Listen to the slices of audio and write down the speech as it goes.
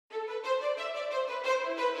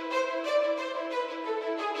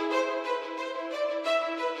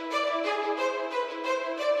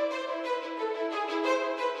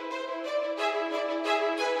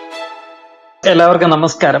എല്ലാവർക്കും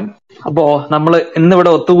നമസ്കാരം. അപ്പോ നമ്മൾ ഇന്നിവിടെ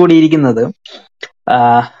ഒത്തുകൂടിയിരിക്കുന്നത്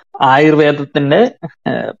ആയുർവേദത്തിന്റെ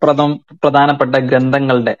പ്രധാനപ്പെട്ട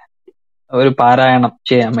ഗ്രന്ഥങ്ങളുടെ ഒരു പാരായണം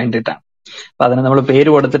ചെയ്യാൻ വേണ്ടിയിട്ടാണ്. അപ്പൊ അതിന് നമ്മൾ പേര്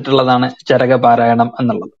കൊടുത്തിട്ടുള്ളതാണ് ചരക പാരായണം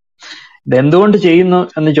എന്നുള്ളത്. ഇതെന്തുകൊണ്ട് ചെയ്യുന്നു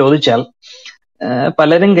എന്ന് ചോദിച്ചാൽ,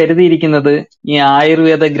 പലരും കരുതിയിരിക്കുന്നത് ഈ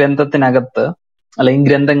ആയുർവേദ ഗ്രന്ഥത്തിനകത്ത് അല്ലെങ്കിൽ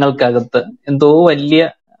ഗ്രന്ഥങ്ങൾക്കകത്ത് എന്തോ വലിയ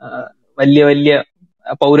വലിയ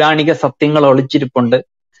പൗരാണിക സത്യങ്ങൾ ഒളിച്ചിരിപ്പുണ്ട്.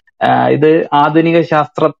 ഇത് ആധുനിക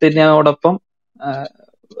ശാസ്ത്രത്തിനോടൊപ്പം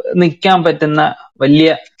നിൽക്കാൻ പറ്റുന്ന വലിയ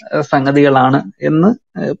സംഗതികളാണ് എന്ന്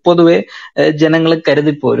പൊതുവെ ജനങ്ങൾ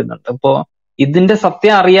കരുതിപ്പോരുന്നുണ്ട്. അപ്പോ ഇതിന്റെ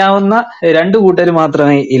സത്യം അറിയാവുന്ന രണ്ടു കൂട്ടർ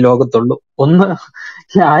മാത്രമേ ഈ ലോകത്തുള്ളൂ. ഒന്ന്,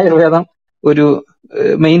 ഈ ആയുർവേദം ഒരു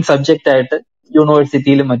മെയിൻ സബ്ജക്റ്റ് ആയിട്ട്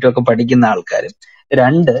യൂണിവേഴ്സിറ്റിയിലും മറ്റുമൊക്കെ പഠിക്കുന്ന ആൾക്കാരും.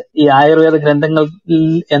 രണ്ട്, ഈ ആയുർവേദ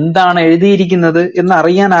ഗ്രന്ഥങ്ങളിൽ എന്താണ് എഴുതിയിരിക്കുന്നത് എന്ന്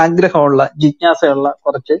അറിയാൻ ആഗ്രഹമുള്ള, ജിജ്ഞാസയുള്ള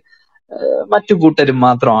കുറച്ച് മറ്റു കൂട്ടരും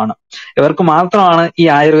മാത്രമാണ്. ഇവർക്ക് മാത്രമാണ് ഈ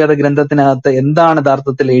ആയുർവേദ ഗ്രന്ഥത്തിനകത്ത് എന്താണ്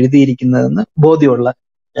യഥാർത്ഥത്തിൽ എഴുതിയിരിക്കുന്നതെന്ന് ബോധ്യമുള്ള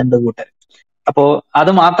രണ്ടു കൂട്ടർ. അപ്പോ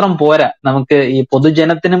അത് മാത്രം പോരാ, നമുക്ക് ഈ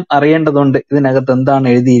പൊതുജനത്തിനും അറിയേണ്ടതുണ്ട് ഇതിനകത്ത് എന്താണ്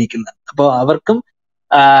എഴുതിയിരിക്കുന്നത്. അപ്പോ അവർക്കും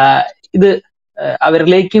ഇത്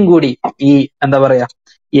അവരിലേക്കും കൂടി ഈ എന്താ പറയാ,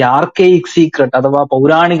 ഈ ആർക്കൈക് സീക്രട്ട് അഥവാ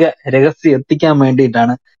പൗരാണിക രഹസ്യം എത്തിക്കാൻ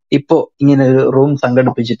വേണ്ടിയിട്ടാണ് ഇപ്പോ ഇങ്ങനെ ഒരു റൂം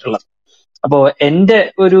സംഘടിപ്പിച്ചിട്ടുള്ളത്. അപ്പോ എന്റെ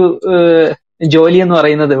ഒരു ജോലി എന്ന്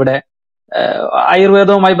പറയുന്നത് ഇവിടെ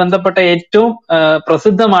ആയുർവേദവുമായി ബന്ധപ്പെട്ട ഏറ്റവും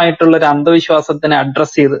പ്രസിദ്ധമായിട്ടുള്ള ഒരു അന്ധവിശ്വാസത്തിനെ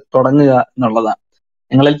അഡ്രസ് ചെയ്ത് തുടങ്ങുക എന്നുള്ളതാണ്.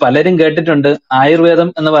 നിങ്ങളിൽ പലരും കേട്ടിട്ടുണ്ട്, ആയുർവേദം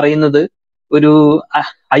എന്ന് പറയുന്നത് ഒരു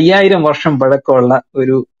 5000 വർഷം പഴക്കമുള്ള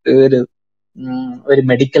ഒരു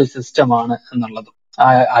മെഡിക്കൽ സിസ്റ്റമാണ് എന്നുള്ളത്.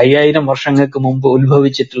 5000 വർഷങ്ങൾക്ക് മുമ്പ്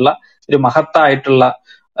ഉത്ഭവിച്ചിട്ടുള്ള ഒരു മഹത്തായിട്ടുള്ള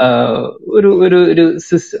ഒരു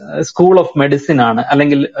സ്കൂൾ ഓഫ് മെഡിസിൻ ആണ്,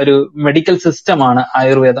 അല്ലെങ്കിൽ ഒരു മെഡിക്കൽ സിസ്റ്റമാണ്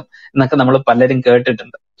ആയുർവേദം എന്നൊക്കെ നമ്മൾ പലരും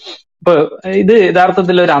കേട്ടിട്ടുണ്ട്. അപ്പൊ ഇത്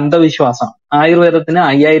യഥാർത്ഥത്തിൽ ഒരു അന്ധവിശ്വാസമാണ്. ആയുർവേദത്തിന്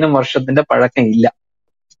 5000 വർഷത്തിന്റെ പഴക്കം ഇല്ല.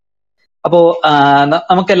 അപ്പോ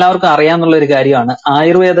നമുക്ക് എല്ലാവർക്കും അറിയാവുന്ന ഒരു കാര്യമാണ്,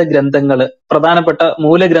 ആയുർവേദ ഗ്രന്ഥങ്ങള്, പ്രധാനപ്പെട്ട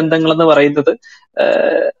മൂലഗ്രന്ഥങ്ങൾ എന്ന് പറയുന്നത്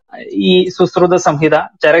ഈ സുശ്രുത സംഹിത,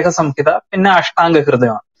 ചരക സംഹിത, പിന്നെ അഷ്ടാംഗ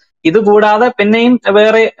ഹൃദയമാണ്. ഇതുകൂടാതെ പിന്നെയും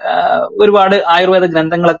വേറെ ഒരുപാട് ആയുർവേദ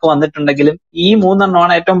ഗ്രന്ഥങ്ങളൊക്കെ വന്നിട്ടുണ്ടെങ്കിലും ഈ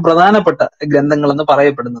 3 ഏറ്റവും പ്രധാനപ്പെട്ട ഗ്രന്ഥങ്ങൾ എന്ന്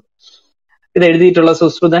പറയപ്പെടുന്നത്. ഇത് എഴുതിയിട്ടുള്ള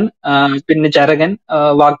സുശ്രുതൻ, പിന്നെ ചരകൻ,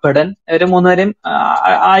 വാഗ്ഭടൻ, ഇവര് 3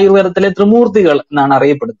 ആയുർവേദത്തിലെ ത്രിമൂർത്തികൾ എന്നാണ്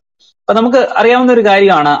അറിയപ്പെടുന്നത്. അപ്പൊ നമുക്ക് അറിയാവുന്ന ഒരു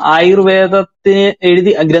കാര്യമാണ്,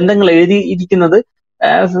 ആയുർവേദത്തിന് ഗ്രന്ഥങ്ങൾ എഴുതിയിരിക്കുന്നത്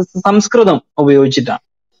സംസ്കൃതം ഉപയോഗിച്ചിട്ടാണ്.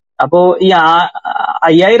 അപ്പോ ഈ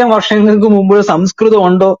 5000 വർഷങ്ങൾക്ക് മുമ്പ് സംസ്കൃതം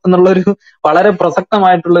ഉണ്ടോ എന്നുള്ളൊരു വളരെ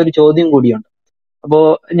പ്രസക്തമായിട്ടുള്ള ഒരു ചോദ്യം കൂടിയുണ്ട്. അപ്പോ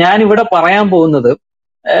ഞാൻ ഇവിടെ പറയാൻ പോകുന്നത്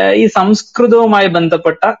ഈ സംസ്കൃതവുമായി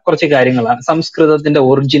ബന്ധപ്പെട്ട കുറച്ച് കാര്യങ്ങളാണ്. സംസ്കൃതത്തിന്റെ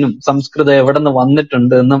ഒറിജിനും സംസ്കൃതം എവിടെ നിന്ന്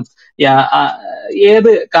വന്നിട്ടുണ്ട് എന്നും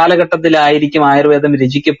ഏത് കാലഘട്ടത്തിലായിരിക്കും ആയുർവേദം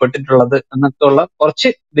രചിക്കപ്പെട്ടിട്ടുള്ളത് എന്നൊക്കെ ഉള്ള കുറച്ച്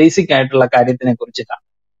ബേസിക് ആയിട്ടുള്ള കാര്യത്തിനെ കുറിച്ചിട്ടാണ്.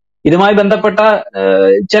 ഇതുമായി ബന്ധപ്പെട്ട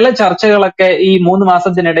ചില ചർച്ചകളൊക്കെ ഈ 3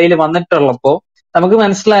 മാസത്തിനിടയിൽ വന്നിട്ടുള്ളപ്പോ നമുക്ക്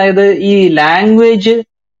മനസ്സിലായത്, ഈ ലാംഗ്വേജ്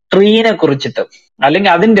ട്രീനെ കുറിച്ചിട്ട്,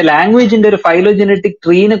 അല്ലെങ്കിൽ അതിന്റെ ലാംഗ്വേജിന്റെ ഒരു ഫൈലോജനറ്റിക്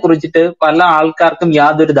ട്രീനെ കുറിച്ചിട്ട് പല ആൾക്കാർക്കും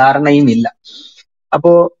യാതൊരു ധാരണയും ഇല്ല.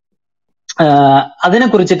 അപ്പോ അതിനെ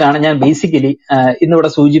കുറിച്ചിട്ടാണ് ഞാൻ ബേസിക്കലി ഇന്നിവിടെ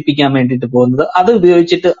സൂചിപ്പിക്കാൻ വേണ്ടിയിട്ട് പോകുന്നത്. അത്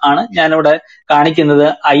ഉപയോഗിച്ചിട്ട് ആണ് ഞാനിവിടെ കാണിക്കുന്നത്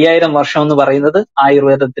 5000 വർഷം എന്ന് പറയുന്നത്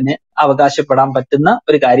ആയുർവേദത്തിന് അവകാശപ്പെടാൻ പറ്റുന്ന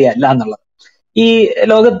ഒരു കാര്യമല്ല എന്നുള്ളത്. ഈ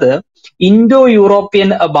ലോകത്ത് ഇൻഡോ യൂറോപ്യൻ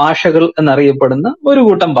ഭാഷകൾ എന്നറിയപ്പെടുന്ന ഒരു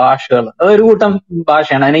കൂട്ടം ഭാഷകൾ, അതൊരു കൂട്ടം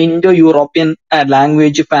ഭാഷയാണ്. അതിനെ ഇൻഡോ യൂറോപ്യൻ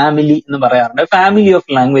ലാംഗ്വേജ് ഫാമിലി എന്ന് പറയാറുണ്ട്. ഫാമിലി ഓഫ്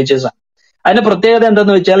ലാംഗ്വേജസ് ആണ്. അതിന്റെ പ്രത്യേകത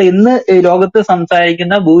എന്താന്ന് വെച്ചാൽ, ഇന്ന് ലോകത്ത്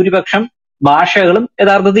സംസാരിക്കുന്ന ഭൂരിപക്ഷം ഭാഷകളും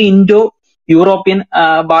യഥാർത്ഥത്തിൽ ഇൻഡോ യൂറോപ്യൻ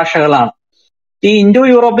ഭാഷകളാണ്. ഈ ഇൻഡോ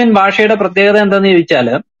യൂറോപ്യൻ ഭാഷയുടെ പ്രത്യേകത എന്താന്ന്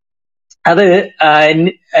ചോദിച്ചാല്, അത്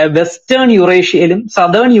വെസ്റ്റേൺ യൂറേഷ്യയിലും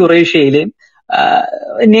സദേൺ യൂറേഷ്യയിലും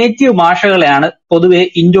നേറ്റീവ് ഭാഷകളെയാണ് പൊതുവെ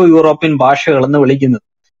ഇൻഡോ യൂറോപ്യൻ ഭാഷകൾ എന്ന് വിളിക്കുന്നത്.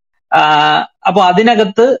 അപ്പൊ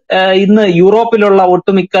അതിനകത്ത് ഇന്ന് യൂറോപ്പിലുള്ള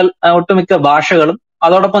ഒട്ടുമിക്ക ഭാഷകളും,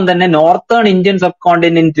 അതോടൊപ്പം തന്നെ നോർത്തേൺ ഇന്ത്യൻ സബ്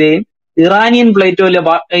കോണ്ടിനെന്റിലെയും ഇറാനിയൻ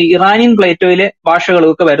പ്ലേറ്റോയിലെ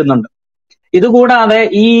ഭാഷകളും ഒക്കെ വരുന്നുണ്ട്. ഇതുകൂടാതെ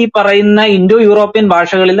ഈ പറയുന്ന ഇൻഡോ യൂറോപ്യൻ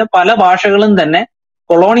ഭാഷകളിലെ പല ഭാഷകളും തന്നെ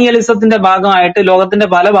കൊളോണിയലിസത്തിന്റെ ഭാഗമായിട്ട് ലോകത്തിന്റെ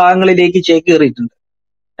പല ഭാഗങ്ങളിലേക്ക് ചേക്കേറിയിട്ടുണ്ട്.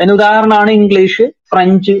 അതിന് ഉദാഹരണമാണ് English,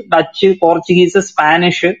 French, Dutch, Portuguese,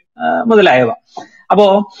 Spanish മുതലായവ. അപ്പോ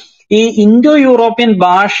ഈ ഇൻഡോ യൂറോപ്യൻ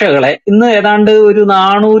ഭാഷകളെ ഇന്ന് ഏതാണ്ട് ഒരു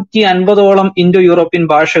 450ഓളം ഇൻഡോ യൂറോപ്യൻ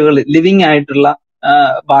ഭാഷകൾ, ലിവിങ് ആയിട്ടുള്ള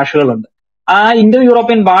ഭാഷകളുണ്ട്. ആ Indo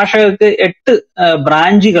European ഭാഷകൾക്ക് 8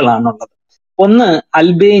 ബ്രാഞ്ചുകളാണുള്ളത്. 1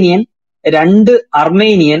 Albanian, 2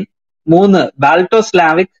 Armenian, 3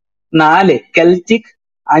 ബാൾട്ടോസ്ലാവിക്, 4 Celtic,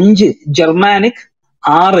 5 Germanic,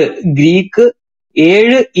 6 Greek,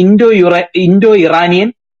 7 Indo Iranian,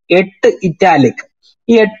 8 italic.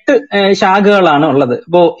 ഈ 8 ശാഖകളാണ് ഉള്ളത്.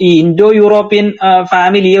 ഇപ്പോ ഈ ഇൻഡോ യൂറോപ്യൻ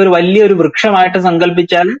ഫാമിലിയെ ഒരു വലിയൊരു വൃക്ഷമായിട്ട്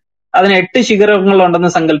സങ്കല്പിച്ചാൽ അതിന് 8 ശിഖരങ്ങളുണ്ടെന്ന്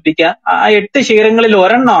സങ്കല്പിക്കുക. ആ 8 ശിഖരങ്ങളിൽ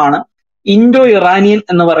ഒരെണ്ണമാണ് ഇൻഡോ ഇറാനിയൻ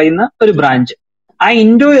എന്ന് പറയുന്ന ഒരു ബ്രാഞ്ച്. ആ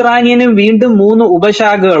ഇൻഡോ ഇറാനിയനും വീണ്ടും 3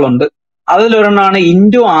 ഉപശാഖകളുണ്ട്. അതിലൊരെണ്ണമാണ്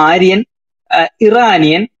ഇൻഡോ ആര്യൻ,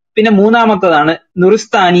 ഇറാനിയൻ, പിന്നെ മൂന്നാമത്തതാണ്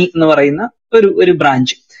നുറിസ്ഥാനി എന്ന് പറയുന്ന ഒരു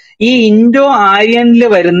ബ്രാഞ്ച്. ഈ ഇൻഡോ ആര്യനിൽ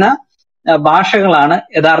വരുന്ന ഭാഷകളാണ്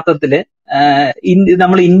യഥാർത്ഥത്തില്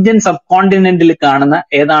നമ്മൾ ഇന്ത്യൻ സബ് കോണ്ടിനെന്റിൽ കാണുന്ന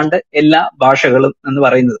ഏതാണ്ട് എല്ലാ ഭാഷകളും എന്ന്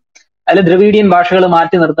പറയുന്നത്. അതിൽ ദ്രവീഡിയൻ ഭാഷകൾ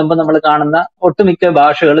മാറ്റി നിർത്തുമ്പോൾ നമ്മൾ കാണുന്ന ഒട്ടുമിക്ക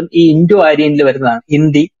ഭാഷകളും ഈ ഇൻഡോ ആര്യനിൽ വരുന്നതാണ്.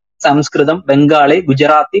 ഹിന്ദി, സംസ്കൃതം, ബംഗാളി,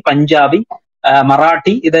 ഗുജറാത്തി, പഞ്ചാബി,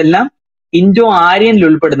 മറാഠി, ഇതെല്ലാം ഇൻഡോ ആര്യനിൽ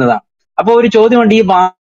ഉൾപ്പെടുന്നതാണ്. അപ്പൊ ഒരു ചോദ്യമുണ്ട്, ഈ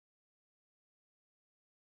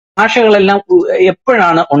ഭാഷകളെല്ലാം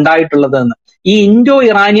എപ്പോഴാണ് ഉണ്ടായിട്ടുള്ളത് എന്ന്. ഈ ഇൻഡോ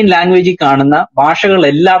ഇറാനിയൻ ലാംഗ്വേജിൽ കാണുന്ന ഭാഷകൾ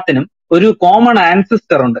എല്ലാത്തിനും ഒരു കോമൺ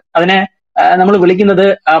ആൻസിസ്റ്റർ ഉണ്ട്. അതിനെ നമ്മൾ വിളിക്കുന്നത്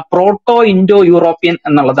പ്രോട്ടോ ഇൻഡോ യൂറോപ്യൻ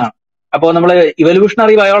എന്നുള്ളതാണ്. അപ്പോൾ നമ്മൾ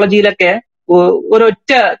ഇവല്യൂഷണറി ബയോളജിയിലൊക്കെ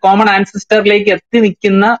ഒരൊറ്റ കോമൺ ആൻസിസ്റ്ററിലേക്ക് എത്തി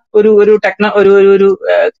നിൽക്കുന്ന ഒരു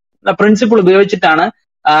പ്രിൻസിപ്പിൾ ഉപയോഗിച്ചിട്ടാണ്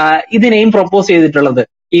ഇതിനെയും പ്രൊപ്പോസ് ചെയ്തിട്ടുള്ളത്,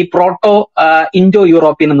 ഈ പ്രോട്ടോ ഇൻഡോ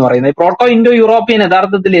യൂറോപ്യൻ എന്ന് പറയുന്നത്. പ്രോട്ടോ ഇൻഡോ യൂറോപ്യൻ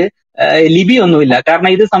യഥാർത്ഥത്തില് ലിപി ഒന്നുമില്ല.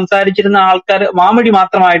 കാരണം ഇത് സംസാരിച്ചിരുന്ന ആൾക്കാർ വാമൊഴി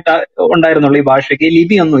മാത്രമായിട്ട് ഉണ്ടായിരുന്നുള്ളൂ ഈ ഭാഷയ്ക്ക്,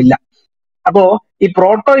 ലിപി ഒന്നുമില്ല. അപ്പോ ഈ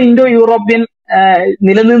പ്രോട്ടോ ഇൻഡോ യൂറോപ്യൻ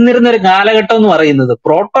നിലനിന്നിരുന്ന ഒരു കാലഘട്ടം എന്ന് പറയുന്നത്,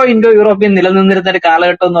 പ്രോട്ടോ ഇൻഡോ യൂറോപ്യൻ നിലനിന്നിരുന്ന ഒരു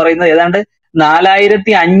കാലഘട്ടം എന്ന് പറയുന്നത് ഏതാണ്ട്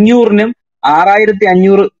 4500-നും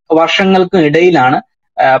 6500 വർഷങ്ങൾക്കും ഇടയിലാണ്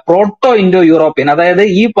പ്രോട്ടോ ഇൻഡോ യൂറോപ്യൻ, അതായത്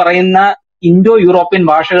ഈ പറയുന്ന ഇൻഡോ യൂറോപ്യൻ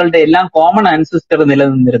ഭാഷകളുടെ എല്ലാം കോമൺ ആൻസിസ്റ്റർ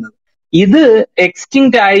നിലനിന്നിരുന്നത്. ഇത്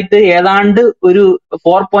എക്സ്റ്റിങ്ക്റ്റ് ആയിട്ട് ഏതാണ്ട് ഒരു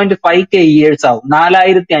 4.5K years ആവും,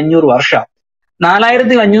 4500 വർഷമാവും.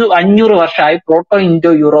 4500 വർഷമായി പ്രോട്ടോ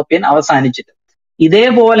ഇൻഡോ യൂറോപ്യൻ അവസാനിച്ചിട്ട്.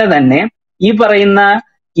 ഇതേപോലെ തന്നെ ഈ പറയുന്ന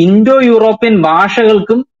ഇൻഡോ യൂറോപ്യൻ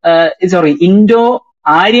ഭാഷകൾക്കും ഇൻഡോ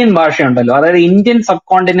ആര്യൻ ഭാഷയുണ്ടല്ലോ, അതായത് ഇന്ത്യൻ സബ്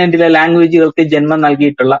കോണ്ടിനെന്റിലെ ലാംഗ്വേജുകൾക്ക് ജന്മം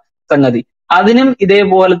നൽകിയിട്ടുള്ള സംഗതി, അതിനും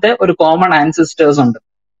ഇതേപോലത്തെ ഒരു കോമൺ ആൻസിസ്റ്റേഴ്സ് ഉണ്ട്.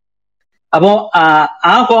 അപ്പോ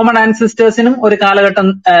ആ കോമൺ ആൻസിസ്റ്റേഴ്സിനും ഒരു കാലഘട്ടം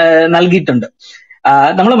നൽകിയിട്ടുണ്ട്.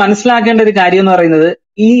 നമ്മൾ മനസ്സിലാക്കേണ്ട ഒരു കാര്യം എന്ന് പറയുന്നത്,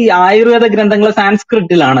 ഈ ആയുർവേദ ഗ്രന്ഥങ്ങൾ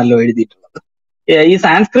സാൻസ്ക്രിറ്റിലാണല്ലോ എഴുതിയിട്ടുള്ളത്. ഈ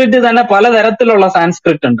സാൻസ്ക്രിറ്റ് തന്നെ പലതരത്തിലുള്ള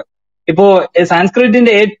സാൻസ്ക്രിറ്റ് ഉണ്ട്. ഇപ്പോ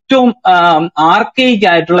സാൻസ്ക്രിറ്റിന്റെ ഏറ്റവും ആർക്കൈക്ക്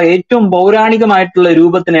ആയിട്ടുള്ള, ഏറ്റവും പൗരാണികമായിട്ടുള്ള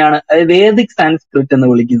രൂപത്തിനെയാണ് വേദിക് സാൻസ്ക്രിറ്റ് എന്ന്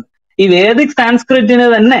വിളിക്കുന്നത്. ഈ വേദിക് സാൻസ്ക്രിറ്റിന്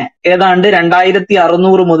തന്നെ ഏതാണ്ട്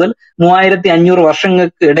 2600 മുതൽ 3500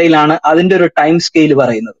 വർഷങ്ങൾക്ക് ഇടയിലാണ് അതിന്റെ ഒരു ടൈം സ്കെയിൽ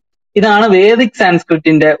പറയുന്നത്. ഇതാണ് വേദിക്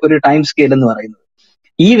സാൻസ്ക്രിറ്റിന്റെ ഒരു ടൈം സ്കെയിൽ എന്ന് പറയുന്നത്.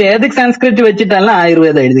 ഈ വേദിക് സാൻസ്ക്രിറ്റ് വെച്ചിട്ടല്ല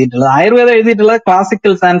ആയുർവേദം എഴുതിയിട്ടുള്ളത്. ആയുർവേദം എഴുതിയിട്ടുള്ളത്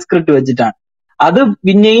ക്ലാസിക്കൽ സാൻസ്ക്രിറ്റ് വെച്ചിട്ടാണ്. അത്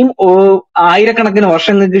പിന്നെയും ആയിരക്കണക്കിന്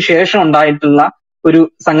വർഷങ്ങൾക്ക് ശേഷം ഉണ്ടായിട്ടുള്ള ഒരു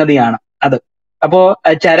സംഗതിയാണ് അത്. അപ്പോ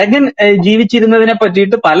ചരകൻ ജീവിച്ചിരുന്നതിനെ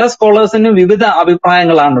പറ്റിയിട്ട് പല സ്കോളേഴ്സിനും വിവിധ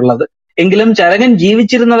അഭിപ്രായങ്ങളാണുള്ളത്. എങ്കിലും ചരകൻ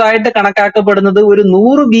ജീവിച്ചിരുന്നതായിട്ട് കണക്കാക്കപ്പെടുന്നത് ഒരു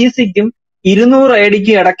 100 BC-ക്കും 200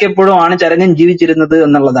 AD-ക്കും ഇടയ്ക്കെപ്പോഴുമാണ് ചരകൻ ജീവിച്ചിരുന്നത്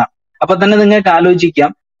എന്നുള്ളതാണ്. അപ്പൊ തന്നെ നിങ്ങൾക്ക്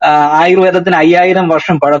ആലോചിക്കാം ആയുർവേദത്തിന് 5000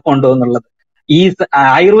 വർഷം പഴക്കമുണ്ടോ എന്നുള്ളത്. ഈ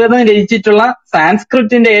ആയുർവേദം രചിച്ചിട്ടുള്ള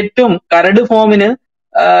സാൻസ്ക്രിറ്റിന്റെ ഏറ്റവും കരട് ഫോമിന്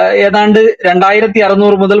ഏതാണ്ട്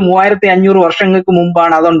 2600 മുതൽ 3500 വർഷങ്ങൾക്ക്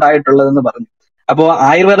മുമ്പാണ് അതുണ്ടായിട്ടുള്ളതെന്ന് പറഞ്ഞു. അപ്പോ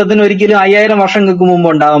ആയുർവേദത്തിന് ഒരിക്കലും 5000 വർഷങ്ങൾക്ക് മുമ്പ്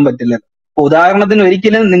ഉണ്ടാവാൻ പറ്റില്ലല്ലോ. അപ്പൊ ഉദാഹരണത്തിന്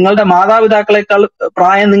ഒരിക്കലും നിങ്ങളുടെ മാതാപിതാക്കളെക്കാൾ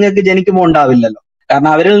പ്രായം നിങ്ങൾക്ക് ജനിക്കുമ്പോൾ ഉണ്ടാവില്ലല്ലോ, കാരണം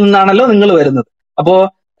അവരിൽ നിന്നാണല്ലോ നിങ്ങൾ വരുന്നത്. അപ്പോ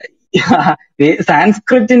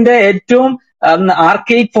സാൻസ്ക്രിറ്റിന്റെ ഏറ്റവും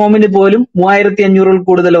ആർക്കൈക് ഫോമിന് പോലും 3500-ൽ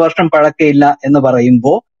കൂടുതൽ വർഷം പഴക്കമില്ല എന്ന്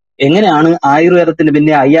പറയുമ്പോൾ എങ്ങനെയാണ് ആയുർവേദത്തിന്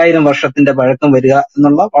പിന്നെ 5000 വർഷത്തിന്റെ പഴക്കം വരിക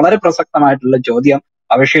എന്നുള്ള വളരെ പ്രസക്തമായിട്ടുള്ള ചോദ്യം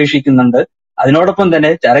അവശേഷിക്കുന്നുണ്ട്. അതിനോടൊപ്പം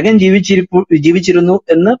തന്നെ ചരകൻ ജീവിച്ചിരുന്നു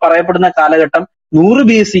എന്ന് പറയപ്പെടുന്ന കാലഘട്ടം 100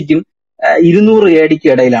 BC-ക്കും 200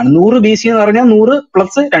 AD-ക്കും ഇടയിലാണ്. 100 BC എന്ന് പറഞ്ഞാൽ 100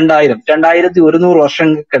 + 2000, 2100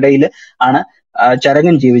 വർഷങ്ങൾക്കിടയിൽ ആണ്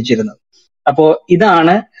ചരകൻ ജീവിച്ചിരുന്നത്. അപ്പോ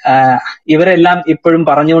ഇതാണ് ഇവരെല്ലാം ഇപ്പോഴും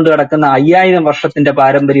പറഞ്ഞുകൊണ്ട് കിടക്കുന്ന 5000 വർഷത്തിന്റെ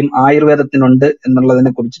പാരമ്പര്യം ആയുർവേദത്തിനുണ്ട്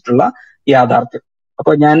എന്നുള്ളതിനെ കുറിച്ചിട്ടുള്ള യാഥാർത്ഥ്യം.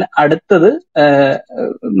 അപ്പൊ ഞാൻ അടുത്തത്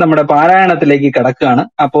നമ്മുടെ പാരായണത്തിലേക്ക് കിടക്കുകയാണ്.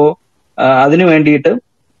 അപ്പോ അതിനു വേണ്ടിയിട്ട്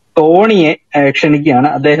ടോണിയെ ക്ഷണിക്കുകയാണ്.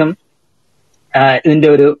 അദ്ദേഹം ഇതിന്റെ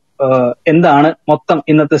ഒരു എന്താണ് മൊത്തം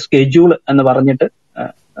ഇന്നത്തെ സ്കെഡ്യൂൾ എന്ന് പറഞ്ഞിട്ട്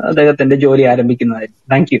അദ്ദേഹത്തിന്റെ ജോലി ആരംഭിക്കുന്നതായിരിക്കും.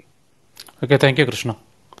 Thank you. Okay, thank you Krishna.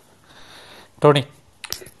 Tony.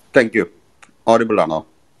 Thank you. Audible ആണോ?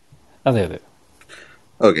 അതെ അതെ.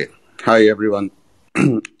 ഓക്കെ. Hi every one.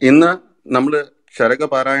 ഇന്ന് നമ്മൾ ചരക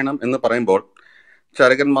പാരായണം എന്ന് പറയുമ്പോൾ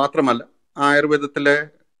ചരകൻ മാത്രമല്ല, ആയുർവേദത്തിലെ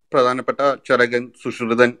പ്രധാനപ്പെട്ട ചരകൻ,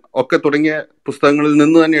 സുശ്രുതൻ ഒക്കെ തുടങ്ങിയ പുസ്തകങ്ങളിൽ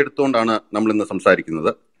നിന്ന് തന്നെ എടുത്തുകൊണ്ടാണ് നമ്മൾ ഇന്ന്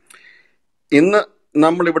സംസാരിക്കുന്നത്. ഇന്ന്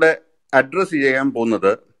നമ്മളിവിടെ അഡ്രസ്സ് ചെയ്യാൻ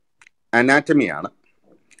പോകുന്നത് അനാറ്റമിയാണ്.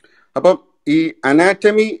 അപ്പം ഈ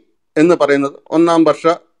അനാറ്റമി എന്ന് പറയുന്നത് 1ാം വർഷ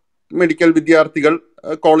മെഡിക്കൽ വിദ്യാർത്ഥികൾ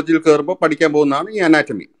കോളേജിൽ കയറുമ്പോൾ പഠിക്കാൻ പോകുന്നതാണ് ഈ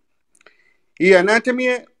അനാറ്റമി. ഈ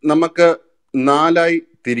അനാറ്റമിയെ നമുക്ക് 4ആയി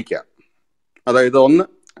തിരിക്കാം. അതായത് 1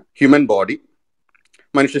 ഹ്യൂമൻ ബോഡി,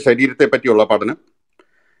 മനുഷ്യ ശരീരത്തെ പറ്റിയുള്ള പഠനം.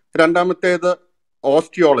 2ാമത്തേത്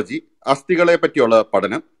ഓസ്റ്റിയോളജി, അസ്ഥികളെ പറ്റിയുള്ള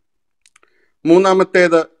പഠനം.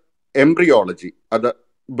 3ാമത്തേത് എംബ്രിയോളജി, അത്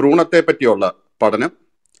ഭ്രൂണത്തെ പറ്റിയുള്ള പഠനം.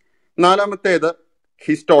 4ാമത്തേത്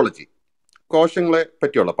ഹിസ്റ്റോളജി, കോശങ്ങളെ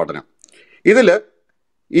പറ്റിയുള്ള പഠനം. ഇതിൽ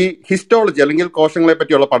ഈ ഹിസ്റ്റോളജി അല്ലെങ്കിൽ കോശങ്ങളെ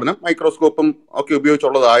പറ്റിയുള്ള പഠനം മൈക്രോസ്കോപ്പും ഒക്കെ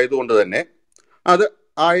ഉപയോഗിച്ചുള്ളതായതുകൊണ്ട് തന്നെ അത്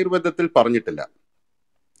ആയുർവേദത്തിൽ പറഞ്ഞിട്ടില്ല.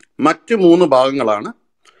 മറ്റ് 3 ഭാഗങ്ങളാണ്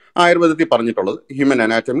ആയുർവേദത്തിൽ പറഞ്ഞിട്ടുള്ളത്: ഹ്യൂമൻ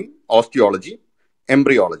അനാറ്റമി, ഓസ്റ്റിയോളജി,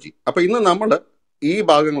 എംബ്രിയോളജി. അപ്പൊ ഇന്ന് നമ്മൾ ഈ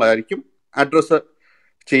ഭാഗങ്ങളായിരിക്കും അഡ്രസ്സ്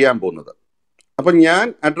ചെയ്യാൻ പോകുന്നത്. അപ്പൊ ഞാൻ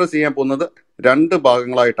അഡ്രസ്സ് ചെയ്യാൻ പോകുന്നത് 2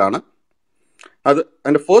 ഭാഗങ്ങളായിട്ടാണ്.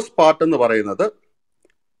 അതിന്റെ ഫസ്റ്റ് പാർട്ട് എന്ന് പറയുന്നത്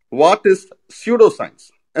വാട്ട് ഈസ് സ്യൂഡോ സയൻസ്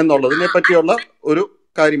എന്നുള്ളതിനെ പറ്റിയുള്ള ഒരു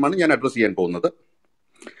കാര്യമാണ് ഞാൻ അഡ്രസ്സ് ചെയ്യാൻ പോകുന്നത്.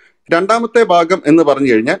 2ാമത്തെ ഭാഗം എന്ന് പറഞ്ഞു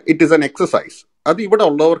കഴിഞ്ഞാൽ ഇറ്റ് ഈസ് ആൻ എക്സസൈസ്. അത് ഇവിടെ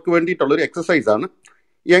ഉള്ളവർക്ക് വേണ്ടിയിട്ടുള്ള ഒരു എക്സസൈസ് ആണ്.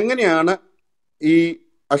 എങ്ങനെയാണ് ഈ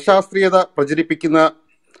അശാസ്ത്രീയത പ്രചരിപ്പിക്കുന്ന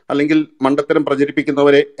അല്ലെങ്കിൽ മണ്ടത്തരം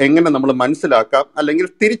പ്രചരിപ്പിക്കുന്നവരെ എങ്ങനെ നമ്മൾ മനസ്സിലാക്കാം അല്ലെങ്കിൽ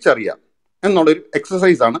തിരിച്ചറിയാം എന്നുള്ളൊരു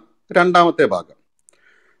എക്സസൈസ് ആണ് 2ാമത്തെ ഭാഗം.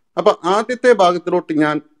 അപ്പൊ ആദ്യത്തെ ഭാഗത്തിലോട്ട്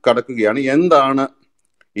ഞാൻ കടക്കുകയാണ്. എന്താണ്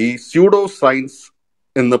ഈ സ്യൂഡോ സയൻസ്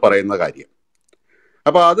എന്ന് പറയുന്ന കാര്യം?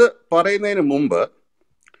 അപ്പൊ അത് പറയുന്നതിന് മുമ്പ്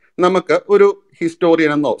നമുക്ക് ഒരു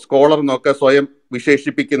ഹിസ്റ്റോറിയൻ എന്നോ സ്കോളർ എന്നോ ഒക്കെ സ്വയം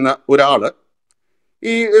വിശേഷിപ്പിക്കുന്ന ഒരാള്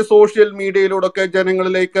ഈ സോഷ്യൽ മീഡിയയിലൂടെ ഒക്കെ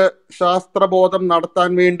ജനങ്ങളിലേക്ക് ശാസ്ത്രബോധം നടത്താൻ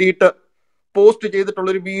വേണ്ടിയിട്ട് പോസ്റ്റ് ചെയ്തിട്ടുള്ള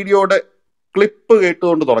ഒരു വീഡിയോയുടെ ക്ലിപ്പ്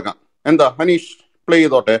കേട്ടുകൊണ്ട് തുടങ്ങാം. എന്താ ഹനീഷ്, പ്ലേ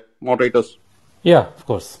ചെയ്തോട്ടെ മോഡറേറ്റേഴ്സ്?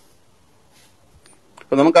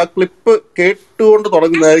 അപ്പൊ നമുക്ക് ആ ക്ലിപ്പ് കേട്ടുകൊണ്ട്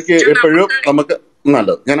തുടങ്ങുന്നതായിരിക്കും എപ്പോഴും നമുക്ക്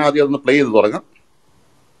നല്ലത്. ഞാൻ ആദ്യം അതൊന്ന് പ്ലേ ചെയ്ത് തുടങ്ങാം.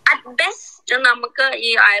 അറ്റ് ബെസ്റ്റ് നമുക്ക്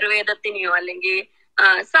ഈ ആയുർവേദത്തിനെയോ അല്ലെങ്കിൽ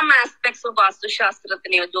സം ആസ്പെക്ട്സ് ഓഫ്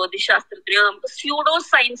വാസ്തുശാസ്ത്രത്തിനെയോ ജ്യോതിശാസ്ത്രത്തിനെയോ നമുക്ക് സ്യൂഡോ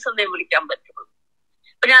സയൻസ് എന്നേ വിളിക്കാൻ പറ്റുള്ളൂ.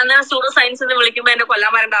 അപ്പൊ ഞാൻ സ്യൂഡോ സയൻസ് എന്ന് വിളിക്കുമ്പോൾ എന്നെ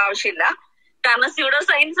കൊല്ലാൻ വരേണ്ട ആവശ്യമില്ല. കാരണം സ്യൂഡോ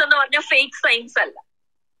സയൻസ് എന്ന് പറഞ്ഞാൽ ഫേക്ക് സയൻസ് അല്ല.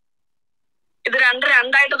 ഇത്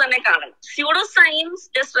രണ്ടായിട്ട് തന്നെ കാണണം. Pseudo science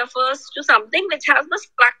just refers to something which has the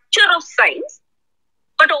structure of science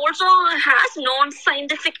but also has known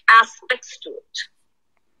scientific aspects to it.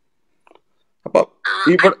 അപ്പൊ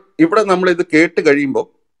ഇവിടെ നമ്മൾ ഇത് കേട്ട് കഴിയുമ്പോൾ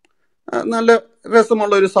നല്ല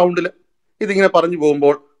രസമുള്ള ഒരു സൗണ്ടിൽ ഇതിങ്ങനെ പറഞ്ഞു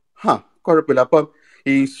പോകുമ്പോൾ കുഴപ്പമില്ല. അപ്പം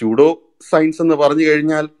ഈ സ്യൂഡോ സയൻസ് എന്ന് പറഞ്ഞു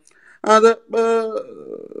കഴിഞ്ഞാൽ അത്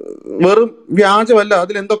വെറും വ്യാജമല്ല,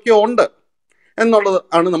 അതിൽ എന്തൊക്കെയോ ഉണ്ട് എന്നുള്ളത്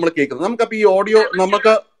ആണ് നമ്മൾ കേൾക്കുന്നത്. നമുക്കപ്പൊ ഈ ഓഡിയോ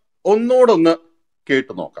നമുക്ക് ഒന്നോടൊന്ന്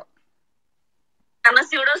കേട്ടു നോക്കാം. കാരണം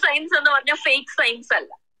സ്യൂഡോ സയൻസ് എന്ന് പറഞ്ഞാൽ ഫേക്ക് സയൻസ്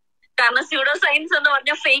അല്ല. കാരണം സ്യൂഡോ സയൻസ് എന്ന്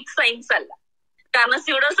പറഞ്ഞാൽ ഫേക്ക് സയൻസ് അല്ല. കാരണം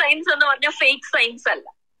സ്യൂഡോ സയൻസ് എന്ന് പറഞ്ഞാൽ ഫേക്ക് സയൻസ് അല്ല.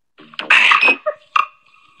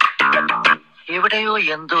 എവിടെയോ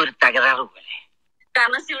എന്തോ ഒരു തകരാറ് പോലെ.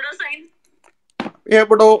 കാരണം സ്യൂഡോ സയൻസ്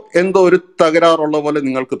എവിടോ എന്തോ ഒരു തകരാറുള്ള പോലെ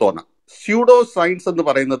നിങ്ങൾക്ക് തോന്നാം. സ്യൂഡോ സയൻസ് എന്ന്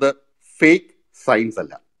പറയുന്നത് ഫേക്ക് സയൻസ്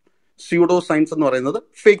അല്ല. സ്യൂഡോ സയൻസ് എന്ന് പറയുന്നത്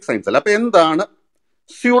ഫേക്ക് സയൻസ് അല്ല. അപ്പൊ എന്താണ്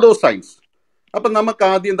സ്യൂഡോ സയൻസ്? അപ്പൊ നമുക്ക്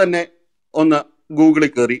ആദ്യം തന്നെ ഒന്ന്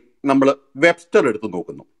ഗൂഗിളിൽ കയറി നമ്മൾ വെബ്സ്റ്റർ എടുത്ത്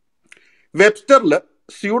നോക്കുന്നു. വെബ്സ്റ്ററിൽ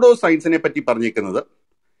സ്യൂഡോ സയൻസിനെ പറ്റി പറഞ്ഞിരിക്കുന്നത്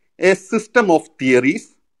A system of theories,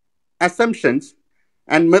 assumptions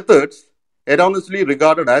and methods എറോണസ്ലി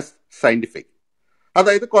regarded as scientific.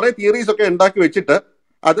 അതായത് കുറെ തിയറീസ് ഒക്കെ ഉണ്ടാക്കി വെച്ചിട്ട്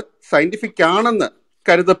അത് സയന്റിഫിക് ആണെന്ന്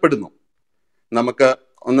കരുതപ്പെടുന്നു. നമുക്ക്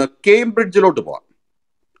ഒന്ന് കേംബ്രിഡ്ജിലോട്ട് പോവാം.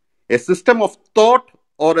 A system of thought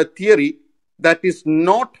or A theory that is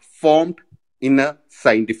not formed in A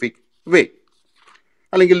scientific വേ.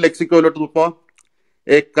 അല്ലെങ്കിൽ ലെക്സിക്കോയിലോട്ട് പോവാം.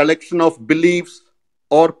 A collection of beliefs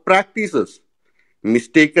or practices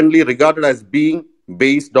മിസ്റ്റേക്കൺലി regarded as being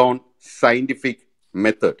based on scientific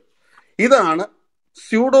method. ഇതാണ്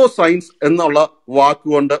സ്യൂഡോ സയൻസ് എന്നുള്ള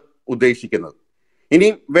വാക്കുകൊണ്ട് ഉദ്ദേശിക്കുന്നത്. ഇനി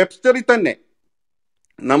വെബ്സ്റ്ററിൽ തന്നെ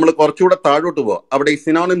നമ്മൾ കുറച്ചുകൂടെ താഴോട്ട് പോവാം. അവിടെ ഈ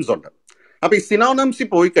സിനോണിംസ് ഉണ്ട്. അപ്പൊ ഈ സിനോണിംസിൽ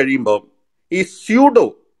പോയി കഴിയുമ്പോൾ ഈ സ്യൂഡോ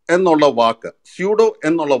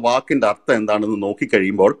എന്നുള്ള വാക്കിന്റെ അർത്ഥം എന്താണെന്ന്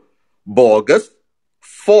നോക്കിക്കഴിയുമ്പോൾ ബോഗസ്,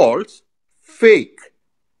 ഫോൾസ്, ഫേക്ക്,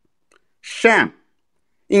 ഷാം,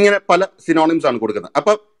 ഇങ്ങനെ പല സിനോണിംസ് ആണ് കൊടുക്കുന്നത്.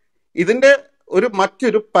 അപ്പൊ ഇതിന്റെ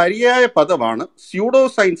മറ്റൊരു പര്യായ പദമാണ് സ്യൂഡോ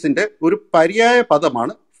സയൻസിന്റെ ഒരു പര്യായ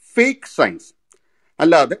പദമാണ് ഫേക്ക് സയൻസ്.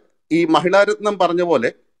 അല്ലാതെ ഈ മഹിളാരത്നം പറഞ്ഞ പോലെ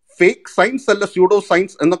ഫേക്ക് സയൻസ് അല്ല സ്യൂഡോ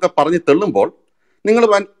സയൻസ് എന്നൊക്കെ പറഞ്ഞ് തെള്ളുമ്പോൾ നിങ്ങൾ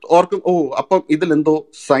ഓർക്കും, അപ്പം ഇതിലെന്തോ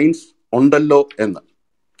സയൻസ് ഉണ്ടല്ലോ എന്ന്.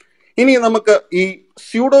 ഇനി നമുക്ക് ഈ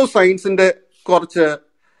സ്യൂഡോ സയൻസിന്റെ കുറച്ച്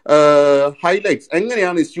ഹൈലൈറ്റ്സ്,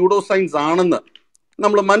 എങ്ങനെയാണ് ഈ സ്യൂഡോ സയൻസ് ആണെന്ന്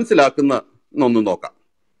നമ്മൾ മനസ്സിലാക്കുന്ന ഒന്ന് നോക്കാം.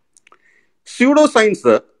 Pseudoscience,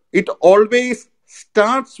 it always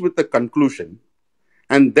starts with a conclusion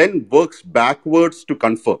and then works backwards to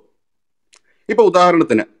confirm. ഇപ്പൊ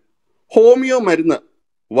ഉദാഹരണത്തിന് ഹോമിയോ മരുന്ന്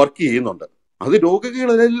വർക്ക് ചെയ്യുന്നുണ്ട്, അത്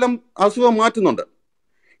രോഗികളെല്ലാം അസുഖം മാറ്റുന്നുണ്ട്.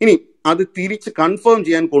 ഇനി അത് തിരിച്ച് കൺഫേം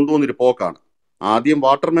ചെയ്യാൻ കൊണ്ടുവന്നൊരു പോക്കാണ്. ആദ്യം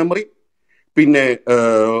വാട്ടർ മെമ്മറി, പിന്നെ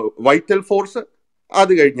വൈറ്റൽ ഫോഴ്സ്,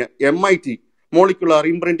 അത് കഴിഞ്ഞ് MIT മോളിക്കുലാർ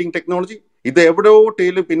ഇംപ്രിന്റിംഗ് ടെക്നോളജി. ഇത്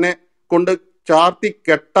എവിടെയോട്ടേലും പിന്നെ കൊണ്ട് ചാർത്തി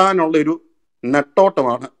കെട്ടാനുള്ള ഒരു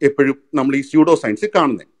നെട്ടോട്ടമാണ് എപ്പോഴും നമ്മൾ ഈ സ്യൂഡോ സയൻസിൽ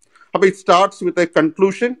കാണുന്നത്. അപ്പൊ it starts with a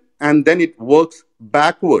conclusion and then it works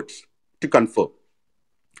backwards to confirm.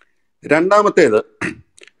 രണ്ടാമത്തേത്,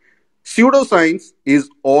 pseudo science is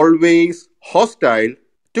always hostile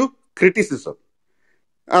to criticism.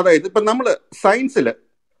 അതായത് ഇപ്പൊ നമ്മൾ സയൻസിൽ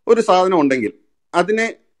ഒരു സാധനം ഉണ്ടെങ്കിൽ അതിനെ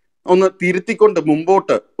ഒന്ന് തിരുത്തിക്കൊണ്ട്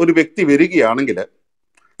മുമ്പോട്ട് ഒരു വ്യക്തി വരികയാണെങ്കിൽ,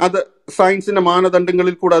 അത് സയൻസിന്റെ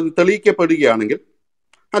മാനദണ്ഡങ്ങളിൽ കൂടെ അത് തെളിയിക്കപ്പെടുകയാണെങ്കിൽ,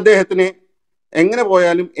 അദ്ദേഹത്തിനെ എങ്ങനെ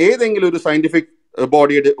പോയാലും ഏതെങ്കിലും ഒരു സയന്റിഫിക്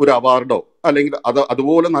ബോഡിയുടെ ഒരു അവാർഡോ അല്ലെങ്കിൽ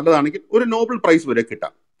അതുപോലെ നല്ലതാണെങ്കിൽ ഒരു നോബൽ പ്രൈസ് വരെ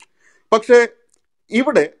കിട്ടാം. പക്ഷേ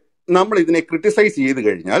ഇവിടെ നമ്മൾ ഇതിനെ ക്രിട്ടിസൈസ് ചെയ്ത്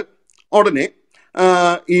കഴിഞ്ഞാൽ ഉടനെ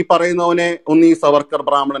ഈ പറയുന്നവനെ ഒന്നീ സവർക്കർ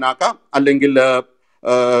ബ്രാഹ്മണനാക്കാം, അല്ലെങ്കിൽ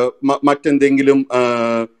മറ്റെന്തെങ്കിലും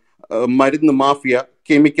മരുന്ന് മാഫിയ,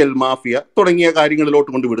 കെമിക്കൽ മാഫിയ തുടങ്ങിയ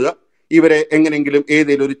കാര്യങ്ങളിലോട്ട് കൊണ്ടുവിടുക. ഇവരെ എങ്ങനെയെങ്കിലും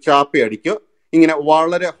ഏതെങ്കിലും ഒരു ചാപ്പയടിക്കുക. ഇങ്ങനെ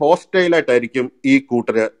വളരെ ഹോസ്റ്റൈലായിട്ടായിരിക്കും ഈ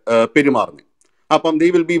കൂട്ടര് പെരുമാറുന്നത്. അപ്പം they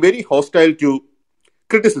will be very hostile to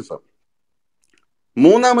criticism.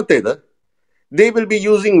 മൂന്നാമത്തേത്, they will be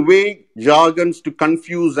using vague jargons to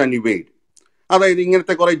confuse and evade. അതായത്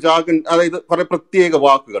ഇങ്ങനത്തെ കുറെ ജാർഗൺ, അതായത് കുറെ പ്രത്യേക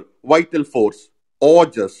വാക്കുകൾ, വൈറ്റൽ ഫോഴ്സ്,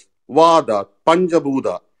 ഓജസ്, വാദ, പഞ്ചഭൂത,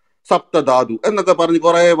 സപ്തധാതു എന്നൊക്കെ പറഞ്ഞ്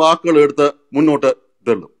കുറെ വാക്കുകൾ എടുത്ത് മുന്നോട്ട്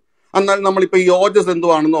തള്ളും. എന്നാൽ നമ്മളിപ്പോ ഈ ഓജസ്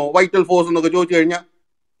എന്തുവാണെന്നോ വൈറ്റൽ ഫോഴ്സ് എന്നൊക്കെ ചോദിച്ചു കഴിഞ്ഞാൽ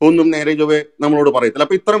ഒന്നും നേരെ ചൊവ്വേ നമ്മളോട് പറയത്തില്ല.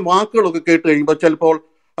 അപ്പൊ ഇത്തരം വാക്കുകളൊക്കെ കേട്ട് കഴിയുമ്പോൾ ചിലപ്പോൾ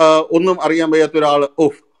ഒന്നും അറിയാൻ വയ്യാത്ത ഒരാൾ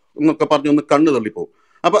ഓഫ് എന്നൊക്കെ പറഞ്ഞ് ഒന്ന് കണ്ണു തള്ളിപ്പോവും.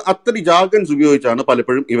 അപ്പൊ അത്രയും ജാർഗൻസ് ഉപയോഗിച്ചാണ്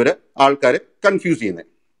പലപ്പോഴും ഇവര് ആൾക്കാരെ കൺഫ്യൂസ് ചെയ്യുന്നത്.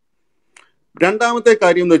 രണ്ടാമത്തെ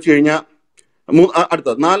കാര്യം എന്ന് വെച്ച് കഴിഞ്ഞാൽ,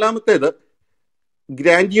 നാലാമത്തേത്,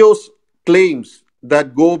 grandiose claims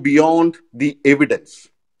that go beyond the evidence.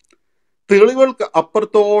 തെളിവുകൾക്ക്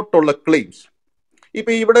അപ്പുറത്തോട്ടുള്ള claims.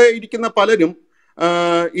 ഇപ്പൊ ഇവിടെ ഇരിക്കുന്ന പലരും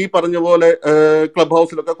ഈ പറഞ്ഞ പോലെ ക്ലബ്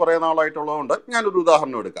ഹൗസിലൊക്കെ കുറെ നാളായിട്ടുള്ളതുകൊണ്ട് ഞാനൊരു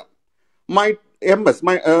ഉദാഹരണം എടുക്കാം.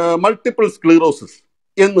 മൾട്ടിപ്പിൾ സ്ക്ലീറോസിസ്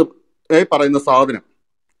എന്ന് പറയുന്ന സാധനം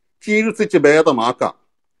ചികിത്സിച്ച് ഭേദമാക്കാം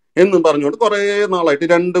എന്നും പറഞ്ഞുകൊണ്ട് കുറെ നാളായിട്ട്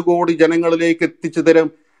 2 കോടി ജനങ്ങളിലേക്ക് എത്തിച്ചു തരും,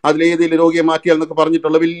 അതിലേതെങ്കിലും രോഗിയെ മാറ്റിയാൽ എന്നൊക്കെ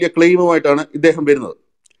പറഞ്ഞിട്ടുള്ള വലിയ ക്ലെയിമുമായിട്ടാണ് ഇദ്ദേഹം വരുന്നത്.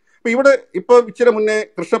 അപ്പൊ ഇവിടെ ഇപ്പൊ ഇച്ചിരി മുന്നേ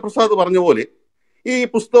കൃഷ്ണപ്രസാദ് പറഞ്ഞ പോലെ ഈ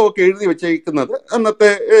പുസ്തകമൊക്കെ എഴുതി വെച്ചേക്കുന്നത് അന്നത്തെ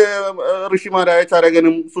ഋഷിമാരായ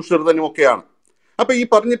ചരകനും സുശ്രുതനും ഒക്കെയാണ്. അപ്പൊ ഈ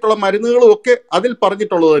പറഞ്ഞിട്ടുള്ള മരുന്നുകളും ഒക്കെ അതിൽ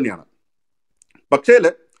പറഞ്ഞിട്ടുള്ളത് തന്നെയാണ്. പക്ഷേ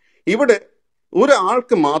ഇവിടെ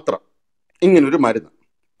ഒരാൾക്ക് മാത്രം ഇങ്ങനൊരു മരുന്ന്.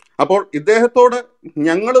 അപ്പോൾ ഇദ്ദേഹത്തോട്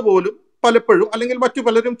ഞങ്ങൾ പോലും പലപ്പോഴും അല്ലെങ്കിൽ മറ്റു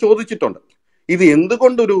പലരും ചോദിച്ചിട്ടുണ്ട്, ഇത്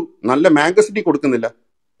എന്തുകൊണ്ടൊരു നല്ല മാഗസിനിൽ കൊടുക്കുന്നില്ല?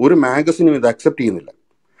 ഒരു മാഗസിനും ഇത് അക്സെപ്റ്റ് ചെയ്യുന്നില്ല.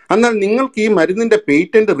 എന്നാൽ നിങ്ങൾക്ക് ഈ മരുന്നിന്റെ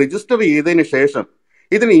പേറ്റന്റ് രജിസ്റ്റർ ചെയ്തതിന് ശേഷം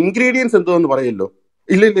ഇതിന് ഇൻഗ്രീഡിയൻസ് എന്തോന്ന് പറയല്ലോ.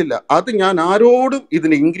 ഇല്ല, അത് ഞാൻ ആരോടും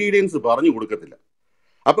ഇതിന്റെ ഇൻഗ്രീഡിയൻസ് പറഞ്ഞു കൊടുക്കത്തില്ല.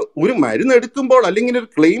 അപ്പൊ ഒരു മരുന്ന് എടുക്കുമ്പോൾ അല്ലെങ്കിൽ ഒരു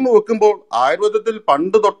ക്ലെയിം വെക്കുമ്പോൾ ആയുർവേദത്തിൽ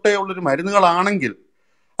പണ്ട് തൊട്ടേ ഉള്ളൊരു മരുന്നുകളാണെങ്കിൽ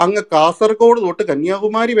അങ്ങ് കാസർഗോഡ് തൊട്ട്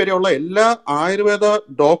കന്യാകുമാരി വരെയുള്ള എല്ലാ ആയുർവേദ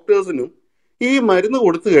ഡോക്ടേഴ്സിനും ഈ മരുന്ന്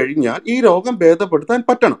കൊടുത്തു കഴിഞ്ഞാൽ ഈ രോഗം ഭേദപ്പെടുത്താൻ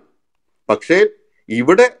പറ്റണം. പക്ഷേ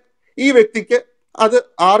ഇവിടെ ഈ വ്യക്തിക്ക് അത്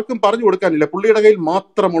ആർക്കും പറഞ്ഞു കൊടുക്കാനില്ല. പുള്ളിയുടെ കയ്യിൽ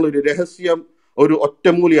മാത്രമുള്ള ഒരു രഹസ്യം, ഒരു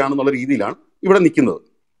ഒറ്റമൂലിയാണെന്നുള്ള രീതിയിലാണ് ഇവിടെ നിൽക്കുന്നത്.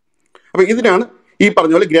 അപ്പൊ ഇതിനാണ് ഈ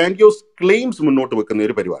പറഞ്ഞ പോലെ ഗ്രാൻഡിയോസ് ക്ലെയിംസ് മുന്നോട്ട് വെക്കുന്ന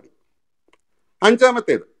ഒരു പരിപാടി.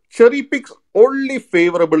 അഞ്ചാമത്തേത്, cherry pics only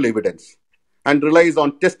favourable evidence and റിലൈസ് on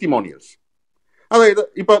testimonials. അതായത്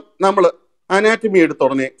ഇപ്പൊ നമ്മൾ അനാറ്റമി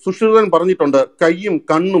എടുത്തുടനെ സുശ്രുതൻ പറഞ്ഞിട്ടുണ്ട് കൈയും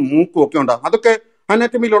കണ്ണും മൂക്കും ഒക്കെ ഉണ്ടാകും. അതൊക്കെ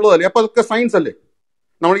അനാറ്റമിയിലുള്ളതല്ലേ? അപ്പൊ അതൊക്കെ സയൻസ് അല്ലേ?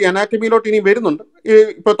 നമ്മൾ ഈ അനാറ്റമിയിലോട്ട് ഇനി വരുന്നുണ്ട്.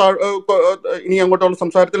 ഇപ്പൊ ഇനി അങ്ങോട്ടുള്ള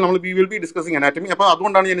സംസാരത്തിൽ നമ്മൾ we will be discussing anatomy. അപ്പൊ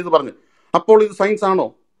അതുകൊണ്ടാണ് ഞാൻ ഇത് പറഞ്ഞത്. അപ്പോൾ ഇത് സയൻസ് ആണോ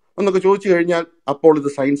എന്നൊക്കെ ചോദിച്ചു കഴിഞ്ഞാൽ അപ്പോൾ ഇത്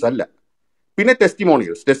സയൻസ് അല്ല. പിന്നെ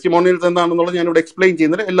ടെസ്റ്റിമോണിയൽസ് എന്താണെന്നുള്ളത് ഞാനിവിടെ എക്സ്പ്ലെയിൻ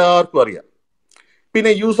ചെയ്യുന്നത് എല്ലാവർക്കും അറിയാം.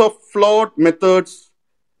 പിന്നെ use of flawed methods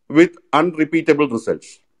with unrepeatable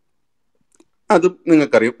results, അതും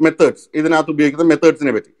നിങ്ങൾക്കറിയാം. മെത്തേഡ്സ്, ഇതിനകത്ത് ഉപയോഗിക്കുന്ന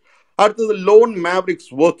മെത്തേഡ്സിനെ പറ്റി. അടുത്തത് loan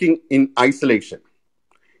Mavericks working in isolation.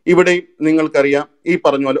 ഇവിടെയും നിങ്ങൾക്കറിയാം ഈ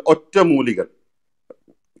പറഞ്ഞ പോലെ ഒറ്റമൂലികൾ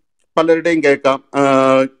പലരുടെയും കേൾക്കാം.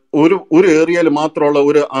 ഒരു ഏരിയയിൽ മാത്രമുള്ള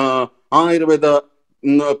ഒരു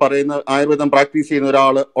ആയുർവേദം പ്രാക്ടീസ് ചെയ്യുന്ന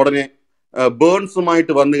ഒരാൾ ഉടനെ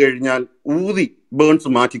ബേൺസുമായിട്ട് വന്നു കഴിഞ്ഞാൽ ഊതി ബേൺസ്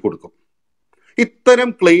മാറ്റി കൊടുക്കും. ഇത്തരം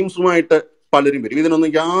ക്ലെയിംസുമായിട്ട് പലരും വരും.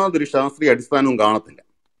 ഇതിനൊന്നും യാതൊരു ശാസ്ത്രീയ അടിസ്ഥാനവും കാണത്തില്ല.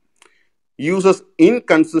 Uses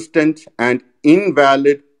inconsistent and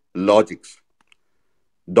invalid Logix.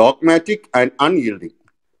 Dogmatic and അൺയീൽഡിങ്.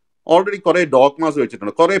 Already കുറെ ഡോഗ്മാസ്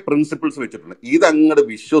വെച്ചിട്ടുണ്ട്, കുറെ പ്രിൻസിപ്പിൾസ് വെച്ചിട്ടുണ്ട്. ഇതങ്ങോട്ട്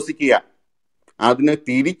വിശ്വസിക്കുക, അതിനെ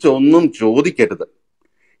തിരിച്ചൊന്നും ചോദിക്കരുത്.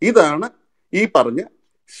 ഇതാണ് ഈ പറഞ്ഞ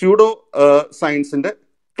സ്യൂഡോ സയൻസിന്റെ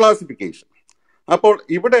ക്ലാസിഫിക്കേഷൻ. അപ്പോൾ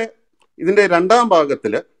ഇവിടെ ഇതിന്റെ രണ്ടാം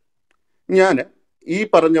ഭാഗത്തിൽ ഞാൻ ഈ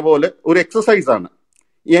പറഞ്ഞ പോലെ ഒരു എക്സസൈസാണ്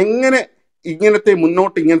എങ്ങനെ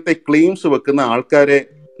ഇങ്ങനത്തെ ക്ലെയിംസ് വെക്കുന്ന ആൾക്കാരെ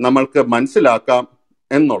നമ്മൾക്ക് മനസ്സിലാക്കാം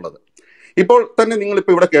എന്നുള്ളത്. ഇപ്പോൾ തന്നെ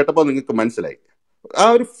നിങ്ങളിപ്പോൾ ഇവിടെ കേട്ടപ്പോൾ നിങ്ങൾക്ക് മനസ്സിലായി. ആ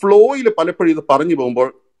ഒരു ഫ്ലോയിൽ പലപ്പോഴും ഇത് പറഞ്ഞു പോകുമ്പോൾ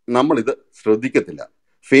നമ്മളിത് ശ്രദ്ധിക്കത്തില്ല.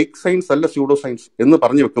 ഫേക്ക് സയൻസ് അല്ല സ്യൂഡോ സയൻസ് എന്ന്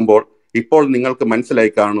പറഞ്ഞു വെക്കുമ്പോൾ ഇപ്പോൾ നിങ്ങൾക്ക്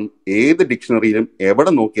മനസ്സിലായി കാണും, ഏത് ഡിക്ഷണറിയിലും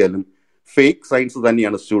എവിടെ നോക്കിയാലും ഫേക്ക് സയൻസ്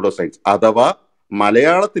തന്നെയാണ് സ്യൂഡോ സയൻസ്, അഥവാ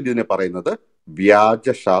മലയാളത്തിൽ ഇതിനെ പറയുന്നത്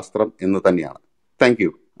വ്യാജശാസ്ത്രം എന്ന് തന്നെയാണ്. Thank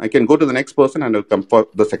you. I can go to the next person and I'll come for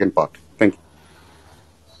the second part. Thank you.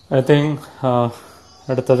 I think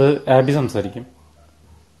അടുത്തത് ആബി സംസാരിക്കും.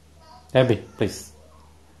 ആബി പ്ലീസ്.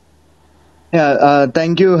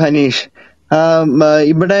 Thank you Hanish.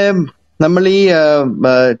 ഇവിടെ നമ്മൾ ഈ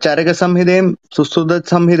ചരക സംഹിതയും സുശ്രുത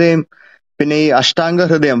സംഹിതയും പിന്നെ ഈ അഷ്ടാംഗ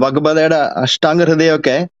ഹൃദയം, ഭഗവതയുടെ അഷ്ടാംഗ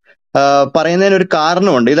ഹൃദയമൊക്കെ പറയുന്നതിന് ഒരു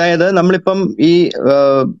കാരണമുണ്ട്. അതായത് നമ്മളിപ്പം ഈ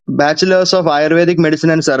bachelors of ayurvedic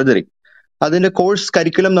medicine and surgery അതിന്റെ കോഴ്സ്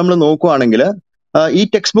കരിക്കുലം നമ്മൾ നോക്കുവാണെങ്കിൽ ഈ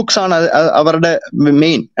ടെക്സ്റ്റ് ബുക്സ് ആണ് അവരുടെ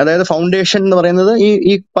മെയിൻ. അതായത് ഫൗണ്ടേഷൻ എന്ന് പറയുന്നത്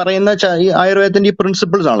ഈ പറയുന്ന ഈ ആയുർവേദത്തിന്റെ ഈ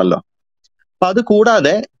പ്രിൻസിപ്പിൾസ് ആണല്ലോ. അപ്പൊ അത്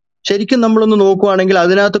കൂടാതെ ശരിക്കും നമ്മളൊന്ന് നോക്കുവാണെങ്കിൽ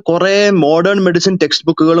അതിനകത്ത് കുറെ മോഡേൺ മെഡിസിൻ ടെക്സ്റ്റ്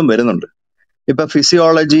ബുക്കുകളും വരുന്നുണ്ട്. ഇപ്പൊ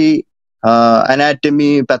ഫിസിയോളജി,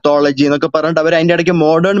 അനാറ്റമി, പത്തോളജി എന്നൊക്കെ പറഞ്ഞിട്ട് അവർ അതിന്റെ ഇടയ്ക്ക്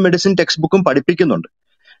മോഡേൺ മെഡിസിൻ ടെക്സ്റ്റ് ബുക്കും പഠിപ്പിക്കുന്നുണ്ട്.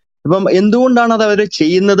 ഇപ്പം എന്തുകൊണ്ടാണ് അത് അവർ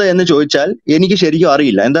ചെയ്യുന്നത് എന്ന് ചോദിച്ചാൽ എനിക്ക് ശരിക്കും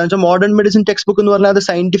അറിയില്ല. എന്താണെന്ന് വെച്ചാൽ മോഡേൺ മെഡിസിൻ ടെക്സ്റ്റ് ബുക്ക് എന്ന് പറഞ്ഞാൽ അത്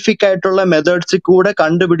സയന്റിഫിക് ആയിട്ടുള്ള മെത്തേഡ്സിൽ കൂടെ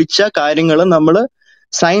കണ്ടുപിടിച്ച കാര്യങ്ങൾ നമ്മൾ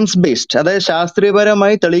സയൻസ് ബേസ്ഡ്, അതായത്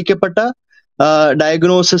ശാസ്ത്രീയപരമായി തെളിയിക്കപ്പെട്ട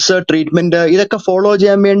ഡയഗ്നോസിസ്, ട്രീറ്റ്മെന്റ് ഇതൊക്കെ ഫോളോ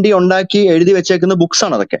ചെയ്യാൻ വേണ്ടി ഉണ്ടാക്കി എഴുതി വെച്ചേക്കുന്ന ബുക്സ്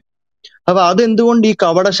ആണ് അതൊക്കെ. അപ്പൊ അതെന്തുകൊണ്ട് ഈ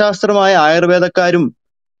കപടശാസ്ത്രമായ ആയുർവേദക്കാരും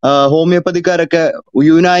ഹോമിയോപ്പതിക്കാരൊക്കെ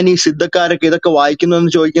യുനാനി സിദ്ധക്കാരൊക്കെ ഇതൊക്കെ വായിക്കുന്നു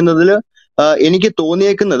എന്ന് ചോദിക്കുന്നതിൽ എനിക്ക്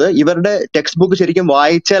തോന്നിയേക്കുന്നത് ഇവരുടെ ടെക്സ്റ്റ് ബുക്ക് ശരിക്കും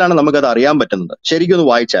വായിച്ചാലാണ് നമുക്കത് അറിയാൻ പറ്റുന്നത്. ശരിക്കും ഒന്ന്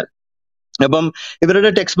വായിച്ചാൽ അപ്പം ഇവരുടെ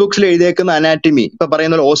ടെക്സ്റ്റ് ബുക്സിൽ എഴുതിയേക്കുന്ന അനാറ്റമി, ഇപ്പൊ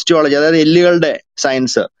പറയുന്ന പോലെ ഓസ്റ്റിയോളജി, അതായത് എല്ലുകളുടെ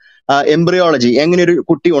സയൻസ്, എംബ്രിയോളജി, എങ്ങനെ ഒരു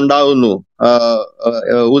കുട്ടി ഉണ്ടാകുന്നു,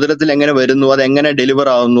 ഉദരത്തിൽ എങ്ങനെ വരുന്നു, അതെങ്ങനെ ഡെലിവർ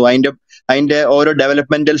ആവുന്നു, അതിന്റെ ഓരോ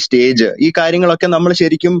ഡെവലപ്മെന്റൽ സ്റ്റേജ്, ഈ കാര്യങ്ങളൊക്കെ നമ്മൾ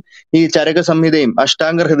ശരിക്കും ഈ ചരക സംഹിതയും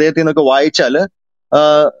അഷ്ടാംഗ ഹൃദയത്തിൽ നിന്നൊക്കെ വായിച്ചാല്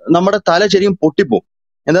നമ്മുടെ തല ശരിക്കും പൊട്ടിപ്പോവും.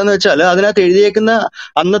 എന്താന്ന് വെച്ചാൽ അതിനകത്ത് എഴുതിയേക്കുന്ന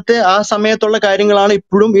അന്നത്തെ ആ സമയത്തുള്ള കാര്യങ്ങളാണ്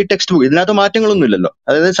ഇപ്പോഴും ഈ ടെക്സ്റ്റ് ബുക്ക്. ഇതിനകത്ത് മാറ്റങ്ങളൊന്നും ഇല്ലല്ലോ.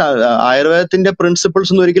 അതായത് ആയുർവേദത്തിന്റെ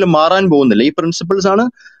പ്രിൻസിപ്പിൾസ് ഒന്നും ഒരിക്കലും മാറാൻ പോകുന്നില്ല. ഈ പ്രിൻസിപ്പിൾസ് ആണ്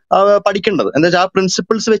പഠിക്കേണ്ടത്. എന്താ വെച്ചാൽ ആ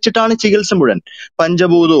പ്രിൻസിപ്പിൾസ് വെച്ചിട്ടാണ് ചികിത്സ മുഴുവൻ.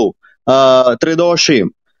 പഞ്ചഭൂതവും ത്രിദോഷയും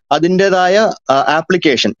അതിൻ്റെതായ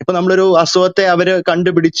ആപ്ലിക്കേഷൻ. ഇപ്പൊ നമ്മളൊരു അസുഖത്തെ അവര്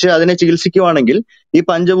കണ്ടുപിടിച്ച് അതിനെ ചികിത്സിക്കുവാണെങ്കിൽ ഈ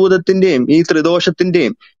പഞ്ചഭൂതത്തിന്റെയും ഈ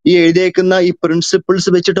ത്രിദോഷത്തിന്റെയും ഈ എഴുതിയേക്കുന്ന ഈ പ്രിൻസിപ്പിൾസ്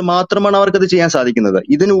വെച്ചിട്ട് മാത്രമാണ് അവർക്കത് ചെയ്യാൻ സാധിക്കുന്നത്.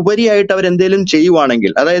 ഇതിനുപരിയായിട്ട് അവരെന്തെങ്കിലും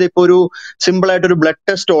ചെയ്യുവാണെങ്കിൽ, അതായത് ഇപ്പൊ ഒരു സിമ്പിൾ ആയിട്ട് ഒരു ബ്ലഡ്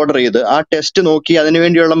ടെസ്റ്റ് ഓർഡർ ചെയ്ത് ആ ടെസ്റ്റ് നോക്കി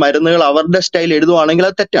അതിനുവേണ്ടിയുള്ള മരുന്നുകൾ അവരുടെ സ്റ്റൈൽ എഴുതുവാണെങ്കിൽ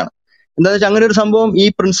അത് തെറ്റാണ്. എന്താണെന്ന് വെച്ചാൽ അങ്ങനെ ഒരു സംഭവം ഈ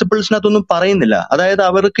പ്രിൻസിപ്പിൾസിനകത്തൊന്നും പറയുന്നില്ല. അതായത്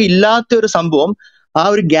അവർക്ക് ഇല്ലാത്ത ഒരു സംഭവം, ആ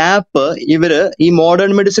ഒരു ഗ്യാപ്പ് ഇവര് ഈ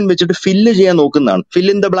മോഡേൺ മെഡിസിൻ വെച്ചിട്ട് ഫില്ല് ചെയ്യാൻ നോക്കുന്നതാണ്.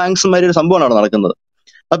 ഫില്ല് ഇൻ ദ ബ്ലാങ്ക്സ് മാതിരി ഒരു സംഭവമാണ് നടക്കുന്നത്.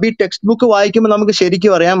 അപ്പൊ ഈ ടെക്സ്റ്റ് ബുക്ക് വായിക്കുമ്പോൾ നമുക്ക്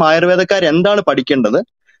ശരിക്കും അറിയാം ആയുർവേദക്കാർ എന്താണ് പഠിക്കേണ്ടത്.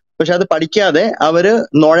 പക്ഷെ അത് പഠിക്കാതെ അവര്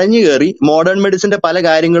നുഴഞ്ഞു കയറി മോഡേൺ മെഡിസിന്റെ പല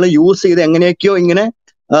കാര്യങ്ങളും യൂസ് ചെയ്ത് എങ്ങനെയൊക്കെയോ ഇങ്ങനെ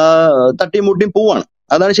തട്ടിമുട്ടിയും പോവാണ്.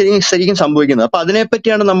 അതാണ് ശരിക്കും സംഭവിക്കുന്നത്. അപ്പൊ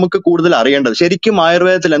അതിനെപ്പറ്റിയാണ് നമുക്ക് കൂടുതൽ അറിയേണ്ടത്. ശരിക്കും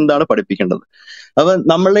ആയുർവേദത്തിൽ എന്താണ് പഠിപ്പിക്കേണ്ടത്. അപ്പൊ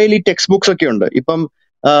നമ്മളുടെ ഈ ടെക്സ്റ്റ് ബുക്സ് ഒക്കെ ഉണ്ട്. ഇപ്പം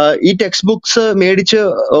ഈ ടെക്സ്റ്റ് ബുക്സ് മേടിച്ച്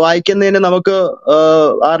വായിക്കുന്നതിന് നമുക്ക്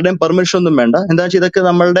ആരുടെയും പെർമിഷൻ ഒന്നും വേണ്ട. എന്താ വെച്ചാൽ ഇതൊക്കെ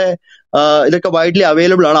നമ്മളുടെ ഇതൊക്കെ വൈഡ്ലി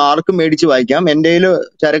അവൈലബിൾ ആണ്, ആർക്കും മേടിച്ച് വായിക്കാം. എൻ്റെ കയ്യിൽ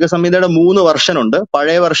ചരക സംഹിതയുടെ 3 വെർഷൻ ഉണ്ട്.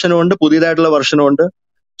 പഴയ വെർഷനും ഉണ്ട്, പുതിയതായിട്ടുള്ള വെർഷനും ഉണ്ട്.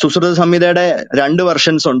 സുശ്രുത സംഹിതയുടെ 2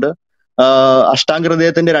 വെർഷൻസ് ഉണ്ട്, അഷ്ടാംഗ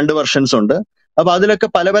ഹൃദയത്തിന്റെ 2 വെർഷൻസ് ഉണ്ട്. അപ്പൊ അതിലൊക്കെ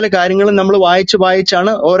പല പല കാര്യങ്ങളും നമ്മൾ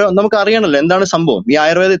വായിച്ചാണ് നമുക്ക് അറിയണല്ലോ എന്താണ് സംഭവം, ഈ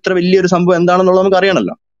ആയുർവേദം ഇത്ര വലിയൊരു സംഭവം എന്താണെന്നുള്ളത് നമുക്ക്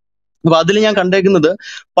അറിയണല്ലോ. അപ്പൊ അതിൽ ഞാൻ കണ്ടേക്കുന്നത്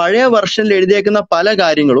പഴയ വെർഷനിൽ എഴുതിയേക്കുന്ന പല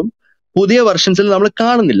കാര്യങ്ങളും പുതിയ വെർഷൻസിൽ നമ്മൾ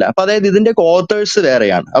കാണുന്നില്ല. അപ്പൊ അതായത് ഇതിന്റെ ഓതേഴ്സ്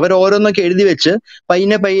വേറെയാണ്. അവർ ഓരോന്നൊക്കെ എഴുതി വെച്ച്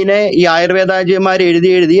പയ്യനെ ഈ ആയുർവേദാചാര്യന്മാർ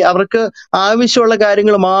എഴുതി അവർക്ക് ആവശ്യമുള്ള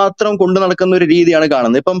കാര്യങ്ങൾ മാത്രം കൊണ്ടു നടക്കുന്ന ഒരു രീതിയാണ്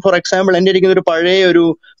കാണുന്നത്. ഇപ്പം ഫോർ എക്സാമ്പിൾ എൻ്റെ ഇരിക്കുന്ന ഒരു പഴയ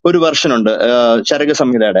ഒരു വെർഷൻ ഉണ്ട് ചരക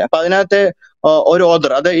സംഹിതയുടെ. അപ്പൊ അതിനകത്തെ ഒരു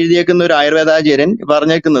ഓതർ, അത് എഴുതിയേക്കുന്ന ഒരു ആയുർവേദാചാര്യൻ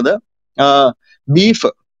പറഞ്ഞേക്കുന്നത്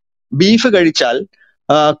ബീഫ് കഴിച്ചാൽ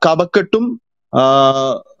കഫക്കെട്ടും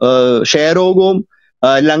ക്ഷയരോഗവും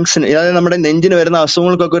ലങ്സിന്, അതായത് നമ്മുടെ നെഞ്ചിന് വരുന്ന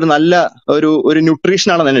അസുഖങ്ങൾക്കൊക്കെ ഒരു നല്ല ഒരു ന്യൂട്രീഷൻ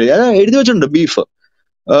ആണെന്ന് തന്നെ അത് എഴുതി വെച്ചിട്ടുണ്ട്. ബീഫ്,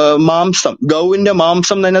 മാംസം, ഗൗവിന്റെ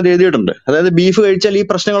മാംസം തന്നെ അത് എഴുതിയിട്ടുണ്ട്. അതായത് ബീഫ് കഴിച്ചാൽ ഈ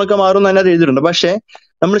പ്രശ്നങ്ങളൊക്കെ മാറും തന്നെ അത് എഴുതിയിട്ടുണ്ട്. പക്ഷെ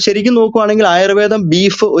നമ്മൾ ശരിക്കും നോക്കുവാണെങ്കിൽ ആയുർവേദം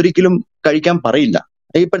ബീഫ് ഒരിക്കലും കഴിക്കാൻ പറയില്ല.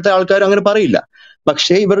 ഇപ്പോഴത്തെ ആൾക്കാരും അങ്ങനെ പറയില്ല.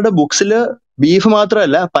 പക്ഷേ ഇവരുടെ ബുക്സിൽ ബീഫ്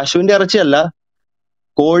മാത്രമല്ല, പശുവിന്റെ ഇറച്ചിയല്ല,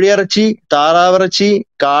 കോഴിയിറച്ചി, താറാവിറച്ചി,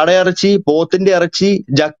 കാടയിറച്ചി, പോത്തിന്റെ ഇറച്ചി,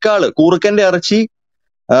 ജക്കാള്, കൂർക്കന്റെ ഇറച്ചി,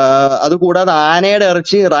 അതുകൂടാതെ ആനയുടെ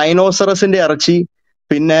ഇറച്ചി, റൈനോസറസിന്റെ ഇറച്ചി,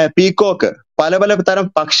 പിന്നെ പീക്കോക്ക്, പല പല തരം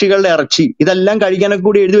പക്ഷികളുടെ ഇറച്ചി, ഇതെല്ലാം കഴിക്കാനൊക്കെ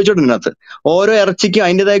കൂടി എഴുതി വെച്ചിട്ടുണ്ട് ഇതിനകത്ത്. ഓരോ ഇറച്ചിക്കും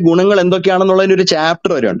അതിൻ്റെതായ ഗുണങ്ങൾ എന്തൊക്കെയാണെന്നുള്ളതിന് ഒരു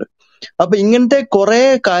ചാപ്റ്റർ വരെ ഉണ്ട്. അപ്പൊ ഇങ്ങനത്തെ കുറെ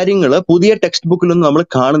കാര്യങ്ങൾ പുതിയ ടെക്സ്റ്റ് ബുക്കിലൊന്നും നമ്മൾ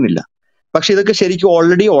കാണുന്നില്ല. പക്ഷെ ഇതൊക്കെ ശരിക്കും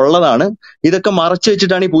ഓൾറെഡി ഉള്ളതാണ്. ഇതൊക്കെ മറച്ചു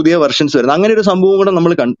വെച്ചിട്ടാണ് ഈ പുതിയ വെർഷൻസ് വരുന്നത്. അങ്ങനെ ഒരു സംഭവം കൂടെ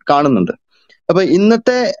നമ്മൾ കാണുന്നുണ്ട്. അപ്പൊ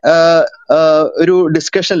ഇന്നത്തെ ഒരു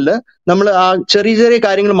ഡിസ്കഷനിൽ നമ്മൾ ആ ചെറിയ ചെറിയ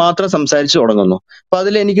കാര്യങ്ങൾ മാത്രം സംസാരിച്ചു തുടങ്ങുന്നു. അപ്പൊ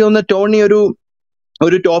അതിൽ എനിക്ക് തോന്നുന്നു ടോണി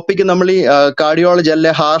ഒരു ടോപ്പിക് നമ്മൾ ഈ കാർഡിയോളജി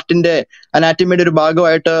അല്ലെ ഹാർട്ടിന്റെ അനാറ്റമിയുടെ ഒരു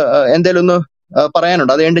ഭാഗമായിട്ട് എന്തെങ്കിലും ഒന്ന്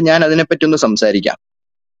പറയാനുണ്ട്. അതുകൊണ്ട് ഞാൻ അതിനെപ്പറ്റി ഒന്ന് സംസാരിക്കാം.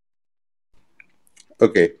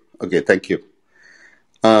 Okay, thank you.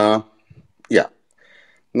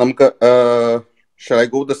 നമുക്ക് shall I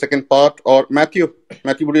go the second part or Matthew,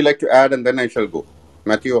 would you like to add and then I shall go?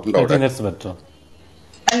 Matthew ഉണ്ടോ അവിടെ?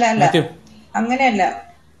 അല്ല അങ്ങനെയല്ല,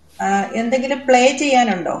 എന്തെങ്കിലും പ്ലേ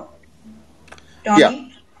ചെയ്യാനുണ്ടോ ടോണി?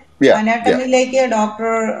 അനാട്ടമിയിലേക്ക്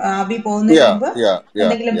ഡോക്ടർ അബി പോകുന്നതിന് മുമ്പ്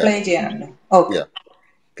എന്തെങ്കിലും പ്ലേ ചെയ്യാനുണ്ടോ?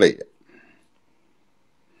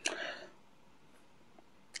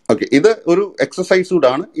 ഓക്കെ, ഇത് ഒരു എക്സസൈസ്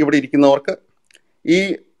കൂടാണ് ഇവിടെ ഇരിക്കുന്നവർക്ക്. ഈ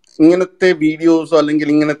ഇങ്ങനത്തെ വീഡിയോസോ അല്ലെങ്കിൽ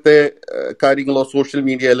ഇങ്ങനത്തെ കാര്യങ്ങളോ സോഷ്യൽ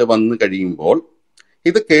മീഡിയയിൽ വന്നു കഴിയുമ്പോൾ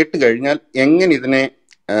ഇത് കേട്ട് കഴിഞ്ഞാൽ എങ്ങനെ ഇതിനെ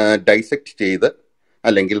ഡൈസെക്ട് ചെയ്ത്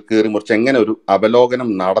അല്ലെങ്കിൽ കീറി മുറിച്ച് എങ്ങനെ ഒരു അവലോകനം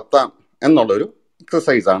നടത്താം എന്നുള്ളൊരു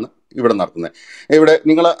എക്സസൈസാണ് ഇവിടെ നടത്തുന്നത്. ഇവിടെ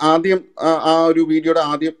നിങ്ങൾ ആദ്യം ആ ഒരു വീഡിയോയുടെ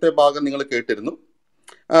ആദ്യത്തെ ഭാഗം നിങ്ങൾ കേട്ടിരുന്നു.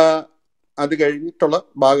 അത് കഴിഞ്ഞിട്ടുള്ള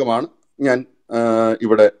ഭാഗമാണ് ഞാൻ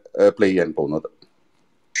ഇവിടെ പ്ലേ ചെയ്യാൻ പോകുന്നത്.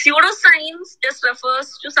 Pseudoscience just refers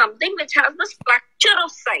to something which has the structure of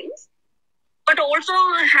science but also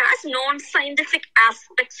has non-scientific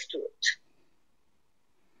aspects to it.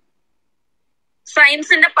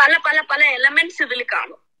 സയൻസിന്റെ പല പല പല എലമെന്റ്സ് ഇതിൽ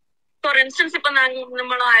കാണും. ഫോർ ഇൻസ്റ്റൻസ് ഇപ്പൊ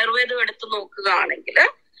നമ്മൾ ആയുർവേദം എടുത്തു നോക്കുകയാണെങ്കിൽ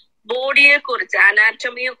ബോഡിയെ കുറിച്ച്,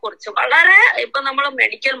 അനാറ്റമിയെ കുറിച്ച് വളരെ ഇപ്പൊ നമ്മൾ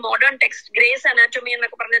medical modern text, grace anatomy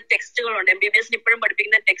എന്നൊക്കെ പറഞ്ഞ ടെക്സ്റ്റുകളുണ്ട്. MBBS ഇപ്പോഴും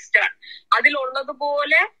പഠിപ്പിക്കുന്ന ടെക്സ്റ്റാണ്.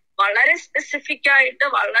 അതിലുള്ളതുപോലെ വളരെ സ്പെസിഫിക് ആയിട്ട്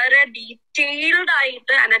വളരെ ഡീറ്റെയിൽഡ്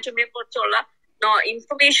ആയിട്ട് അനാറ്റമിയെ കുറിച്ചുള്ള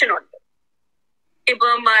ഇൻഫർമേഷൻ ഉണ്ട്.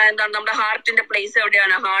 ഇപ്പം എന്താണ് നമ്മുടെ ഹാർട്ടിന്റെ പ്ലേസ്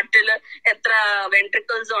എവിടെയാണ്, ഹാർട്ടിൽ എത്ര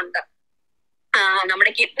വെൻട്രിക്കിൾസ് ഉണ്ട്,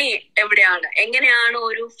 നമ്മുടെ കിഡ്നി എവിടെയാണ്, എങ്ങനെയാണ്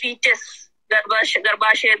ഒരു ഫീറ്റസ്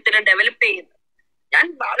ഗർഭാശയത്തിൽ ഡെവലപ്പ് ചെയ്യുന്നത്. ഞാൻ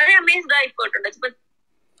വളരെ അമേസ്ഡ് ആയി പോയിട്ടുണ്ട്.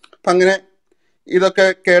 അങ്ങനെ ഇതൊക്കെ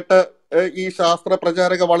കേട്ട് ഈ ശാസ്ത്ര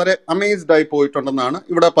പ്രചാരക വളരെ അമേസ്ഡ് ആയി പോയിട്ടുണ്ടെന്നാണ്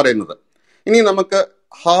ഇവിടെ പറയുന്നത്. ഇനി നമുക്ക്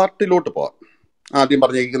ഹാർട്ടിലോട്ട് പോവാം. ആദ്യം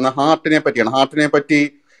പറഞ്ഞിരിക്കുന്ന ഹാർട്ടിനെ പറ്റിയാണ്. ഹാർട്ടിനെ പറ്റി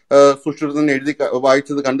സുശ്രുതൻ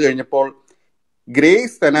വായിച്ചത് കണ്ടു കഴിഞ്ഞപ്പോൾ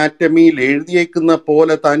ഗ്രേസ് അനാറ്റമിയിൽ എഴുതിയേക്കുന്ന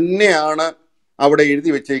പോലെ തന്നെയാണ് അവിടെ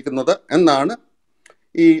എഴുതി വെച്ചേക്കുന്നത് എന്നാണ്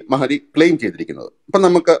ഈ മഹതി ക്ലെയിം ചെയ്തിരിക്കുന്നത്. അപ്പൊ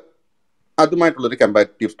നമുക്ക് അതുമായിട്ടുള്ളൊരു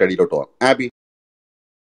കമ്പാരിറ്റീവ് സ്റ്റഡിയിലോട്ട് പോകാം. ആബി,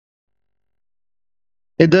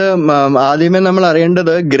 ഇത് ആദ്യമേ നമ്മൾ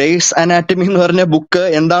അറിയേണ്ടത് ഗ്രേസ് അനാറ്റമി എന്ന് പറഞ്ഞ ബുക്ക്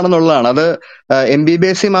എന്താണെന്നുള്ളതാണ്. അത്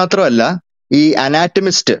MBBS മാത്രമല്ല, ഈ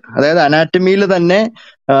അനാറ്റമിസ്റ്റ്, അതായത് അനാറ്റമിയിൽ തന്നെ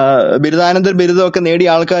ബിരുദാനന്തര ബിരുദമൊക്കെ നേടിയ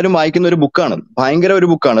ആൾക്കാരും വായിക്കുന്ന ഒരു ബുക്കാണ്. ഭയങ്കര ഒരു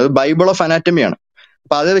ബുക്കാണ്. അത് ബൈബിൾ ഓഫ് അനാറ്റമിയാണ്.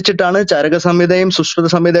 അപ്പൊ അത് വെച്ചിട്ടാണ് ചരക സംഹിതയും സുശ്രുത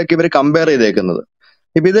സംഹിതയൊക്കെ ഇവർ കമ്പയർ ചെയ്തേക്കുന്നത്.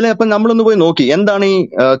 ഇപ്പൊ ഇതിൽ ഇപ്പൊ നമ്മളൊന്ന് പോയി നോക്കി എന്താണ് ഈ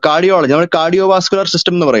കാർഡിയോളജി, നമ്മൾ കാർഡിയോവാസ്കുലർ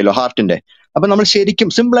സിസ്റ്റം എന്ന് പറയല്ലോ ഹാർട്ടിന്റെ. അപ്പൊ നമ്മൾ ശരിക്കും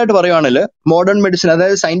സിമ്പിൾ ആയിട്ട് പറയുവാണെങ്കിൽ മോഡേൺ മെഡിസിൻ,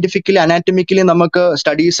 അതായത് സയന്റിഫിക്കലി അനാറ്റമിക്കലി നമുക്ക്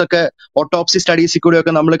സ്റ്റഡീസ് ഒക്കെ ഓട്ടോപ്സി സ്റ്റഡീസിൽ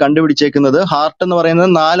കൂടെയൊക്കെ നമ്മൾ കണ്ടുപിടിച്ചേക്കുന്നത് ഹാർട്ട് എന്ന്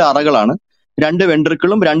പറയുന്നത് 4 അറകളാണ്. 2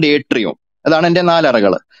 വെൻട്രിക്കിളും 2 ഏട്രിയവും. അതാണ് എന്റെ 4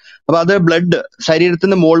 അറകൾ. അപ്പൊ അത് ബ്ലഡ്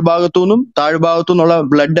ശരീരത്തിന്റെ മോൾ ഭാഗത്തു നിന്നും താഴ്ഭാഗത്തു നിന്നുള്ള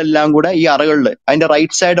ബ്ലഡ് എല്ലാം കൂടെ ഈ അറകളിൽ അതിന്റെ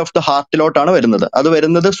റൈറ്റ് സൈഡ് ഓഫ് ദ ഹാർട്ടിലോട്ടാണ് വരുന്നത്. അത്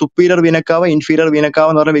വരുന്നത് സുപ്പീരിയർ വീനക്കാവ്, ഇൻഫീരിയർ വീനക്കാവ്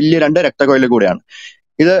എന്ന് പറഞ്ഞ വലിയ 2 രക്തക്കൊഴലിൽ കൂടെയാണ്.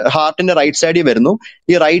 ഇത് ഹാർട്ടിന്റെ റൈറ്റ് സൈഡിൽ വരുന്നു.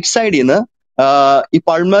 ഈ റൈറ്റ് സൈഡിൽ നിന്ന് ഈ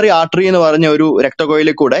പൾമറി ആർട്ടറി എന്ന് പറഞ്ഞ ഒരു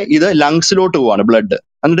രക്തക്കൊഴലിൽ കൂടെ ഇത് ലങ്സിലോട്ട് പോവാണ് ബ്ലഡ്.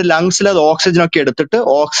 എന്നിട്ട് ലങ്സിൽ അത് ഓക്സിജൻ ഒക്കെ എടുത്തിട്ട്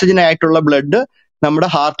ഓക്സിജൻ ആയിട്ടുള്ള ബ്ലഡ് നമ്മുടെ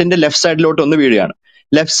ഹാർട്ടിന്റെ ലെഫ്റ്റ് സൈഡിലോട്ട് ഒന്ന് വീഴുകയാണ്.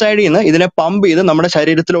 ലെഫ്റ്റ് സൈഡിൽ നിന്ന് ഇതിനെ പമ്പ് ചെയ്ത് നമ്മുടെ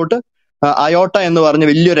ശരീരത്തിലോട്ട് അയോട്ട എന്ന് പറഞ്ഞ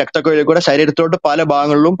വലിയൊരു രക്തക്കൊഴലിൽ കൂടെ ശരീരത്തിലോട്ട് പല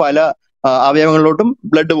ഭാഗങ്ങളിലും പല അവയവങ്ങളിലോട്ടും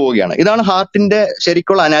ബ്ലഡ് പോവുകയാണ്. ഇതാണ് ഹാർട്ടിന്റെ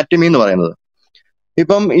ശരിക്കുള്ള അനാറ്റമി എന്ന് പറയുന്നത്.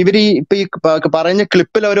 ഇപ്പം ഇവർ ഇപ്പൊ ഈ പറഞ്ഞ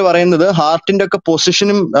ക്ലിപ്പിൽ അവർ പറയുന്നത് ഹാർട്ടിന്റെ ഒക്കെ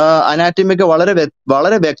പൊസിഷനും അനാറ്റമി ഒക്കെ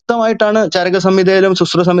വളരെ വ്യക്തമായിട്ടാണ് ചരക സംഹിതയിലും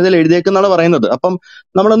സുശ്രുത സംഹിതയിലും എഴുതിയേക്കുന്നതാണ് പറയുന്നത്. അപ്പം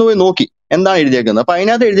നമ്മളൊന്ന് പോയി നോക്കി എന്താണ് എഴുതിയേക്കുന്നത്. അപ്പൊ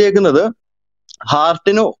അതിനകത്ത് എഴുതിയേക്കുന്നത്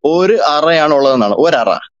ഹാർട്ടിന് ഒരു അറയാണ് ഉള്ളതെന്നാണ്.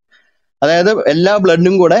 ഒരറ, അതായത് എല്ലാ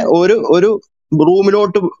ബ്ലഡും കൂടെ ഒരു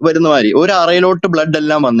റൂമിലോട്ട് വരുന്ന മാതിരി ഒരു അറയിലോട്ട് ബ്ലഡ്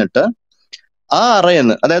എല്ലാം വന്നിട്ട് ആ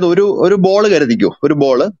അറയെന്ന്, അതായത് ഒരു ബോൾ കരുതിക്കോ, ഒരു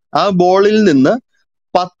ബോള്, ആ ബോളിൽ നിന്ന്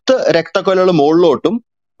 10 രക്തക്കൊലകൾ മുകളിലോട്ടും,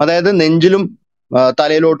 അതായത് നെഞ്ചിലും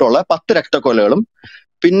തലയിലോട്ടുള്ള 10 രക്തക്കൊലകളും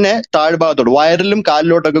പിന്നെ താഴ്ഭാഗത്തോട്ട് വയറിലും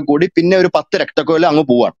കാലിലോട്ടൊക്കെ കൂടി പിന്നെ ഒരു 10 രക്തക്കൊല അങ്ങ്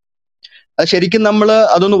പോവാണ്. അത് ശരിക്കും നമ്മൾ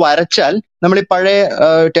അതൊന്ന് വരച്ചാൽ, നമ്മൾ ഈ പഴയ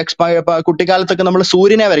കുട്ടിക്കാലത്തൊക്കെ നമ്മൾ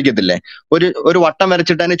സൂര്യനെ വരയ്ക്കത്തില്ലേ, ഒരു വട്ടം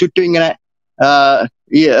വരച്ചിട്ട് അതിന് ചുറ്റും ഇങ്ങനെ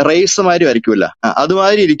ഈ റേസ് മാതിരി വരയ്ക്കൂല,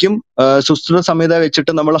 അതുമാതിരി ഇരിക്കും സുശ്രുത സംഹിത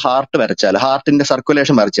വെച്ചിട്ട് നമ്മൾ ഹാർട്ട് വരച്ചാൽ, ഹാർട്ടിന്റെ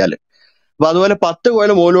സർക്കുലേഷൻ വരച്ചാൽ. അപ്പൊ അതുപോലെ 10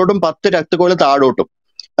 കോയില് മുകളിലോട്ടും 10 രക്തക്കോയില് താഴോട്ടും.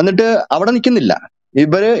 എന്നിട്ട് അവിടെ നിൽക്കുന്നില്ല,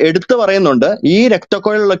 ഇവര് എടുത്തു പറയുന്നുണ്ട് ഈ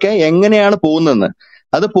രക്തക്കോയിലൊക്കെ എങ്ങനെയാണ് പോകുന്നതെന്ന്.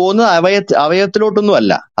 അത് പോകുന്നത് അവയവത്തിലോട്ടൊന്നും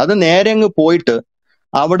അല്ല, അത് നേരെ അങ്ങ് പോയിട്ട്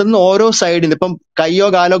അവിടുന്ന് ഓരോ സൈഡിൽ ഇപ്പം കയ്യോ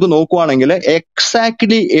കാലോ ഒക്കെ നോക്കുവാണെങ്കിൽ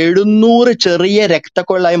എക്സാക്ട്ലി 700 ചെറിയ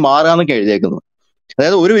രക്തക്കൊഴലായി മാറാന്നൊക്കെ എഴുതിയേക്കുന്നത്.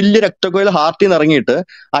 അതായത് ഒരു വലിയ രക്തക്കൊഴൽ ഹാർട്ടിൽ നിന്ന് ഇറങ്ങിയിട്ട്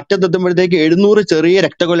അറ്റത്തെത്തുമ്പോഴത്തേക്ക് 700 ചെറിയ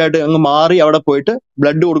രക്തക്കൊഴലായിട്ട് അങ്ങ് മാറി അവിടെ പോയിട്ട്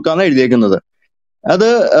ബ്ലഡ് കൊടുക്കാന്ന് എഴുതിയേക്കുന്നത്. അത്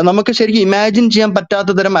നമുക്ക് ശരിക്കും ഇമാജിൻ ചെയ്യാൻ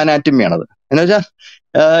പറ്റാത്ത തരം അനാറ്റമിയാണത്. എന്ന് വെച്ചാൽ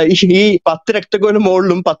ഈ 10 രക്തക്കൊഴൽ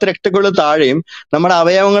മുകളിലും 10 രക്തക്കൊഴൽ താഴെയും നമ്മുടെ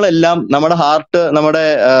അവയവങ്ങളെല്ലാം, നമ്മുടെ ഹാർട്ട്, നമ്മുടെ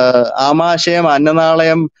ആമാശയം,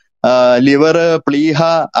 അന്നനാളയം, ലിവർ, പ്ലീഹ,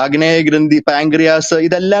 ആഗ്നേയഗ്രന്ഥി, പാങ്ക്രിയാസ്,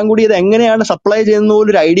 ഇതെല്ലാം കൂടി ഇത് എങ്ങനെയാണ് സപ്ലൈ ചെയ്യുന്ന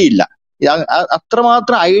പോലും ഒരു ഐഡിയ ഇല്ല.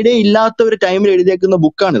 അത്രമാത്രം ഐഡിയ ഇല്ലാത്ത ഒരു ടൈമിൽ എഴുതിയേക്കുന്ന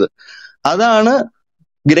ബുക്കാണിത്. അതാണ്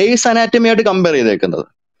ഗ്രേസ് അനാറ്റമിയായിട്ട് കമ്പയർ ചെയ്തേക്കുന്നത്.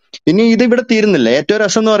 ഇനി ഇത് ഇവിടെ തീരുന്നില്ല. ഏറ്റവും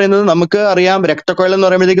രസം എന്ന് പറയുന്നത്, നമുക്ക് അറിയാം രക്തക്കൊഴൽ എന്ന്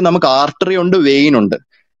പറയുമ്പോഴത്തേക്ക് നമുക്ക് ആർട്ടറി ഉണ്ട്, വെയിൻ ഉണ്ട്.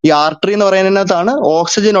 ഈ ആർട്ടറി എന്ന് പറയുന്നതിനകത്താണ്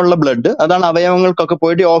ഓക്സിജൻ ഉള്ള ബ്ലഡ്, അതാണ് അവയവങ്ങൾക്കൊക്കെ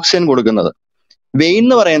പോയിട്ട് ഓക്സിജൻ കൊടുക്കുന്നത്. വെയിൻ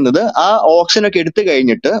എന്ന് പറയുന്നത് ആ ഓക്സിജൻ ഒക്കെ എടുത്തു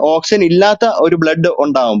കഴിഞ്ഞിട്ട് ഓക്സിജൻ ഇല്ലാത്ത ഒരു ബ്ലഡ്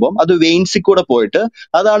ഉണ്ടാകുമ്പോൾ അത് വെയിൻസിൽ കൂടെ പോയിട്ട്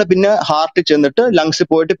അതാണ് പിന്നെ ഹാർട്ടിൽ ചെന്നിട്ട് ലങ്സിൽ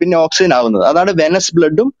പോയിട്ട് പിന്നെ ഓക്സിജൻ ആവുന്നത്. അതാണ് വെനസ്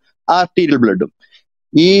ബ്ലഡും ആർട്ടീരിയൽ ബ്ലഡും.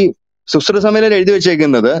 ഈ സുശ്രുത സംഹിതയിൽ എഴുതി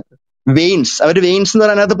വെച്ചേക്കുന്നത് വെയിൻസ്, അവർ വെയിൻസ് എന്ന്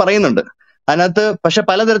പറയുന്നത് പറയുന്നുണ്ട്. അതിനകത്ത് പക്ഷെ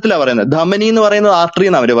പലതരത്തിലാണ് പറയുന്നത്. ധമനി എന്ന് പറയുന്നത് ആർട്ടറി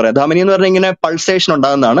എന്നാണ് അവർ പറയുന്നത്. ധമനി എന്ന് പറഞ്ഞാൽ ഇങ്ങനെ പൾസേഷൻ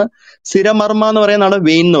ഉണ്ടാകുന്നതാണ്. സ്ഥിരമർമ്മ എന്ന് പറയുന്നതാണ്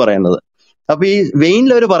വെയിൻ എന്ന് പറയുന്നത്. അപ്പൊ ഈ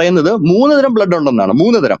വെയിനിൽ അവർ പറയുന്നത് 3 തരം ബ്ലഡ് ഉണ്ടെന്നാണ്.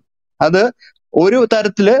 3 തരം. അത് ഒരു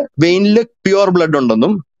തരത്തില് വെയിനില് പ്യുവർ ബ്ലഡ്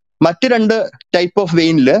ഉണ്ടെന്നും മറ്റു 2 ടൈപ്പ് ഓഫ്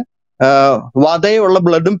വെയിനില് വധയുള്ള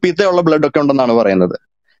ബ്ലഡും പിത്തയുള്ള ബ്ലഡും ഒക്കെ ഉണ്ടെന്നാണ് പറയുന്നത്.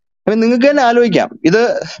 അപ്പൊ നിങ്ങൾക്ക് തന്നെ ആലോചിക്കാം, ഇത്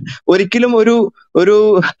ഒരിക്കലും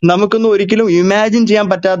നമുക്കൊന്നും ഒരിക്കലും ഇമാജിൻ ചെയ്യാൻ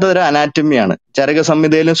പറ്റാത്ത ഒരു അനാറ്റമിയാണ് ചരക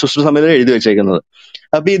സംഹിതയിലും സുശ്രുത സംഹിതയിലും എഴുതി വെച്ചേക്കുന്നത്.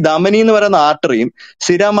 അപ്പൊ ഈ ധമനി എന്ന് പറയുന്ന ആർട്ടറിയും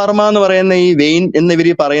സ്ഥിരമർമ്മ എന്ന് പറയുന്ന ഈ വെയിൻ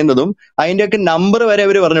എന്നിവര് പറയുന്നതും അതിന്റെയൊക്കെ നമ്പർ വരെ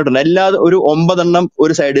അവർ പറഞ്ഞിട്ടുണ്ട്. ഒരു 9 എണ്ണം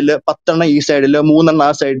ഒരു സൈഡില്, 10 എണ്ണം ഈ സൈഡില്, 3 എണ്ണം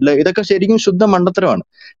ആ സൈഡില്. ഇതൊക്കെ ശരിക്കും ശുദ്ധ മണ്ടത്തരമാണ്.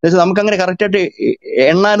 നമുക്ക് അങ്ങനെ കറക്റ്റ് ആയിട്ട്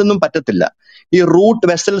എണ്ണാനൊന്നും പറ്റത്തില്ല. ഈ റൂട്ട്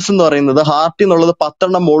വെസൽസ് എന്ന് പറയുന്നത് ഹാർട്ടിൽ നിന്നുള്ളത് 10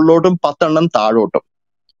 എണ്ണം മുകളിലോട്ടും 10 എണ്ണം താഴോട്ടും.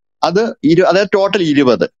 അതായത് ടോട്ടൽ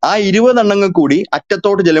 20. ആ 20 എണ്ണങ്ങൾ കൂടി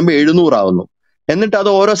അറ്റത്തോട്ട് ചെല്ലുമ്പോൾ 700 ആവുന്നു. എന്നിട്ട് അത്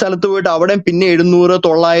ഓരോ സ്ഥലത്ത് പോയിട്ട് അവിടെ പിന്നെ 700,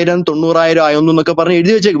 900, 90,000 ആയൊന്നു എന്നൊക്കെ പറഞ്ഞ്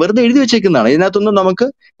വെറുതെ എഴുതി വെച്ചേക്കുന്നതാണ്. ഇതിനകത്തൊന്നും നമുക്ക്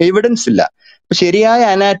എവിഡൻസ് ഇല്ല. അപ്പൊ ശരിയായ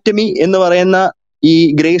അനാറ്റമി എന്ന് പറയുന്ന ഈ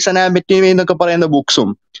ഗ്രേസ് അനാറ്റമി എന്നൊക്കെ പറയുന്ന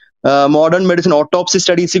ബുക്സും മോഡേൺ മെഡിസിൻ ഓട്ടോപ്സി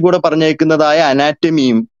സ്റ്റഡീസിൽ കൂടെ പറഞ്ഞേക്കുന്നതായ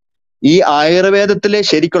അനാറ്റമിയും ഈ ആയുർവേദത്തിലെ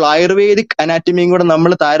ശരിക്കുള്ള ആയുർവേദിക് അനാറ്റമിയും കൂടെ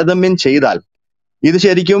നമ്മൾ താരതമ്യം ചെയ്താൽ ഇത്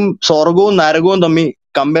ശരിക്കും സ്വർഗവും നരകവും തമ്മിൽ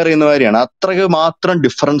കമ്പയർ ചെയ്യുന്ന കാര്യമാണ്. അത്രയ്ക്ക് മാത്രം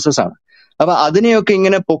ഡിഫറൻസസ് ആണ്. അപ്പൊ അതിനെയൊക്കെ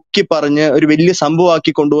ഇങ്ങനെ പൊക്കി പറഞ്ഞ് ഒരു വലിയ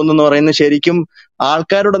സംഭവമാക്കി കൊണ്ടുപോകുന്നു പറയുന്നത് ശരിക്കും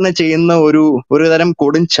ആൾക്കാരോട് തന്നെ ചെയ്യുന്ന ഒരു തരം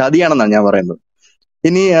കൊടും ചതിയാണെന്നാണ് ഞാൻ പറയുന്നത്.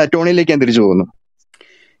 ഇനി ടോണിയിലേക്ക് ഞാൻ തിരിച്ചു പോകുന്നു.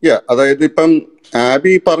 അതായത് ഇപ്പം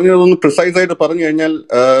ആബി പറഞ്ഞതൊന്ന് പ്രിസൈസ് ആയിട്ട് പറഞ്ഞു കഴിഞ്ഞാൽ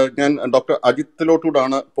ഞാൻ ഡോക്ടർ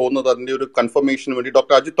അജിത്തിലോട്ടൂടാണ് പോകുന്നത്. അതിന്റെ ഒരു കൺഫർമേഷന് വേണ്ടി.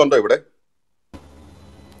 ഡോക്ടർ അജിത്ത് ഉണ്ടോ ഇവിടെ?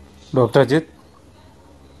 ഡോക്ടർ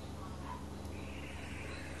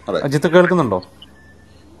അജിത്ത് കേൾക്കുന്നുണ്ടോ?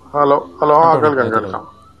 ഹലോ കേൾക്കാം.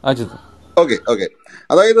 അജിത്ത് ഓക്കെ.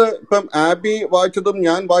 അതായത് ഇപ്പം ആബി വായിച്ചതും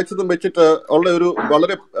ഞാൻ വായിച്ചതും വെച്ചിട്ട് ഉള്ള ഒരു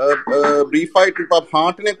വളരെ ബ്രീഫായിട്ട് ഇപ്പം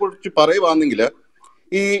ഹാർട്ടിനെ കുറിച്ച് പറയുവാണെങ്കിൽ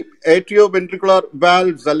ഈ ഏട്രിയോ വെൻട്രിക്കുലർ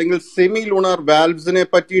വാൽവ്സ് അല്ലെങ്കിൽ സെമി ലൂണാർ വാൽവ്സിനെ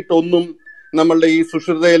പറ്റിയിട്ടൊന്നും നമ്മളുടെ ഈ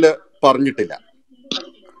സുശ്രുതയിൽ പറഞ്ഞിട്ടില്ല.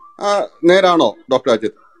 നേരാണോ ഡോക്ടർ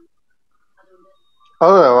അജിത്ത്?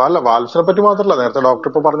 അതെ, അല്ല, വാൽവ്സിനെ പറ്റി മാത്രമല്ല, നേരത്തെ ഡോക്ടർ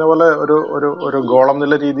ഇപ്പൊ പറഞ്ഞ പോലെ ഒരു ഗോളം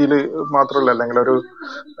എന്നുള്ള രീതിയിൽ മാത്രമല്ല, അല്ലെങ്കിൽ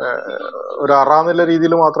ഒരു അറ എന്നുള്ള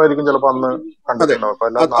രീതിയിൽ മാത്രമായിരിക്കും ചിലപ്പോ അന്ന് കണ്ടിട്ടുണ്ടാവും. അപ്പൊ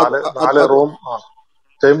എല്ലാം 4 റൂം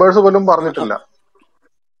ചേമ്പേഴ്സ് പോലും പറഞ്ഞിട്ടില്ല.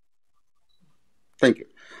 Thank you.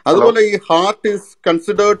 അതുപോലെ ഈ heart is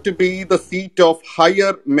considered to B the seat of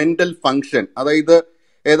higher mental function. അതായത്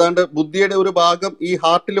ഏതാണ്ട് ബുദ്ധിയുടെ ഒരു ഭാഗം ഈ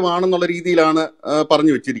ഹാർട്ടിലുമാണെന്നുള്ള രീതിയിലാണ്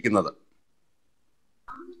പറഞ്ഞു വെച്ചിരിക്കുന്നത്.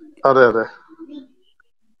 അതെ,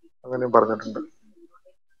 അങ്ങനെയും പറഞ്ഞിട്ടുണ്ട്.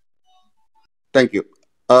 Thank you.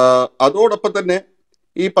 അതോടൊപ്പം തന്നെ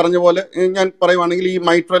ഈ പറഞ്ഞ പോലെ ഞാൻ പറയുവാണെങ്കിൽ ഈ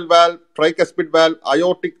mitral valve, tricuspid valve,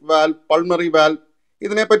 aortic valve, pulmonary valve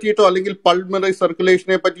ഇതിനെ പറ്റിയിട്ടോ അല്ലെങ്കിൽ പൾമറി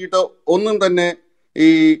സർക്കുലേഷനെ പറ്റിയിട്ടോ ഒന്നും തന്നെ ഈ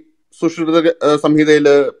സുശ്രുത സംഹിതയിൽ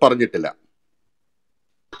പറഞ്ഞിട്ടില്ല.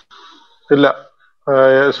 ഇല്ല,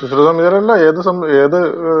 സുശ്രുത സംഹിതയിലല്ല, ഏത്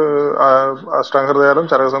അഷ്ടാംഗഹൃദയാലും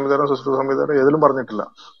ചരക സംഹിതയിലും സുശ്രുത സംഹിതയിലും ഏതിലും പറഞ്ഞിട്ടില്ല.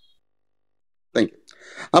 Thank you.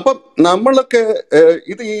 അപ്പം നമ്മളൊക്കെ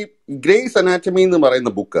ഇത് ഈ ഗ്രേസ് അനാറ്റമി എന്ന്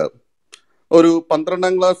പറയുന്ന ബുക്ക് ഒരു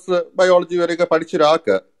 12ാം ക്ലാസ് ബയോളജി വരെയൊക്കെ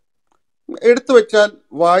പഠിച്ചൊരാൾക്ക് എടുത്തു വെച്ചാൽ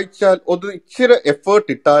വായിച്ചാൽ ഒരു ഇച്ചിരി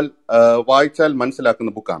എഫേർട്ട് ഇട്ടാൽ വായിച്ചാൽ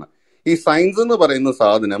മനസ്സിലാക്കുന്ന ബുക്കാണ്. ഈ സയൻസ് എന്ന് പറയുന്ന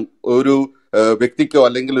സാധനം ഒരു വ്യക്തിക്കോ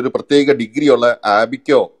അല്ലെങ്കിൽ ഒരു പ്രത്യേക ഡിഗ്രിയുള്ള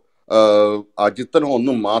ആബിക്കോ അജിത്തനോ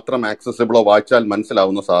ഒന്നും മാത്രം ആക്സസിബിളോ വായിച്ചാൽ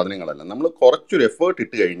മനസ്സിലാവുന്ന സാധനങ്ങളല്ല. നമ്മൾ കുറച്ചൊരു എഫേർട്ട്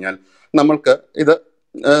ഇട്ട് കഴിഞ്ഞാൽ നമ്മൾക്ക് ഇത്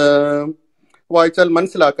വായിച്ചാൽ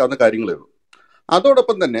മനസ്സിലാക്കാവുന്ന കാര്യങ്ങളേ ഉള്ളൂ.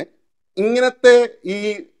 അതോടൊപ്പം തന്നെ ഇങ്ങനത്തെ ഈ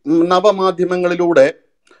നവമാധ്യമങ്ങളിലൂടെ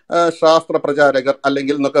ശാസ്ത്ര പ്രചാരകർ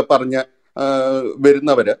അല്ലെങ്കിൽ എന്നൊക്കെ പറഞ്ഞ്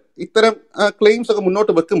വരുന്നവര് ഇത്തരം ക്ലെയിംസ് ഒക്കെ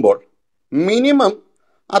മുന്നോട്ട് വെക്കുമ്പോൾ മിനിമം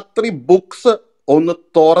അത്രയും ബുക്സ് ഒന്ന്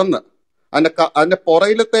തുറന്ന് അതിന്റെ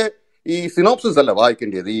പുറയിലത്തെ ഈ സിനോപ്സിസ് അല്ല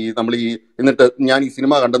വായിക്കേണ്ടത്. ഈ നമ്മൾ ഈ എന്നിട്ട് ഞാൻ ഈ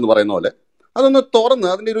സിനിമ കണ്ടെന്ന് പറയുന്ന പോലെ അതൊന്ന് തുറന്ന്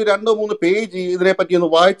അതിന്റെ ഒരു 2-3 പേജ് ഇതിനെപ്പറ്റി ഒന്ന്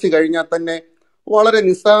വായിച്ചു കഴിഞ്ഞാൽ തന്നെ വളരെ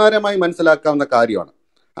നിസ്സാരമായി മനസ്സിലാക്കാവുന്ന കാര്യമാണ്.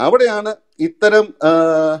 അവിടെയാണ് ഇത്തരം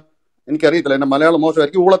എനിക്കറിയത്തില്ല, എന്റെ മലയാളം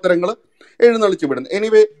മോശമായിരിക്കും, ഊളത്തരങ്ങൾ എഴുന്നള്ളിച്ചു വിടുന്നത്.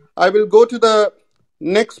 Anyway, I will go to the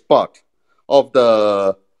next part of the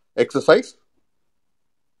exercise.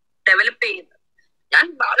 Develop ചെയ്യുന്നത് ഞാൻ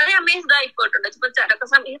വളരെ അമേസ്ഡ് ആയിപ്പോയിട്ടുണ്ട്. ഇപ്പൊ ചരക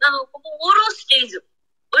സംഹിത നോക്കുമ്പോൾ ഓരോ സ്റ്റേജും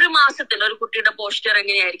 1 മാസത്തിൽ ഒരു കുട്ടിയുടെ പോസ്ചർ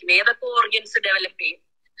എങ്ങനെയായിരിക്കും, ഏതൊക്കെ ഓർഗൻസ് ഡെവലപ്പ് ചെയ്യും,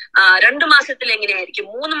 2 മാസത്തിൽ എങ്ങനെയായിരിക്കും,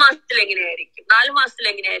 3 മാസത്തിൽ എങ്ങനെയായിരിക്കും, 4 മാസത്തിൽ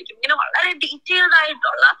എങ്ങനെയായിരിക്കും, ഇങ്ങനെ വളരെ ഡീറ്റെയിൽഡ്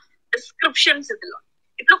ആയിട്ടുള്ള ഡിസ്ക്രിപ്ഷൻസ് ഇതിലുണ്ട്.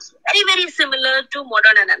 It looks very very similar to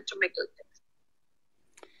modern anatomical text.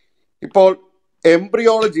 ഇപ്പോൾ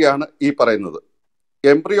എംബ്രിയോളജിയാണ് ഈ പറയുന്നത്.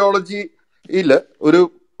 എംബ്രിയോളജിയിൽ ഒരു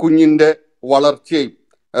കുഞ്ഞിന്റെ വളർച്ചയും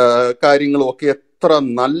കാര്യങ്ങളും ഒക്കെ എത്ര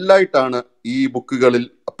നല്ലതായിട്ടാണ് ഈ ബുക്കുകളിൽ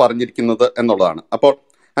പറഞ്ഞിരിക്കുന്നത് എന്നുള്ളതാണ്. അപ്പോൾ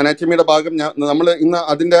അനാറ്റമിയുടെ ഭാഗം നമ്മൾ ഇന്ന്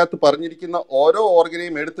അതിൻ്റെ അകത്ത് പറഞ്ഞിരിക്കുന്ന ഓരോ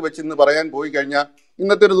ഓർഗനെയും എടുത്തു വെച്ചെന്ന് പറയാൻ പോയി കഴിഞ്ഞാൽ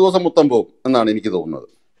ഇന്നത്തെ ഒരു ദിവസം മൊത്തം പോകും എന്നാണ് എനിക്ക് തോന്നുന്നത്.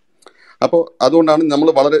 അപ്പോൾ അതുകൊണ്ടാണ് നമ്മൾ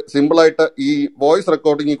വളരെ സിമ്പിളായിട്ട് ഈ വോയിസ്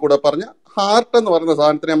റെക്കോർഡിങ്ങിൽ കൂടെ പറഞ്ഞ ഹാർട്ട് എന്ന് പറയുന്ന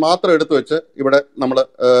സാധനത്തിനെ മാത്രം എടുത്തു വെച്ച് ഇവിടെ നമ്മൾ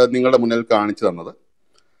നിങ്ങളുടെ മുന്നിൽ കാണിച്ചു തന്നത്.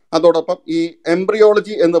 അതോടൊപ്പം ഈ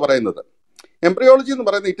എംബ്രിയോളജി എന്ന് പറയുന്നത്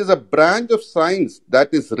it is A branch of science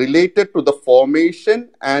that is related to the formation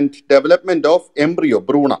and development of embryo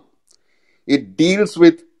ഭ്രൂണ. It deals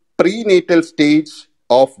with prenatal stage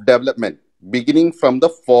of development, beginning from the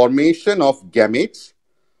formation of gametes,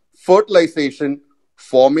 fertilization,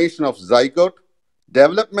 formation of zygote,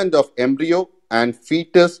 development of embryo and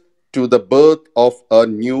fetus to the birth of a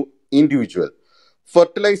new individual.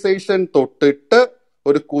 Fertilization തൊട്ടിട്ട്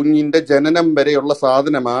ഒരു കുഞ്ഞിന്റെ ജനനം വരെയുള്ള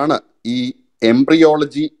സാധനമാണ് ഈ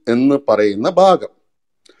embryology എന്ന് പറയുന്ന ഭാഗം.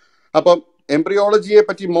 അപ്പം എംബ്രിയോളജിയെ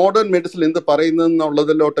പറ്റി മോഡേൺ മെഡിസിൻ എന്ത്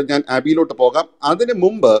പറയുന്നതെന്നുള്ളതിലോട്ട് ഞാൻ അബിയിലോട്ട് പോകാം. അതിന്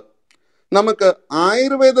മുമ്പ് നമുക്ക്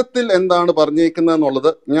ആയുർവേദത്തിൽ എന്താണ് പറഞ്ഞേക്കുന്നത്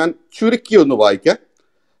എന്നുള്ളത് ഞാൻ ചുരുക്കി ഒന്ന് വായിക്കാം.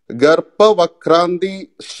 ഗർഭവക്രാന്തി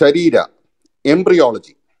ശരീര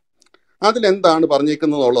എംബ്രിയോളജി, അതിലെന്താണ്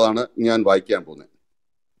പറഞ്ഞേക്കുന്നത് എന്നുള്ളതാണ് ഞാൻ വായിക്കാൻ പോകുന്നത്.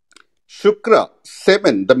 ശുക്ര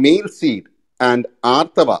semen the mail seed and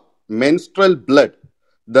ആർത്തവ menstrual blood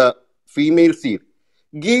the female seed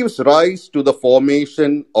gives rise to the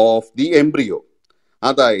formation of the embryo.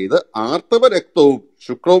 അതായത് ആർത്തവ രക്തവും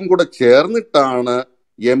ശുക്രവും കൂടെ ചേർന്നിട്ടാണ്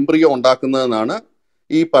എംബ്രിയോ ഉണ്ടാക്കുന്നതെന്നാണ്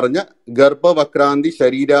ഈ പറഞ്ഞ ഗർഭവക്രാന്തി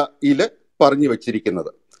ശരീരയില് പറഞ്ഞു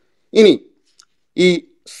വെച്ചിരിക്കുന്നത്. ഇനി ഈ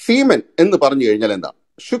സീമൻ എന്ന് പറഞ്ഞു കഴിഞ്ഞാൽ എന്താ?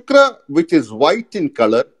 ശുക്ര which is white in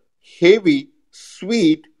colour, heavy,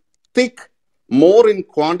 sweet, thick, more in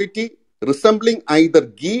quantity, resembling either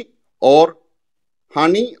ghee or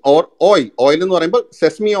honey or oil. Oil എന്ന് പറയുമ്പോൾ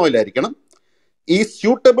സെസ്മി ഓയിൽ ആയിരിക്കണം. ഈ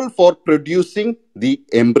suitable for producing the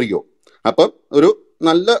embryo. അപ്പം ഒരു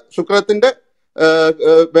നല്ല ശുക്രത്തിന്റെ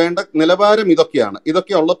വേണ്ട നിലവാരം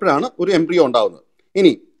ഇതൊക്കെ ഉള്ളപ്പോഴാണ് ഒരു എംബ്രിയോ ഉണ്ടാവുന്നത്.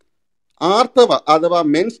 ഇനി ആർത്തവ അഥവാ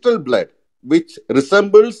menstrual blood which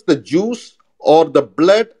resembles the juice or the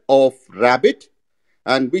blood of rabbit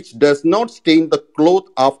and which does not stain the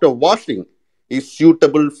cloth after washing is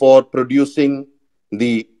suitable for producing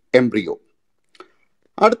the embryo.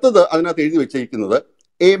 അടുത്തത് അതിനകത്ത് എഴുതി വെച്ചിരിക്കുന്നത്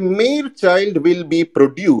A mail child will be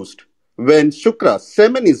produced when ശുക്ര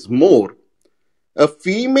semen is more, A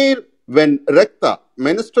female when രക്ത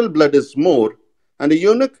menstrual blood is more, and A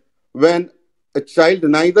unique when A child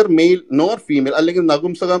neither mail nor female, അല്ലെങ്കിൽ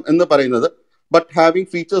നപുംസകം എന്ന് പറയുന്നത് but having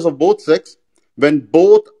features of both sex when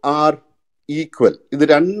both are equal. ഇത്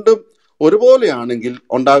രണ്ടും ഒരുപോലെയാണെങ്കിൽ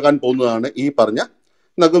ഉണ്ടാകാൻ പോകുന്നതാണ് ഈ പറഞ്ഞ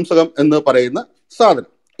നപുംസകം എന്ന് പറയുന്ന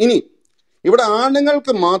സാധനം. ഇനി ഇവിടെ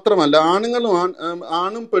ആണുങ്ങൾക്ക് മാത്രമല്ല,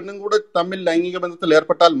 ആണും പെണ്ണും കൂടെ തമ്മിൽ ലൈംഗിക ബന്ധത്തിൽ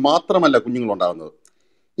ഏർപ്പെട്ടാൽ മാത്രമല്ല കുഞ്ഞുങ്ങൾ ഉണ്ടാകുന്നത്.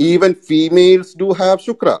 Even females do have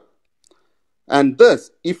ശുക്ര. And thus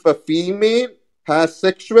if A female has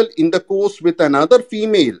sexual intercourse with another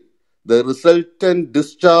female, the resultant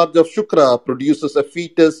discharge of shukra produces a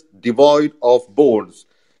fetus devoid of bones.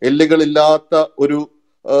 എല്ലുകളില്ലാത്ത ഒരു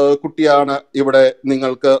കുട്ടിയാണ് ഇവിടെ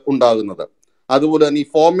നിങ്ങൾക്ക് ഉണ്ടാകുന്നത്. അതുപോലെ തന്നെ ഈ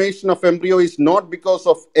formation of embryo is not because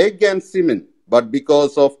of egg and സിമൻ but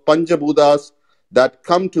because of പഞ്ചഭൂതാസ് that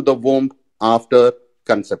come to the womb after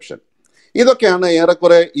conception. ഇതൊക്കെയാണ്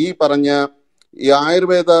ഏറെക്കുറെ ഈ പറഞ്ഞ ഈ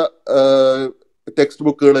ആയുർവേദ ടെക്സ്റ്റ്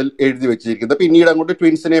ബുക്കുകളിൽ എഴുതി വെച്ചിരിക്കുന്നത്. പിന്നീട് അങ്ങോട്ട്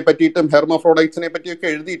ട്വിൻസിനെ പറ്റിയിട്ടും ഹെർമോഫ്രോഡൈറ്റ്സിനെ പറ്റിയൊക്കെ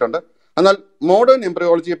എഴുതിയിട്ടുണ്ട്. എന്നാൽ മോഡേൺ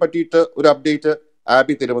എംബ്രിയോളജിയെ പറ്റിയിട്ട് ഒരു അപ്ഡേറ്റ്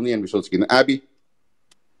ആബി തരുമെന്ന് ഞാൻ വിശ്വസിക്കുന്നു. ആബി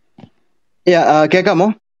കേൾക്കാമോ?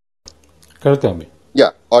 കേൾക്കാം.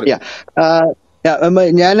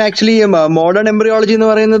 ഞാൻ ആക്ച്വലി മോഡേൺ എംബ്രിയോളജി എന്ന്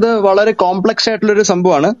പറയുന്നത് വളരെ കോംപ്ലക്സ് ആയിട്ടുള്ള ഒരു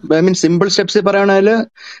സംഭവമാണ്. ഐ മീൻ സിമ്പിൾ സ്റ്റെപ്സ് പറയുകയാണെങ്കിൽ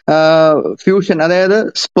ഫ്യൂഷൻ, അതായത്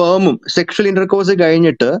സ്പേമും സെക്ഷൽ ഇന്റർകോഴ്സ്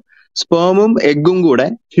കഴിഞ്ഞിട്ട് സ്പേമും എഗ്ഗും കൂടെ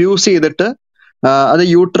ഫ്യൂസ് ചെയ്തിട്ട് അത്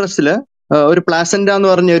യൂട്രസില് ഒരു പ്ലാസന്റ എന്ന്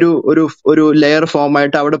പറഞ്ഞ ഒരു ലെയർ ഫോം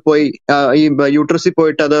ആയിട്ട് അവിടെ പോയി ഈ യൂട്രസിൽ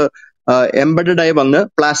പോയിട്ട് അത് എംബഡഡ് ആയി വന്ന്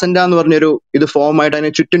പ്ലാസന്റ എന്ന് പറഞ്ഞൊരു ഇത് ഫോം ആയിട്ട് അതിന്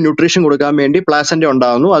ചുറ്റും ന്യൂട്രീഷൻ കൊടുക്കാൻ വേണ്ടി പ്ലാസന്റ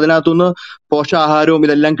ഉണ്ടാകുന്നു. അതിനകത്തുനിന്ന് പോഷകാഹാരവും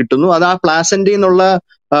ഇതെല്ലാം കിട്ടുന്നു. അത് ആ പ്ലാസന്റയിൽ നിന്നുള്ള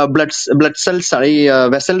ബ്ലഡ് സെൽസ് ഈ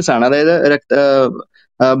വെസൽസ് ആണ്, അതായത്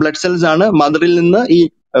ബ്ലഡ് സെൽസ് ആണ് മദറിൽ നിന്ന് ഈ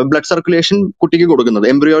ബ്ലഡ് സർക്കുലേഷൻ കുട്ടിക്ക് കൊടുക്കുന്നത്,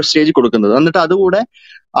 എംബ്രിയോ സ്റ്റേജ് കൊടുക്കുന്നത്. എന്നിട്ട് അതുകൂടെ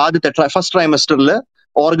ആദ്യത്തെ ഫസ്റ്റ് ട്രൈമസ്റ്ററിൽ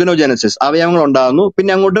ഓർഗനോജനസിസ്, അവയവങ്ങൾ ഉണ്ടാകുന്നു.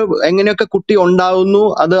 പിന്നെ അങ്ങോട്ട് എങ്ങനെയൊക്കെ കുട്ടി ഉണ്ടാകുന്നു,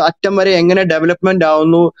 അത് അറ്റം വരെ എങ്ങനെ ഡെവലപ്മെന്റ്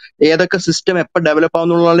ആവുന്നു, ഏതൊക്കെ സിസ്റ്റം എപ്പോൾ ഡെവലപ്പ്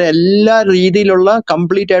ആവുന്നുള്ള എല്ലാ രീതിയിലുള്ള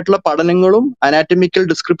കംപ്ലീറ്റ് ആയിട്ടുള്ള പഠനങ്ങളും അനാറ്റമിക്കൽ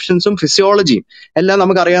ഡിസ്ക്രിപ്ഷൻസും ഫിസിയോളജിയും എല്ലാം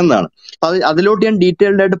നമുക്ക് അറിയാവുന്നതാണ്. അതിലോട്ട് ഞാൻ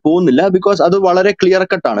ഡീറ്റെയിൽഡ് ആയിട്ട് പോകുന്നില്ല, ബിക്കോസ് അത് വളരെ ക്ലിയർ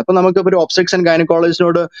കട്ടാണ്. ഇപ്പൊ നമുക്ക് ഒരു ഒബ്സ്റ്റെക്സ് ആൻഡ്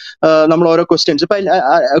ഗൈനക്കോളജിസ്റ്റിനോട് നമ്മൾ ഓരോ ക്വസ്റ്റ്യൻസ്, ഇപ്പൊ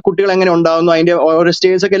കുട്ടികൾ എങ്ങനെ ഉണ്ടാകുന്നു അതിന്റെ ഓരോ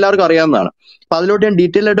സ്റ്റേജ് ഒക്കെ എല്ലാവർക്കും അറിയാവുന്നതാണ്. അപ്പൊ അതിലോട്ട് ഞാൻ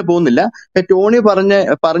ഡീറ്റെയിൽ ആയിട്ട് പോകുന്നില്ല. ടോണി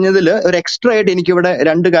പറഞ്ഞതിൽ ഒരു എക്സ്ട്രാ ആയിട്ട് എനിക്കിവിടെ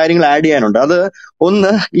 2 കാര്യങ്ങൾ ആഡ് ചെയ്യാനുണ്ട്. അത്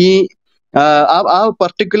ഒന്ന്, ഈ ആ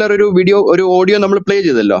പർട്ടിക്കുലർ ഒരു ഓഡിയോ നമ്മൾ പ്ലേ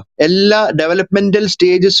ചെയ്തല്ലോ, എല്ലാ ഡെവലപ്മെന്റൽ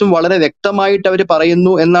സ്റ്റേജസും വളരെ വ്യക്തമായിട്ട് അവർ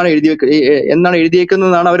പറയുന്നു എന്നാണ്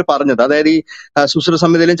എഴുതിയേക്കുന്നതെന്നാണ് അവർ പറഞ്ഞത്. അതായത് ഈ സുശ്രുത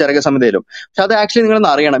സംഹിതയിലും ചരക സംഹിതയിലും. പക്ഷെ അത് ആക്ച്വലി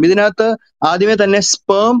നിങ്ങളൊന്ന് അറിയണം, ഇതിനകത്ത് ആദ്യമേ തന്നെ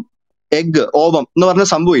സ്പേം, എഗ്, ഓവം എന്ന് പറഞ്ഞ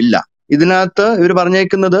സംഭവം ഇല്ല. ഇതിനകത്ത് ഇവർ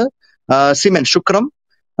പറഞ്ഞേക്കുന്നത് സിമൻ, ശുക്രം,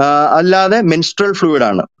 അല്ലാതെ മെൻസ്ട്രൽ ഫ്ലൂയിഡ്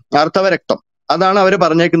ആണ്, ആർത്തവ രക്തം. അതാണ് അവർ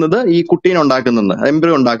പറഞ്ഞേക്കുന്നത് ഈ കുട്ടീനെ ഉണ്ടാക്കുന്നത്,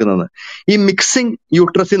 എംബ്രിയോ ഉണ്ടാക്കുന്നത്. ഈ മിക്സിംഗ്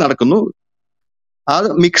യൂട്രസിൽ നടക്കുന്നു. അത്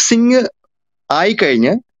മിക്സിങ്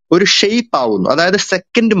ആയിക്കഴിഞ്ഞ് ഒരു ഷേപ്പ് ആവുന്നു. അതായത്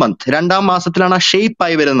സെക്കൻഡ് മന്ത്, 2ാം മാസത്തിലാണ് ആ ഷേപ്പ്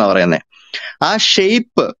ആയി വരുന്ന പറയുന്നത്. ആ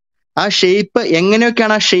ഷേപ്പ്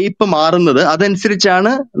എങ്ങനെയൊക്കെയാണ് ആ ഷേപ്പ് മാറുന്നത്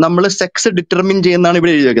അതനുസരിച്ചാണ് നമ്മൾ സെക്സ് ഡിറ്റർമിൻ ചെയ്യുന്നതാണ്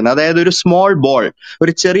ഇവിടെ എഴുതി വെക്കുന്നത്. അതായത് ഒരു സ്മോൾ ബോൾ,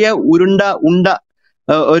 ഒരു ചെറിയ ഉണ്ട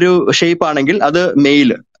ഒരു ഷേപ്പ് ആണെങ്കിൽ അത്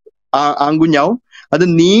മെയില്, ആൺകുഞ്ഞാവും. അത്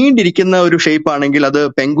നീണ്ടിരിക്കുന്ന ഒരു ഷേപ്പ് ആണെങ്കിൽ അത്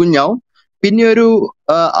പെൺകുഞ്ഞാവും. പിന്നെ ഒരു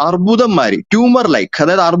അർബുദന്മാരി, ട്യൂമർ ലൈക്ക്,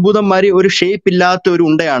 അതായത് അർബുദന്മാരി ഒരു ഷേപ്പ് ഇല്ലാത്ത ഒരു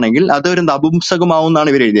ഉണ്ടയാണെങ്കിൽ അതൊരു നപുംസകമാവുന്നാണ്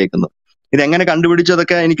ഇവർ എഴുതിയേക്കുന്നത്. ഇതെങ്ങനെ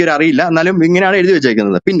കണ്ടുപിടിച്ചതൊക്കെ എനിക്കൊരു അറിയില്ല, എന്നാലും ഇങ്ങനെയാണ് എഴുതി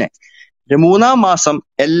വെച്ചേക്കുന്നത്. പിന്നെ 3ാം മാസം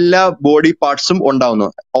എല്ലാ ബോഡി പാർട്സും ഉണ്ടാവുന്നു.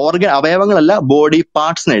 അവയവങ്ങളല്ല, ബോഡി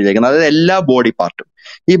പാർട്സ് എന്ന് എഴുതിയേക്കുന്നത്, അതായത് എല്ലാ ബോഡി പാർട്ടും.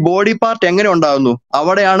 ഈ ബോഡി പാർട്ട് എങ്ങനെ ഉണ്ടാവുന്നു?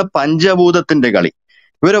 അവിടെയാണ് പഞ്ചഭൂതത്തിന്റെ കളി.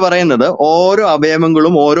 ഇവര് പറയുന്നത് ഓരോ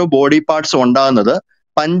അവയവങ്ങളും ഓരോ ബോഡി പാർട്സും ഉണ്ടാകുന്നത്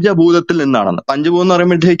പഞ്ചഭൂതത്തിൽ നിന്നാണെന്ന്. പഞ്ചഭൂതം എന്ന്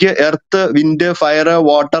പറയുമ്പോഴത്തേക്ക് earth, wind, fire,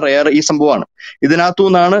 water, air, ഈ സംഭവമാണ്. ഇതിനകത്തു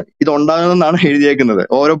നിന്നാണ് ഇത് ഉണ്ടാകുന്നതെന്നാണ് എഴുതിയേക്കുന്നത്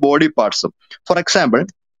ഓരോ ബോഡി പാർട്സും. ഫോർ എക്സാമ്പിൾ,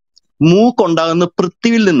 മൂക്കുണ്ടാകുന്നത്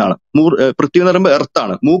പൃഥ്വിയിൽ നിന്നാണ്. പൃഥ്വി എന്ന് പറയുമ്പോൾ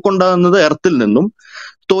എർത്താണ്. മൂക്കുണ്ടാകുന്നത് എർത്തിൽ നിന്നും,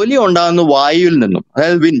 തൊലി ഉണ്ടാകുന്നത് വായുവിൽ നിന്നും,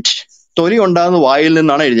 അതായത് വിൻഡ്. തൊലി ഉണ്ടാകുന്നത് വായുവിൽ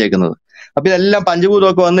നിന്നാണ് എഴുതിയേക്കുന്നത്. അപ്പൊ ഇതെല്ലാം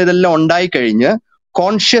പഞ്ചഭൂതമൊക്കെ വന്ന് ഇതെല്ലാം ഉണ്ടായിക്കഴിഞ്ഞ്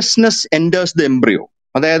കോൺഷ്യസ്നെസ് എൻറ്റേഴ്സ് ദ എംബ്രിയോ.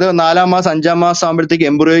 അതായത് 4ാം മാസം 5ാം മാസം ആകുമ്പോഴത്തേക്ക്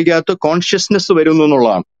എംബ്രിയോയ്ക്കകത്ത് കോൺഷ്യസ്നെസ് വരുന്നു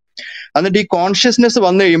എന്നുള്ളതാണ്. എന്നിട്ട് ഈ കോൺഷ്യസ്നെസ്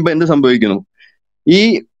വന്നു കഴിയുമ്പോൾ എന്ത് സംഭവിക്കുന്നു? ഈ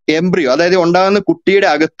എംബ്രിയോ, അതായത് ഉണ്ടാകുന്ന കുട്ടിയുടെ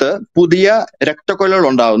അകത്ത് പുതിയ രക്തക്കൊലകൾ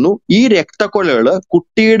ഉണ്ടാകുന്നു. ഈ രക്തക്കൊലകൾ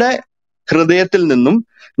കുട്ടിയുടെ ഹൃദയത്തിൽ നിന്നും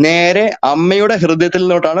നേരെ അമ്മയുടെ ഹൃദയത്തിൽ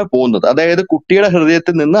നിന്നോട്ടാണ് പോകുന്നത്. അതായത് കുട്ടിയുടെ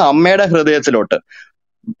ഹൃദയത്തിൽ നിന്ന് അമ്മയുടെ ഹൃദയത്തിലോട്ട്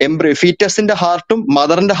എംബ്രിയോ, ഫീറ്റസിന്റെ ഹാർട്ടും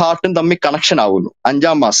മദറിന്റെ ഹാർട്ടും തമ്മിൽ കണക്ഷൻ ആവുന്നു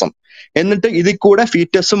 5ാം മാസം. എന്നിട്ട് ഇതിൽ കൂടെ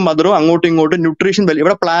ഫീറ്റസും മദറും അങ്ങോട്ടും ഇങ്ങോട്ടും ന്യൂട്രീഷൻ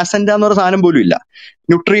ഇവിടെ പ്ലാസന്റ എന്ന് പറയുന്ന സാധനം പോലും ഇല്ല,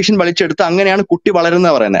 ന്യൂട്രീഷൻ വലിച്ചെടുത്ത് അങ്ങനെയാണ് കുട്ടി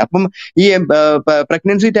വളരുന്നത് പറയുന്നത്. അപ്പം ഈ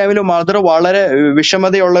പ്രഗ്നൻസി ടൈമിൽ മദർ വളരെ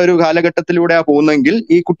വിഷമതയുള്ള ഒരു കാലഘട്ടത്തിലൂടെയാണ് പോകുന്നതെങ്കിൽ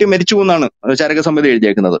ഈ കുട്ടി മരിച്ചു പോകുന്നതാണ് ചരക സംഹിത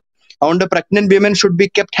എഴുതിയേക്കുന്നത്. അതുകൊണ്ട് pregnant women should be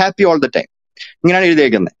kept happy all the time, ഇങ്ങനെയാണ്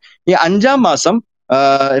എഴുതിയേക്കുന്നത്. ഈ 5ാം മാസം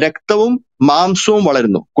രക്തവും മാംസവും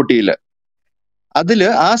വളരുന്നു കുട്ടിയില്. അതില്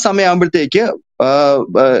ആ സമയമാകുമ്പോഴത്തേക്ക്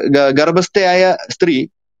ഗർഭസ്ഥയായ സ്ത്രീ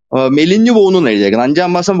മെലിഞ്ഞു പോകുന്നു എന്ന് എഴുതിയേക്കുന്നത്.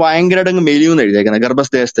 5ാം മാസം ഭയങ്കരമായിട്ട് മെലിഞ്ഞു എന്ന് എഴുതിയേക്കുന്നത്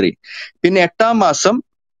ഗർഭസ്ഥയായ സ്ത്രീ. പിന്നെ 8ാം മാസം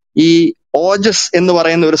ഈ ഓജസ് എന്ന്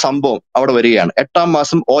പറയുന്ന ഒരു സംഭവം അവിടെ വരികയാണ്. 8ാം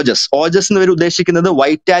മാസം ഓജസ്. ഓജസ് എന്ന് ഇവർ ഉദ്ദേശിക്കുന്നത്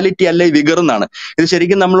വൈറ്റാലിറ്റി അല്ലെ വിഗർ എന്നാണ്. ഇത്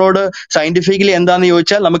ശരിക്കും നമ്മളോട് സയന്റിഫിക്കലി എന്താന്ന്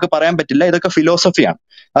ചോദിച്ചാൽ നമുക്ക് പറയാൻ പറ്റില്ല, ഇതൊക്കെ ഫിലോസഫിയാണ്.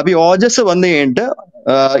 അപ്പൊ ഈ ഓജസ് വന്നു കഴിഞ്ഞിട്ട്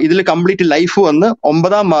ഇതിൽ കംപ്ലീറ്റ് ലൈഫ് വന്ന്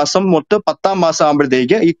 9ാം മാസം മൊത്തം 10ാം മാസം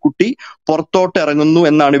ആകുമ്പോഴത്തേക്ക് ഈ കുട്ടി പുറത്തോട്ട് ഇറങ്ങുന്നു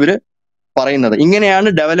എന്നാണ് ഇവര് പറയുന്നത്. ഇങ്ങനെയാണ്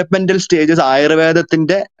ഡെവലപ്മെന്റൽ സ്റ്റേജസ്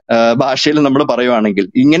ആയുർവേദത്തിന്റെ ഭാഷയിൽ നമ്മൾ പറയുവാണെങ്കിൽ.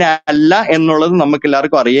 ഇങ്ങനെ അല്ല എന്നുള്ളത് നമുക്ക്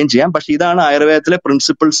എല്ലാവർക്കും അറിയുകയും ചെയ്യാം. പക്ഷെ ഇതാണ് ആയുർവേദത്തിലെ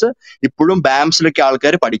പ്രിൻസിപ്പിൾസ് ഇപ്പോഴും ബാംസിലൊക്കെ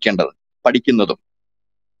ആൾക്കാർ പഠിക്കുന്നതും.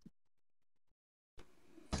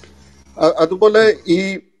 അതുപോലെ ഈ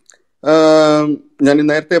ഞാൻ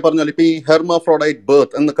നേരത്തെ പറഞ്ഞാൽ ഇപ്പൊ ഈ ഹെർമാഫ്രോഡൈറ്റ്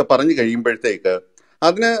ബർത്ത് എന്നൊക്കെ പറഞ്ഞു കഴിയുമ്പോഴത്തേക്ക്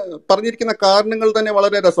അതിന് പറഞ്ഞിരിക്കുന്ന കാരണങ്ങൾ തന്നെ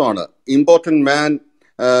വളരെ രസമാണ്. Important man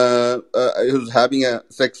having A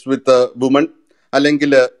sex with woman,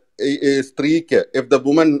 അല്ലെങ്കിൽ സ്ത്രീക്ക് if the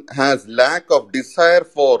woman has lack of desire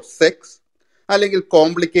four sex, അല്ലെങ്കിൽ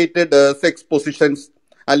കോംപ്ലിക്കേറ്റഡ് സെക്സ് പൊസിഷൻസ്,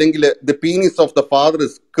 അല്ലെങ്കിൽ the penis of the father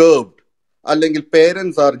is curved, അല്ലെങ്കിൽ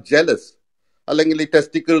പേരൻസ് ആർ ജെലസ്, അല്ലെങ്കിൽ ഈ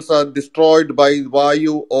ടെസ്റ്റിക്കിൾസ് ആർ ഡിസ്ട്രോയിഡ് ബൈ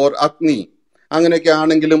വായു or അഗ്നി, അങ്ങനെയൊക്കെ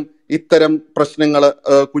ആണെങ്കിലും ഇത്തരം പ്രശ്നങ്ങൾ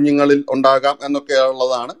കുഞ്ഞുങ്ങളിൽ ഉണ്ടാകാം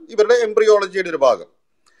എന്നൊക്കെയുള്ളതാണ് ഇവരുടെ എംബ്രിയോളജിയുടെ ഒരു ഭാഗം.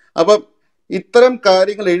 അപ്പം ഇത്തരം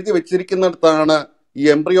കാര്യങ്ങൾ എഴുതി വെച്ചിരിക്കുന്നിടത്താണ് ഈ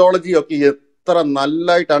എംബ്രിയോളജി ഒക്കെ എത്ര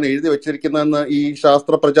നല്ലതായിട്ടാണ് എഴുതി വെച്ചിരിക്കുന്നതെന്ന് ഈ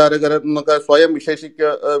ശാസ്ത്ര പ്രചാരകർ എന്നൊക്കെ സ്വയം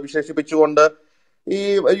വിശേഷിപ്പിച്ചുകൊണ്ട് ഈ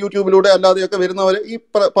യൂട്യൂബിലൂടെ അല്ലാതെയൊക്കെ വരുന്നവർ ഈ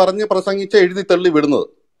പറഞ്ഞ് പ്രസംഗിച്ച് എഴുതി തള്ളി വിടുന്നത്.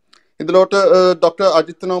 ഇതിലോട്ട് ഡോക്ടർ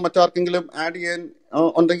അജിത്തിനോ മറ്റാർക്കെങ്കിലും ആഡ് ചെയ്യാൻ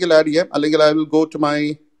ഉണ്ടെങ്കിൽ ആഡ് ചെയ്യാം, അല്ലെങ്കിൽ I will go to my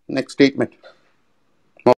next statement.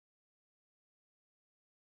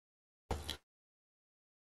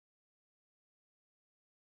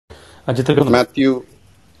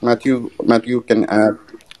 Mathew can add.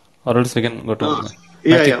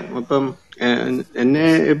 അപ്പം എന്നെ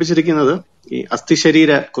ഏൽപ്പിച്ചിരിക്കുന്നത് ഈ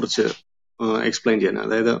അസ്ഥിശരീര കുറിച്ച് എക്സ്പ്ലെയിൻ ചെയ്യാൻ.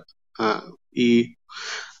 അതായത് ഈ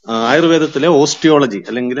ആയുർവേദത്തിലെ ഓസ്റ്റിയോളജി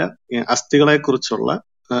അല്ലെങ്കിൽ അസ്ഥികളെ കുറിച്ചുള്ള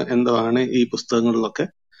എന്താണ് ഈ പുസ്തകങ്ങളിലൊക്കെ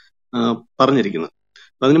പറഞ്ഞിരിക്കുന്നത്.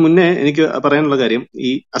 അതിന് മുന്നേ എനിക്ക് പറയാനുള്ള കാര്യം,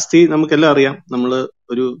 ഈ അസ്ഥി നമുക്കെല്ലാം അറിയാം. നമ്മൾ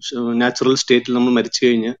ഒരു നാച്ചുറൽ സ്റ്റേറ്റിൽ നമ്മൾ മരിച്ചു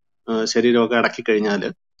കഴിഞ്ഞ് ശരീരമൊക്കെ അടക്കി കഴിഞ്ഞാൽ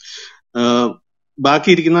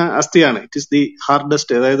ബാക്കിയിരിക്കുന്ന അസ്ഥിയാണ്. ഇറ്റ് ഈസ് ദി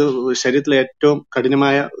ഹാർഡസ്റ്റ്, അതായത് ശരീരത്തിലെ ഏറ്റവും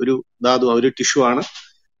കഠിനമായ ഒരു ധാതു, ഒരു ടിഷ്യൂ ആണ്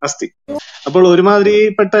അസ്ഥി. അപ്പോൾ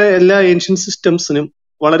ഒരുമാതിരിപ്പെട്ട എല്ലാ ഏൻഷ്യൻ സിസ്റ്റംസിനും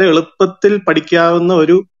വളരെ എളുപ്പത്തിൽ പഠിക്കാവുന്ന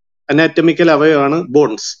ഒരു അനാറ്റമിക്കൽ അവയവമാണ്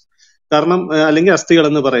ബോൺസ്. കാരണം അല്ലെങ്കിൽ അസ്ഥികൾ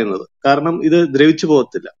എന്ന് പറയുന്നത്. കാരണം ഇത് ദ്രവിച്ചു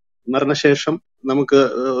പോകത്തില്ല. മരണശേഷം നമുക്ക്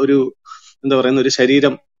ഒരു ഒരു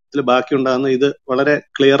ശരീരത്തിൽ ബാക്കി ഉണ്ടാകുന്ന ഇത് വളരെ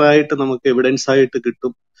ക്ലിയർ ആയിട്ട് നമുക്ക് എവിഡൻസ് ആയിട്ട്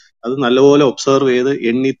കിട്ടും. അത് നല്ലപോലെ ഒബ്സർവ് ചെയ്ത്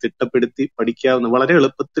എണ്ണി തിട്ടപ്പെടുത്തി പഠിക്കാവുന്ന, വളരെ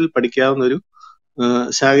എളുപ്പത്തിൽ പഠിക്കാവുന്ന ഒരു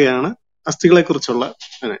ശാഖയാണ് അസ്ഥികളെ കുറിച്ചുള്ള.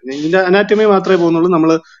 ഇതിന്റെ അനാറ്റമി മാത്രമേ പോകുന്നുള്ളൂ,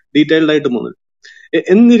 നമ്മൾ ഡീറ്റെയിൽഡ് ആയിട്ട് പോകുന്നുള്ളൂ.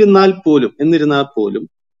 എന്നിരുന്നാൽ പോലും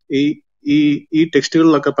ഈ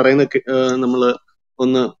ടെക്സ്റ്റുകളിലൊക്കെ പറയുന്ന നമ്മൾ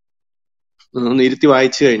ഒന്ന് ഇരുത്തി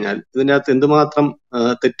വായിച്ചു കഴിഞ്ഞാൽ ഇതിൻ്റെ അകത്ത് എന്തുമാത്രം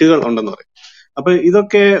തെറ്റുകൾ ഉണ്ടെന്ന് പറയും. അപ്പൊ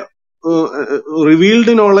ഇതൊക്കെ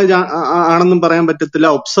റിവീൽഡ് നോളജ് ആണെന്നും പറയാൻ പറ്റത്തില്ല,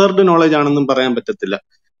 ഒബ്സർവ്ഡ് നോളജ് ആണെന്നും പറയാൻ പറ്റത്തില്ല.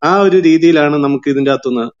 ആ ഒരു രീതിയിലാണ് നമുക്ക് ഇതിൻ്റെ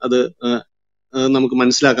അകത്തുനിന്ന് അത് നമുക്ക്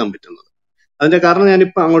മനസ്സിലാക്കാൻ പറ്റുന്നത്. അതിന്റെ കാരണം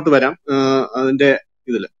ഞാനിപ്പോ അങ്ങോട്ട് വരാം അതിന്റെ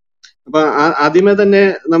ഇതില്. അപ്പൊ ആദ്യമേ തന്നെ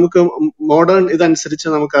നമുക്ക് മോഡേൺ ഇതനുസരിച്ച്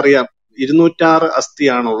നമുക്കറിയാം 206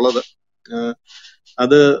 അസ്ഥിയാണുള്ളത്.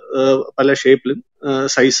 അത് പല ഷേപ്പിലും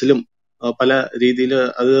സൈസിലും പല രീതിയിൽ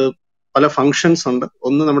അത് പല ഫങ്ഷൻസ് ഉണ്ട്.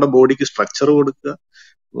 ഒന്ന് നമ്മുടെ ബോഡിക്ക് സ്ട്രക്ചർ കൊടുക്കുക,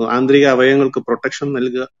 ആന്തരിക അവയവങ്ങൾക്ക് പ്രൊട്ടക്ഷൻ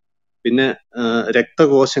നൽകുക, പിന്നെ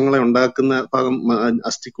രക്തകോശങ്ങളെ ഉണ്ടാക്കുന്ന ഭാഗം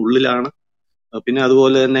അസ്ഥിക്കുള്ളിലാണ്. പിന്നെ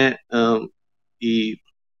അതുപോലെ തന്നെ ഈ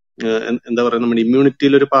നമ്മുടെ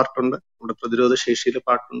ഇമ്മ്യൂണിറ്റിയിൽ ഒരു പാർട്ടുണ്ട്, നമ്മുടെ പ്രതിരോധ ശേഷിയിലെ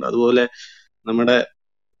പാർട്ടുണ്ട്. അതുപോലെ നമ്മുടെ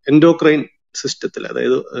എൻഡോക്രൈൻ സിസ്റ്റത്തിൽ,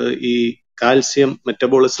 അതായത് ഈ കാൽസ്യം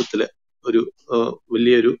മെറ്റബോളിസത്തില് ഒരു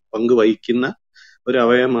വലിയൊരു പങ്ക് വഹിക്കുന്ന ഒരു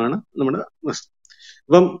അവയവമാണ് നമ്മുടെ മസ്തിഷ്കം.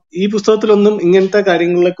 അപ്പം ഈ പുസ്തകത്തിലൊന്നും ഇങ്ങനത്തെ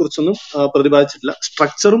കാര്യങ്ങളെ കുറിച്ചൊന്നും പ്രതിപാദിച്ചിട്ടില്ല.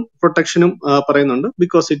 സ്ട്രക്ചറും പ്രൊട്ടക്ഷനും പറയുന്നുണ്ട്,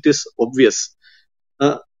 ബിക്കോസ് ഇറ്റ് ഈസ് ഒബ്വിയസ്.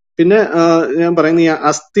 പിന്നെ ഞാൻ പറയുന്ന ഈ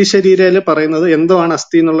അസ്ഥി ശരീരയില് പറയുന്നത് എന്താണ്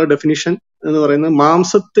അസ്ഥി എന്നുള്ള ഡെഫിനിഷൻ എന്ന് പറയുന്നത്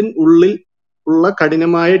മാംസത്തിന് ഉള്ളിൽ ഉള്ള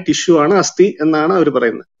കഠിനമായ ടിഷ്യൂ ആണ് അസ്ഥി എന്നാണ് അവർ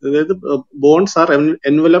പറയുന്നത്. അതായത് bones R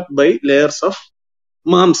enveloped by layers of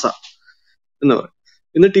മാംസ എന്ന് പറയും.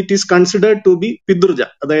 എന്നിട്ട് it is considered to B പിതൃജ,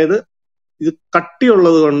 അതായത് ഇത്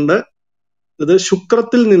കട്ടിയുള്ളത് കൊണ്ട് ഇത്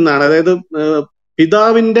ശുക്രത്തിൽ നിന്നാണ്, അതായത്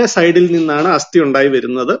പിതാവിന്റെ സൈഡിൽ നിന്നാണ് അസ്ഥി ഉണ്ടായി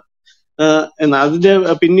വരുന്നത് എന്ന്. അതിന്റെ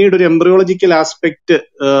പിന്നീട് ഒരു എംബ്രിയോളജിക്കൽ ആസ്പെക്ട്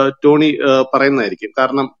ടോണി പറയുന്നതായിരിക്കും.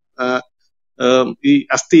 കാരണം ഈ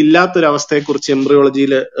അസ്ഥി ഇല്ലാത്തൊരവസ്ഥയെ കുറിച്ച്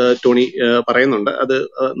എംബ്രിയോളജിയിൽ ടോണി പറയുന്നുണ്ട്. അത്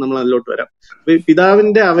നമ്മൾ അതിലോട്ട് വരാം.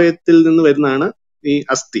 പിതാവിന്റെ അവയവത്തിൽ നിന്ന് വരുന്നതാണ് ഈ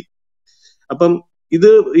അസ്ഥി. അപ്പം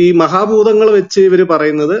ഇത് ഈ മഹാഭൂതങ്ങൾ വെച്ച് ഇവര്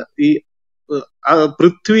പറയുന്നത് ഈ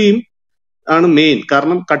പൃഥ്വിയും ആണ് മെയിൻ.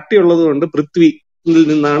 കാരണം കട്ടിയുള്ളത് കൊണ്ട് പൃഥ്വിയിൽ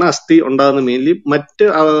നിന്നാണ് അസ്ഥി ഉണ്ടാകുന്നത് മെയിൻലി. മറ്റ്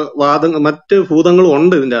ഭൂതങ്ങളും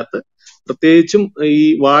ഉണ്ട് ഇതിന്റെ അകത്ത്, പ്രത്യേകിച്ചും ഈ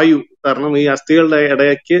വായു. കാരണം ഈ അസ്ഥികളുടെ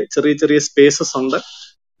ഇടയ്ക്ക് ചെറിയ ചെറിയ സ്പേസസ് ഉണ്ട്,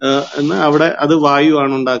 എന്ന് അവിടെ അത് വായു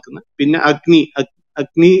ആണ് ഉണ്ടാക്കുന്നത്. പിന്നെ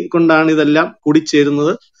അഗ്നി കൊണ്ടാണ് ഇതെല്ലാം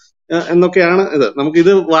കൂടിച്ചേരുന്നത് എന്നൊക്കെയാണ് ഇത്.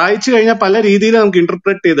 നമുക്കിത് വായിച്ചു കഴിഞ്ഞാൽ പല രീതിയിൽ നമുക്ക്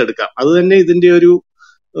ഇന്റർപ്രറ്റ് ചെയ്തെടുക്കാം. അത് തന്നെ ഇതിന്റെ ഒരു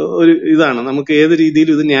ഇതാണ്. നമുക്ക് ഏത്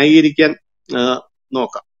രീതിയിലും ഇത് ന്യായീകരിക്കാൻ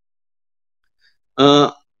നോക്കാം.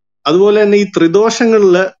 അതുപോലെ തന്നെ ഈ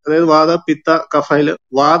ത്രിദോഷങ്ങളില്, അതായത് വാത പിത്ത കഫയില്,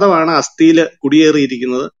 വാദമാണ് അസ്ഥിയില്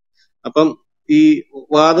കുടിയേറിയിരിക്കുന്നത്. അപ്പം ഈ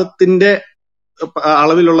വാദത്തിന്റെ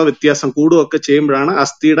അളവിലുള്ള വ്യത്യാസം കൂടുകയൊക്കെ ചെയ്യുമ്പോഴാണ്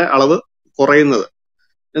അസ്ഥിയുടെ അളവ് കുറയുന്നത്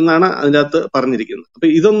എന്നാണ് അതിൻ്റെ അകത്ത് പറഞ്ഞിരിക്കുന്നത്. അപ്പൊ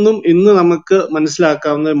ഇതൊന്നും ഇന്ന് നമുക്ക്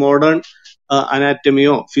മനസ്സിലാക്കാവുന്ന മോഡേൺ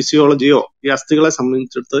അനാറ്റമിയോ ഫിസിയോളജിയോ ഈ അസ്ഥികളെ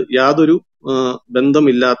സംബന്ധിച്ചിടത്ത് യാതൊരു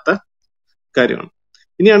ബന്ധമില്ലാത്ത കാര്യമാണ്.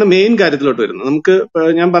 ഇനിയാണ് മെയിൻ കാര്യത്തിലോട്ട് വരുന്നത്. നമുക്ക്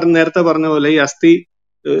ഞാൻ നേരത്തെ പറഞ്ഞ പോലെ ഈ അസ്ഥി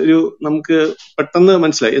നമുക്ക് പെട്ടെന്ന്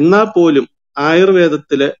മനസ്സിലായി. എന്നാൽ പോലും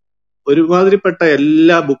ആയുർവേദത്തില് ഒരുമാതിരിപ്പെട്ട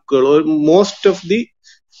എല്ലാ ബുക്കുകളും, most of the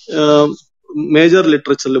major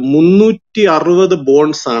ലിറ്ററേച്ചറിൽ 360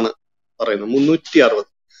 bones ആണ് പറയുന്നത്. 360.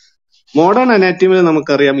 മോഡേൺ അനാറ്റമിയിൽ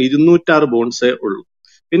നമുക്കറിയാം 206 ബോൺസേ ഉള്ളൂ.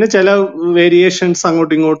 പിന്നെ ചില വേരിയേഷൻസ്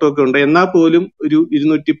അങ്ങോട്ടും ഇങ്ങോട്ടും ഒക്കെ ഉണ്ട്. എന്നാൽ പോലും ഒരു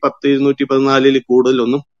 210, 214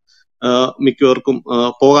 കൂടുതലൊന്നും മിക്കവർക്കും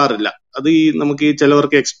പോകാറില്ല. അത് നമുക്ക് ഈ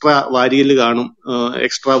ചിലവർക്ക് എക്സ്ട്രാ വാരിയല് കാണും,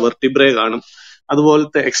 എക്സ്ട്രാ വെർട്ടിബ്രേ കാണും,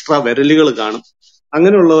 അതുപോലത്തെ എക്സ്ട്രാ വിരലുകൾ കാണും.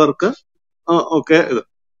 അങ്ങനെയുള്ളവർക്ക് ഒക്കെ ഇത്.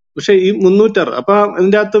 പക്ഷെ ഈ 306, അപ്പൊ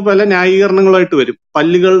അതിന്റെ അകത്ത് പല ന്യായീകരണങ്ങളായിട്ട് വരും.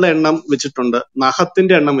 പല്ലുകളുടെ എണ്ണം വെച്ചിട്ടുണ്ട്,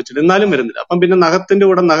 നഖത്തിന്റെ എണ്ണം വെച്ചിട്ടുണ്ട്, എന്നാലും വരുന്നില്ല. അപ്പം പിന്നെ നഖത്തിന്റെ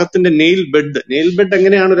കൂടെ നഖത്തിന്റെ നെയിൽ ബെഡ്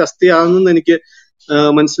എങ്ങനെയാണ് ഒരു അസ്ഥി ആകുന്നതെന്ന് എനിക്ക്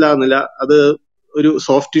മനസ്സിലാകുന്നില്ല. അത് ഒരു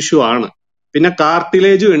സോഫ്റ്റ് ടിഷ്യൂ ആണ്. പിന്നെ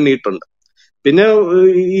കാർട്ടിലേജും എണ്ണിയിട്ടുണ്ട്. പിന്നെ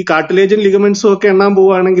ഈ കാർട്ടിലേജും ലിഗമെന്റ്സും ഒക്കെ എണ്ണാൻ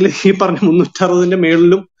പോവുകയാണെങ്കിൽ ഈ പറഞ്ഞ 360ന്റെ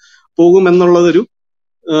മേളിലും പോകും എന്നുള്ളതൊരു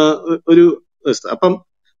അപ്പം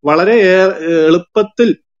വളരെ എളുപ്പത്തിൽ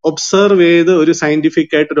ഒബ്സർവ് ചെയ്ത് ഒരു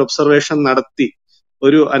സയന്റിഫിക് ആയിട്ട് ഒരു ഒബ്സർവേഷൻ നടത്തി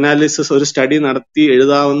ഒരു അനാലിസിസ്, ഒരു സ്റ്റഡി നടത്തി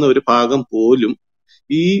എഴുതാവുന്ന ഒരു ഭാഗം പോലും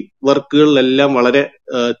ഈ വർക്കുകളിലെല്ലാം വളരെ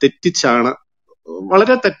തെറ്റിച്ചാണ്,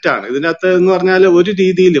 വളരെ തെറ്റാണ്. ഇതിനകത്ത് എന്ന് പറഞ്ഞാൽ ഒരു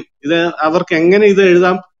രീതിയിലും ഇത് അവർക്ക് എങ്ങനെ ഇത്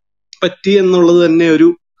എഴുതാൻ പറ്റി എന്നുള്ളത് തന്നെ ഒരു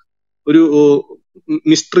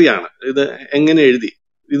മിസ്റ്ററിയാണ്. ഇത് എങ്ങനെ എഴുതി?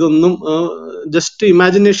 ഇതൊന്നും ജസ്റ്റ്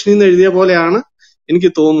ഇമാജിനേഷനിൽ നിന്ന് എഴുതിയ പോലെയാണ് എനിക്ക്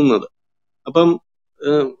തോന്നുന്നത്. അപ്പം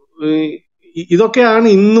ഇതൊക്കെയാണ്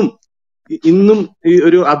ഇന്നും ഈ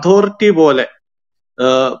ഒരു അതോറിറ്റി പോലെ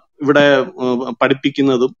ഇവിടെ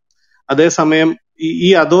പഠിപ്പിക്കുന്നതും. അതേസമയം ഈ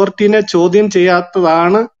അതോറിറ്റിനെ ചോദ്യം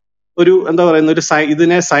ചെയ്യാത്തതാണ് ഒരു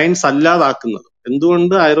ഇതിനെ സയൻസ് അല്ലാതാക്കുന്നത്.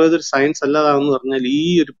 എന്തുകൊണ്ട് ആയുർവേദ ഒരു സയൻസ് അല്ലാതാകുന്ന പറഞ്ഞാൽ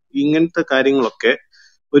ഇങ്ങനത്തെ കാര്യങ്ങളൊക്കെ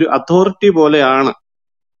ഒരു അതോറിറ്റി പോലെയാണ്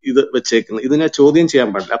ഇത് വെച്ചേക്കുന്നത്. ഇതിനെ ചോദ്യം ചെയ്യാൻ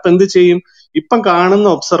പാടില്ല. അപ്പൊ എന്ത് ചെയ്യും? ഇപ്പം കാണുന്ന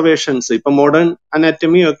ഒബ്സർവേഷൻസ്, ഇപ്പൊ മോഡേൺ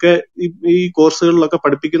അനാറ്റമി ഒക്കെ ഈ കോഴ്സുകളിലൊക്കെ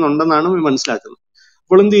പഠിപ്പിക്കുന്നുണ്ടെന്നാണ് മനസ്സിലാക്കുന്നത്.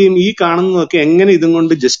 അപ്പോൾ എന്ത് ചെയ്യും? ഈ കാണുന്നതൊക്കെ എങ്ങനെ ഇതും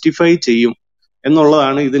കൊണ്ട് ജസ്റ്റിഫൈ ചെയ്യും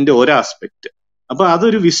എന്നുള്ളതാണ് ഇതിന്റെ ഒരു ആസ്പെക്ട്. അപ്പൊ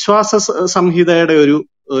അതൊരു വിശ്വാസ സംഹിതയുടെ ഒരു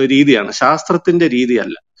രീതിയാണ്, ശാസ്ത്രത്തിന്റെ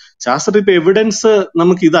രീതിയല്ല. ശാസ്ത്രം ഇപ്പൊ എവിഡൻസ്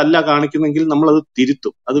നമുക്ക് ഇതല്ല കാണിക്കുന്നെങ്കിൽ നമ്മൾ അത്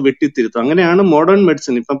തിരുത്തും, അത് വെട്ടിത്തിരുത്തും. അങ്ങനെയാണ് മോഡേൺ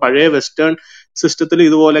മെഡിസിൻ. ഇപ്പം പഴയ വെസ്റ്റേൺ സിസ്റ്റത്തിൽ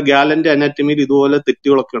ഇതുപോലെ ഗാലന്റെ അനാറ്റമിയിൽ ഇതുപോലെ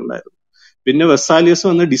തെറ്റുകളൊക്കെ ഉണ്ടായിരുന്നു. പിന്നെ വെസാലിയസ്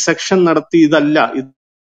വന്ന് ഡിസെക്ഷൻ നടത്തി ഇതല്ല,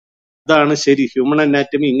 ഇതാണ് ശരി, ഹ്യൂമൻ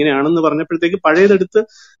അനാറ്റമി ഇങ്ങനെയാണെന്ന് പറഞ്ഞപ്പോഴത്തേക്ക് പഴയതെടുത്ത്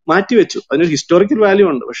മാറ്റിവെച്ചു. അതിനൊരു ഹിസ്റ്റോറിക്കൽ വാല്യൂ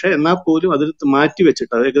ഉണ്ട്. പക്ഷെ എന്നാൽ പോലും അതെടുത്ത്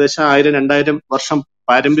മാറ്റിവെച്ചിട്ട്, അത് ഏകദേശം 1000-2000 വർഷം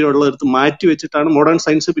പാരമ്പര്യമുള്ളതെടുത്ത് മാറ്റിവെച്ചിട്ടാണ് മോഡേൺ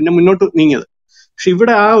സയൻസ് പിന്നെ മുന്നോട്ട് നീങ്ങിയത്. പക്ഷെ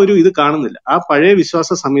ഇവിടെ ഇത് കാണുന്നില്ല. ആ പഴയ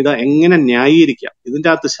വിശ്വാസ സംഹിത എങ്ങനെ ന്യായീകരിക്കാം? ഇതിന്റെ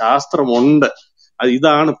അകത്ത് ശാസ്ത്രമുണ്ട്,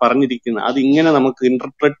 ഇതാണ് പറഞ്ഞിരിക്കുന്നത്, അതിങ്ങനെ നമുക്ക്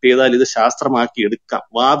ഇന്റർപ്രറ്റ് ചെയ്താൽ ഇത് ശാസ്ത്രമാക്കി എടുക്കാം.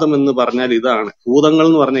 വാദം എന്ന് പറഞ്ഞാൽ ഇതാണ്, ഭൂതങ്ങൾ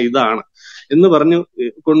എന്ന് പറഞ്ഞാൽ ഇതാണ് എന്ന് പറഞ്ഞു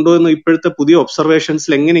കൊണ്ടുവന്ന് ഇപ്പോഴത്തെ പുതിയ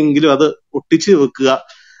ഒബ്സർവേഷൻസിൽ എങ്ങനെയെങ്കിലും അത് ഒട്ടിച്ചു വെക്കുക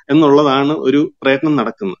എന്നുള്ളതാണ് ഒരു പ്രയത്നം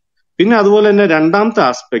നടക്കുന്നത്. പിന്നെ അതുപോലെ തന്നെ രണ്ടാമത്തെ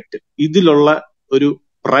ആസ്പെക്ട്, ഇതിലുള്ള ഒരു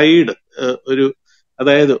പ്രൈഡ്,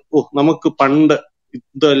 അതായത് നമുക്ക് പണ്ട്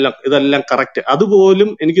ഇതെല്ലാം കറക്റ്റ്. അതുപോലും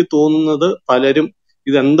എനിക്ക് തോന്നുന്നത് പലരും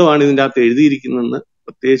ഇതെന്താണ് ഇതിൻ്റെ അകത്ത് എഴുതിയിരിക്കുന്നതെന്ന്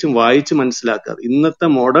പ്രത്യേകിച്ചും വായിച്ച് മനസ്സിലാക്കാതെ ഇന്നത്തെ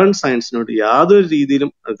മോഡേൺ സയൻസിനോട് യാതൊരു രീതിയിലും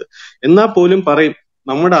എന്നാൽ പോലും പറയും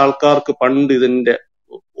നമ്മുടെ ആൾക്കാർക്ക് പണ്ട് ഇതിന്റെ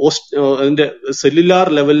സെല്ലുലാർ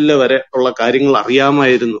ലെവലില് വരെ ഉള്ള കാര്യങ്ങൾ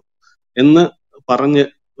അറിയാമായിരുന്നു എന്ന് പറഞ്ഞ്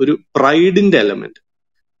ഒരു പ്രൈഡിന്റെ എലമെന്റ്.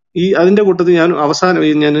 അതിന്റെ കൂട്ടത്തിൽ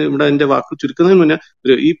ഞാൻ ഇവിടെ എന്റെ വാക്ക് ചുരുക്കുന്നതിന് മുന്നേ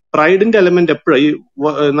ഈ പ്രൈഡിന്റെ എലമെന്റ്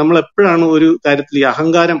നമ്മൾ എപ്പോഴാണ് ഒരു കാര്യത്തിൽ ഈ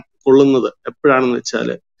അഹങ്കാരം കൊള്ളുന്നത് എപ്പോഴാണെന്ന്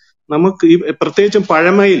വെച്ചാല്, നമുക്ക് ഈ പ്രത്യേകിച്ചും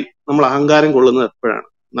പഴമയിൽ നമ്മൾ അഹങ്കാരം കൊള്ളുന്നത് എപ്പോഴാണ്?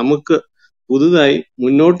 നമുക്ക് പുതുതായി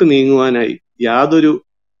മുന്നോട്ട് നീങ്ങുവാനായി യാതൊരു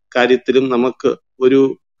കാര്യത്തിലും നമുക്ക്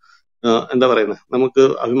നമുക്ക്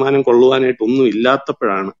അഭിമാനം കൊള്ളുവാനായിട്ട് ഒന്നും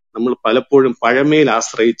ഇല്ലാത്തപ്പോഴാണ് നമ്മൾ പലപ്പോഴും പഴമയിൽ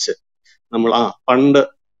ആശ്രയിച്ച് നമ്മൾ പണ്ട്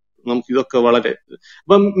നമുക്ക് ഇതൊക്കെ വളരെ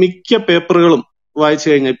അപ്പം മിക്ക പേപ്പറുകളും വായിച്ചു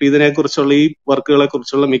കഴിഞ്ഞാൽ ഇപ്പൊ ഇതിനെക്കുറിച്ചുള്ള ഈ വർക്കുകളെ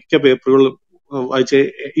കുറിച്ചുള്ള മിക്ക പേപ്പറുകളും വായിച്ച്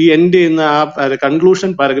ഈ എൻഡ് ചെയ്യുന്ന ആ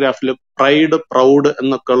കൺക്ലൂഷൻ പാരഗ്രാഫിൽ പ്രൈഡ്, പ്രൗഡ്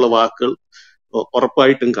എന്നൊക്കെ ഉള്ള വാക്കുകൾ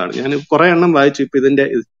ഉറപ്പായിട്ടും കാണും. ഞാൻ കുറെ എണ്ണം വായിച്ചു. ഇപ്പൊ ഇതിന്റെ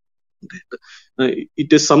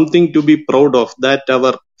it is something to be proud of that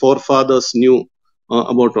our four fathers new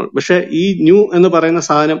about all. പക്ഷെ ഈ ന്യൂ എന്ന് പറയുന്ന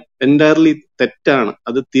സാധനം എൻറ്റയർലി തെറ്റാണ്.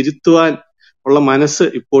 അത് തിരുത്തുവാൻ ഉള്ള മനസ്സ്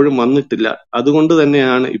ഇപ്പോഴും വന്നിട്ടില്ല. അതുകൊണ്ട്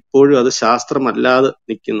തന്നെയാണ് ഇപ്പോഴും അത് ശാസ്ത്രമല്ലാതെ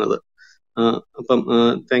നിൽക്കുന്നത്. അപ്പം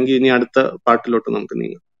താങ്ക് യു. ഇനി അടുത്ത പാട്ടിലോട്ട് നമുക്ക്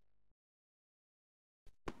നീങ്ങാം.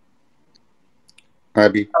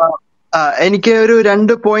 എനിക്ക് ഒരു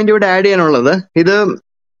 2 പോയിന്റ് ഇവിടെ ആഡ് ചെയ്യാനുള്ളത്, ഇത്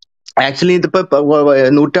ആക്ച്വലി ഇതിപ്പോ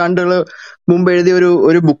നൂറ്റാണ്ടുകൾ മുമ്പ് എഴുതിയ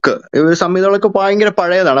ഒരു ബുക്ക്, സംഹിതകളൊക്കെ ഭയങ്കര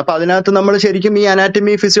പഴയതാണ്. അപ്പൊ അതിനകത്ത് നമ്മൾ ശരിക്കും ഈ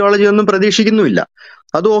അനാറ്റമി, ഫിസിയോളജി ഒന്നും പ്രതീക്ഷിക്കുന്നുമില്ല.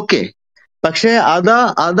 അത് ഓക്കെ. പക്ഷെ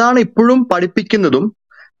അതാണ് ഇപ്പോഴും പഠിപ്പിക്കുന്നതും.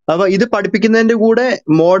 അപ്പൊ ഇത് പഠിപ്പിക്കുന്നതിന്റെ കൂടെ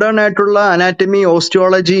മോഡേൺ ആയിട്ടുള്ള അനാറ്റമി,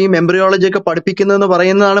 ഓസ്റ്റിയോളജിയും എംബ്രിയോളജി ഒക്കെ പഠിപ്പിക്കുന്നതെന്ന്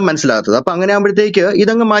പറയുന്നതാണ് മനസ്സിലാകാത്തത്. അപ്പൊ അങ്ങനെ ആകുമ്പോഴത്തേക്ക്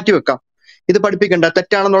ഇതങ്ങ് മാറ്റിവെക്കാം. ഇത് പഠിപ്പിക്കണ്ട,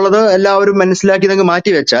 തെറ്റാണെന്നുള്ളത് എല്ലാവരും മനസ്സിലാക്കി ഇതങ്ങ്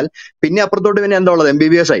മാറ്റി വെച്ചാൽ പിന്നെ അപ്പുറത്തോട്ട് പിന്നെ എന്താ ഉള്ളത്?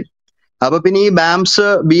 MBBS ആയി. അപ്പൊ പിന്നെ ഈ ബാംസ്,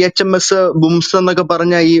 BHMS, ബുംസ് എന്നൊക്കെ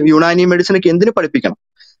പറഞ്ഞ ഈ യുനാനി മെഡിസിൻ ഒക്കെ എന്തിനു പഠിപ്പിക്കണം?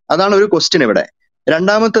 അതാണ് ഒരു ക്വസ്റ്റ്യൻ ഇവിടെ.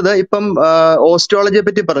 രണ്ടാമത്തത്, ഇപ്പം ഓസ്റ്റിയോളജിയെ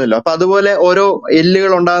പറ്റി പറഞ്ഞല്ലോ. അപ്പൊ അതുപോലെ ഓരോ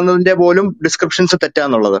എല്ലുകൾ ഉണ്ടാകുന്നതിന്റെ പോലും ഡിസ്ക്രിപ്ഷൻസ്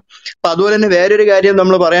തെറ്റാന്നുള്ളത്. അപ്പൊ അതുപോലെ തന്നെ വേറൊരു കാര്യം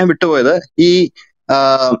നമ്മൾ പറയാൻ വിട്ടുപോയത്, ഈ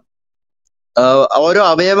ഓരോ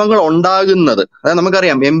അവയവങ്ങൾ ഉണ്ടാകുന്നത്, അതായത്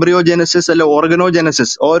നമുക്കറിയാം എംബ്രിയോജെനസിസ് അല്ലെ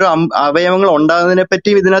ഓർഗനോജെനസിസ്, ഓരോ അവയവങ്ങൾ ഉണ്ടാകുന്നതിനെ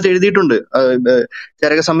പറ്റിയും ഇതിനകത്ത് എഴുതിയിട്ടുണ്ട്,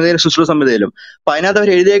 ചരക സംഹിതയിലും സുശ്രുത സംഹിതയിലും. അപ്പൊ അതിനകത്ത്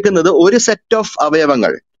അവർ എഴുതിയേക്കുന്നത് ഒരു സെറ്റ് ഓഫ്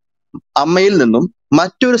അവയവങ്ങൾ അമ്മയിൽ നിന്നും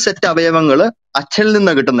മറ്റൊരു സെറ്റ് അവയവങ്ങൾ അച്ഛനിൽ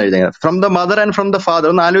നിന്നാണ് കിട്ടുന്ന എഴുതിയത്. From the mother and from the father.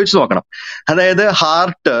 ഒന്ന് ആലോചിച്ച് നോക്കണം. അതായത്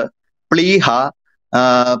ഹാർട്ട്, പ്ലീഹ,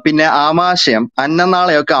 പിന്നെ ആമാശയം,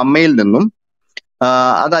 അന്നനാളയൊക്കെ അമ്മയിൽ നിന്നും,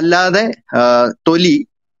 അതല്ലാതെ തൊലി,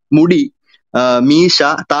 മുടി, മീശ,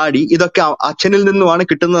 താടി, ഇതൊക്കെ അച്ഛനിൽ നിന്നുമാണ്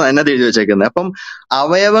കിട്ടുന്നത് എന്നത് എഴുതി വെച്ചേക്കുന്നത്. അപ്പം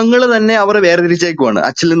അവയവങ്ങൾ തന്നെ അവർ വേർതിരിച്ചേക്കുവാണ്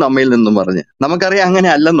അച്ഛനിൽ നിന്നും അമ്മയിൽ നിന്നും പറഞ്ഞ്. നമുക്കറിയാം അങ്ങനെ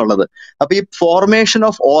അല്ലെന്നുള്ളത്. അപ്പൊ ഈ ഫോർമേഷൻ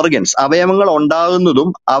ഓഫ് ഓർഗൻസ്, അവയവങ്ങൾ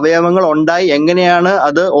ഉണ്ടാകുന്നതും അവയവങ്ങൾ ഉണ്ടായി എങ്ങനെയാണ്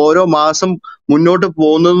അത് ഓരോ മാസം മുന്നോട്ട്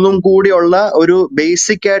പോകുന്നതും കൂടിയുള്ള ഒരു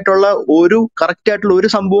ബേസിക് ആയിട്ടുള്ള ഒരു കറക്റ്റ് ആയിട്ടുള്ള ഒരു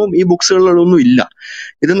സംഭവം ഈ ബുക്സുകളിലൊന്നും ഇല്ല.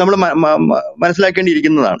 ഇത് നമ്മൾ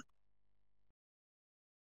മനസ്സിലാക്കേണ്ടിയിരിക്കുന്നതാണ്.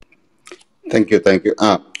 Thank you.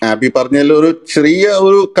 ആബി പറഞ്ഞതിൽ ഒരു ചെറിയ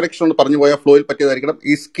ഒരു കറക്ഷൻ ഉണ്ട്, പറഞ്ഞു പോയ ഫ്ലോയിൽ പറ്റിയതായിരിക്കണം.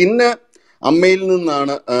 ഈ സ്കിന്ന് അമ്മയിൽ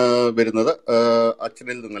നിന്നാണ് വരുന്നത്,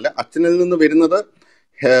 അച്ഛനിൽ നിന്നല്ല. അച്ഛനിൽ നിന്ന് വരുന്നത്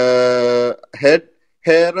head,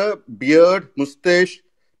 hair, beard, മുസ്റ്റേഷ്,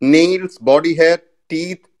 nails, body hair,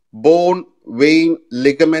 teeth, bone, vein,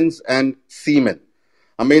 ligaments and seamen.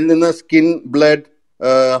 അമ്മയിൽ നിന്ന് skin, blood,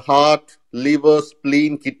 heart, liver,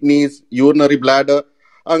 spleen, kidneys, urinary bladder,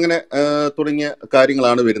 അങ്ങനെ തുടങ്ങിയ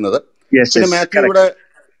കാര്യങ്ങളാണ് വരുന്നത്. പിന്നെ മാത്യുവിടെ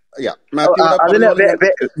അതില്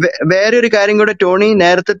വേറൊരു കാര്യം കൂടെ ടോണി,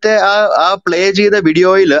 നേരത്തെ ആ പ്ലേ ചെയ്ത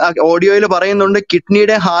വീഡിയോയില്, ഓഡിയോയിൽ പറയുന്നുണ്ട്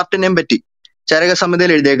കിഡ്നിയുടെയും ഹാർട്ടിനെയും പറ്റി ചരക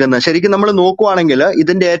സംഹിതയിൽ എഴുതിയേക്കുന്നത്. ശരിക്കും നമ്മൾ നോക്കുവാണെങ്കിൽ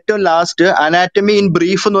ഇതിന്റെ ഏറ്റവും ലാസ്റ്റ് അനാറ്റമി ഇൻ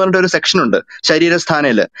ബ്രീഫ് എന്ന് പറഞ്ഞിട്ട് ഒരു സെക്ഷൻ ഉണ്ട്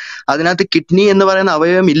ശരീരസ്ഥാനയില്. അതിനകത്ത് കിഡ്നി എന്ന് പറയുന്ന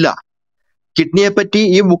അവയവം ഇല്ല. കിഡ്നിയെ പറ്റി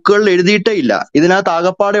ഈ ബുക്കുകളിൽ എഴുതിയിട്ടേ ഇല്ല. ഇതിനകത്ത്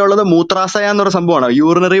ആകപ്പാടെ ഉള്ളത് മൂത്രാശയ എന്നൊരു സംഭവമാണ്,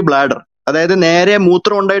 യൂറിനറി ബ്ലാഡർ. അതായത് നേരെ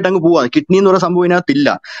മൂത്രം ഉണ്ടായിട്ട് അങ്ങ് പോവാ. കിഡ്നി എന്ന് പറയുന്ന സംഭവം ഇതിനകത്തില്ല.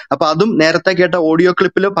 അപ്പൊ അതും നേരത്തെ കേട്ട ഓഡിയോ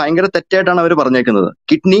ക്ലിപ്പിൽ ഭയങ്കര തെറ്റായിട്ടാണ് അവർ പറഞ്ഞേക്കുന്നത്.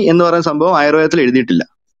 കിഡ്നി എന്ന് പറയുന്ന സംഭവം ആയുർവേദത്തിൽ എഴുതിയിട്ടില്ല.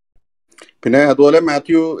 പിന്നെ അതുപോലെ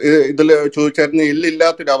മാത്യു ഇതിൽ ചോദിച്ചായിരുന്നു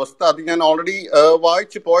എല്ലില്ലാത്തൊരു അവസ്ഥ. അത് ഞാൻ ഓൾറെഡി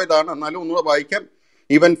വായിച്ചു പോയതാണ്, എന്നാലും ഒന്നുകൂടെ വായിക്കാം.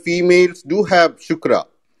 Even females do have ശുക്ര.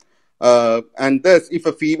 And thus, if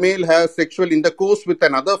a female has sexual intercourse with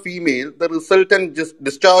another female, the resultant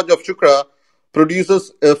discharge of shukra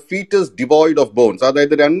produces a fetus devoid of bones.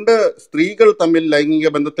 അതായത് രണ്ട് സ്ത്രീകൾ തമ്മിൽ ലൈംഗിക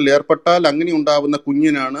ബന്ധത്തിൽ ഏർപ്പെട്ടാൽ അങ്ങനെ ഉണ്ടാവുന്ന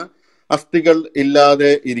കുഞ്ഞിനാണ് അസ്ഥികൾ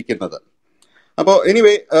ഇല്ലാതെ ഇരിക്കുന്നത്. അപ്പോൾ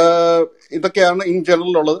എനിവേ ഇതൊക്കെയാണ് ഇൻ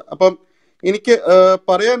ജനറൽ ഉള്ളത്. അപ്പം എനിക്ക്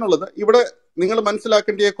പറയാനുള്ളത്, ഇവിടെ നിങ്ങൾ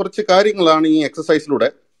മനസ്സിലാക്കേണ്ട കുറച്ച് കാര്യങ്ങളാണ് ഈ എക്സസൈസിലൂടെ.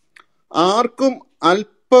 ആർക്കും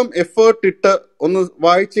അല്പം എഫേർട്ട് ഇട്ട് ഒന്ന്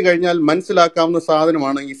വായിച്ചു കഴിഞ്ഞാൽ മനസ്സിലാക്കാവുന്ന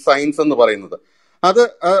സാധനമാണ് ഈ സയൻസ് എന്ന് പറയുന്നത്.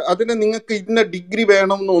 അതിന് നിങ്ങൾക്ക് ഇന്ന ഡിഗ്രി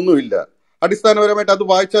വേണമെന്നൊന്നുമില്ല. അടിസ്ഥാനപരമായിട്ട് അത്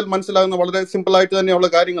വായിച്ചാൽ മനസ്സിലാകുന്ന വളരെ സിമ്പിളായിട്ട് തന്നെയുള്ള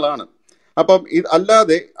കാര്യങ്ങളാണ്. അപ്പം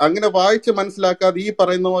അല്ലാതെ അങ്ങനെ വായിച്ച് മനസ്സിലാക്കാതെ ഈ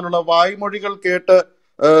പറയുന്ന പോലുള്ള വായ്മൊഴികൾ കേട്ട്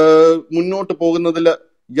മുന്നോട്ട് പോകുന്നതിൽ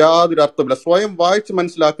യാതൊരു അർത്ഥമില്ല. സ്വയം വായിച്ച്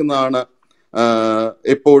മനസ്സിലാക്കുന്നതാണ്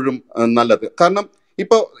എപ്പോഴും നല്ലത്. കാരണം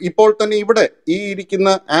ഇപ്പോൾ തന്നെ ഇവിടെ ഈ ഇരിക്കുന്ന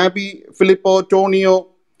ആബി, ഫിലിപ്പോ, ടോണിയോ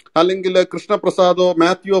അല്ലെങ്കിൽ കൃഷ്ണപ്രസാദോ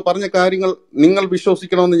മാത്യുവോ പറഞ്ഞ കാര്യങ്ങൾ നിങ്ങൾ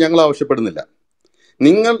വിശ്വസിക്കണമെന്ന് ഞങ്ങൾ ആവശ്യപ്പെടുന്നില്ല.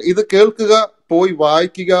 നിങ്ങൾ ഇത് കേൾക്കുക, പോയി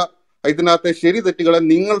വായിക്കുക, ഇതിനകത്തെ ശരി തെറ്റുകളെ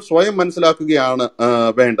നിങ്ങൾ സ്വയം മനസ്സിലാക്കുകയാണ്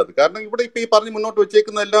വേണ്ടത്. കാരണം ഇവിടെ ഇപ്പൊ ഈ പറഞ്ഞ് മുന്നോട്ട്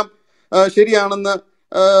വെച്ചേക്കുന്നതെല്ലാം ശരിയാണെന്ന്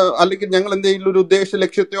അല്ലെങ്കിൽ ഞങ്ങൾ എന്തെങ്കിലും ഒരു ഉദ്ദേശ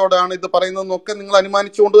ലക്ഷ്യത്തോടാണ് ഇത് പറയുന്നതെന്നൊക്കെ നിങ്ങൾ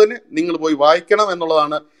അനുമാനിച്ചുകൊണ്ട് തന്നെ നിങ്ങൾ പോയി വായിക്കണം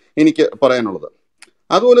എന്നുള്ളതാണ് എനിക്ക് പറയാനുള്ളത്.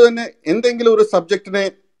 അതുപോലെ തന്നെ എന്തെങ്കിലും ഒരു സബ്ജക്റ്റിനെ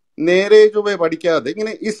നേരെ ചൊവ്വേ പഠിക്കാതെ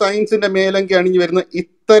ഇങ്ങനെ ഈ സയൻസിന്റെ മേലങ്കി അണിഞ്ഞു വരുന്ന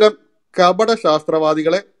ഇത്തരം കപട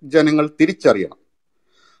ശാസ്ത്രവാദികളെ ജനങ്ങൾ തിരിച്ചറിയണം.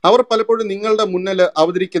 അവർ പലപ്പോഴും നിങ്ങളുടെ മുന്നിൽ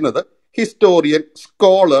അവതരിക്കുന്നത് ഹിസ്റ്റോറിയൻ,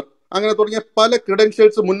 സ്കോളർ അങ്ങനെ തുടങ്ങിയ പല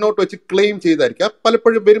ക്രെഡൻഷ്യൽസ് മുന്നോട്ട് വെച്ച് ക്ലെയിം ചെയ്തായിരിക്കും.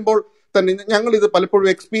 പലപ്പോഴും വരുമ്പോൾ തന്നെ ഞങ്ങൾ ഇത് പലപ്പോഴും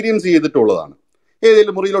എക്സ്പീരിയൻസ് ചെയ്തിട്ടുള്ളതാണ്.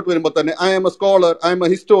 ഏതെങ്കിലും മുറിയിലോട്ട് വരുമ്പോൾ തന്നെ I am a scholar, I am a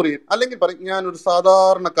historian, അല്ലെങ്കിൽ പറയും ഞാനൊരു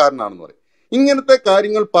സാധാരണക്കാരനാണെന്ന് പറയും. ഇങ്ങനത്തെ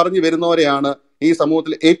കാര്യങ്ങൾ പറഞ്ഞു വരുന്നവരെയാണ് ഈ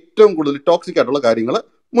സമൂഹത്തിൽ ഏറ്റവും കൂടുതൽ ടോക്സിക് ആയിട്ടുള്ള കാര്യങ്ങൾ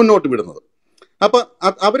മുന്നോട്ട് വിടുന്നത്. അപ്പൊ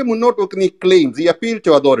അവർ മുന്നോട്ട് വെക്കുന്ന ഈ ക്ലെയിംസ്, ഈ appeal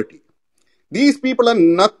to authority, these people are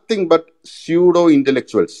nothing but pseudo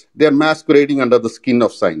intellectuals. They are masquerading under the skin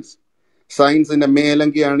of science. സയൻസിന്റെ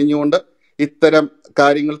മേലങ്കി അണിഞ്ഞുകൊണ്ട് ഇത്തരം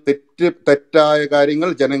കാര്യങ്ങൾ, തെറ്റായ കാര്യങ്ങൾ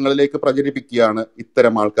ജനങ്ങളിലേക്ക് പ്രചരിപ്പിക്കുകയാണ്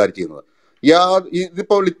ഇത്തരം ആൾക്കാർ ചെയ്യുന്നത്.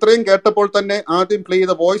 ഇതിപ്പോൾ ഇത്രയും കേട്ടപ്പോൾ തന്നെ ആദ്യം പ്ലേ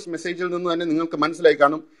ചെയ്ത വോയിസ് മെസ്സേജിൽ നിന്ന് തന്നെ നിങ്ങൾക്ക് മനസ്സിലായി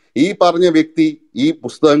കാണും, ഈ പറഞ്ഞ വ്യക്തി ഈ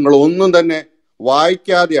പുസ്തകങ്ങൾ ഒന്നും തന്നെ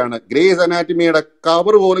വായിക്കാതെയാണ്, ഗ്രേസ് അനാറ്റമിയുടെ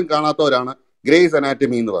കവർ പോലും കാണാത്തവരാണ് ഗ്രേസ്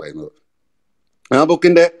അനാറ്റമി എന്ന് പറയുന്നത്. ആ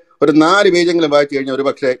ബുക്കിന്റെ ഒരു 4 പേജെങ്കിലും വായിച്ചു കഴിഞ്ഞാൽ ഒരു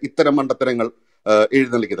പക്ഷേ ഇത്തരം മണ്ടത്തരങ്ങൾ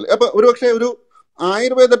എഴുന്നള്ളിക്കത്തില്ല. അപ്പൊ ഒരുപക്ഷെ ഒരു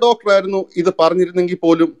ആയുർവേദ ഡോക്ടറായിരുന്നു ഇത് പറഞ്ഞിരുന്നെങ്കിൽ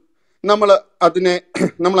പോലും നമ്മൾ അതിനെ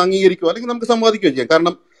അംഗീകരിക്കുക അല്ലെങ്കിൽ നമുക്ക് സമ്മതിക്കുകയോ ചെയ്യാം.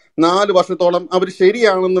 കാരണം 4 വർഷത്തോളം അവർ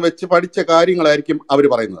ശരിയാണെന്ന് വെച്ച് പഠിച്ച കാര്യങ്ങളായിരിക്കും അവർ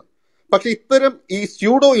പറയുന്നത്. പക്ഷെ ഇത്തരം ഈ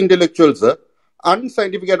സ്യൂഡോ ഇന്റലക്ച്വൽസ്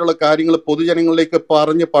അൺസയന്റിഫിക് ആയിട്ടുള്ള കാര്യങ്ങൾ പൊതുജനങ്ങളിലേക്ക്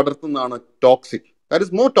പറഞ്ഞ് പടർത്തുന്നതാണ് toxic. That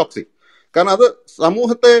is more toxic. കാരണം അത്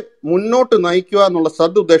സമൂഹത്തെ മുന്നോട്ട് നയിക്കുക എന്നുള്ള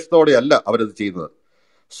സദുദ്ദേശത്തോടെയല്ല അവരത് ചെയ്യുന്നത്.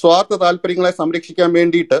 സ്വാർത്ഥ താല്പര്യങ്ങളെ സംരക്ഷിക്കാൻ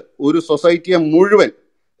വേണ്ടിയിട്ട് ഒരു സൊസൈറ്റിയെ മുഴുവൻ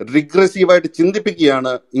റിഗ്രസീവായിട്ട്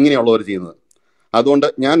ചിന്തിപ്പിക്കുകയാണ് ഇങ്ങനെയുള്ളവർ ചെയ്യുന്നത്. അതുകൊണ്ട്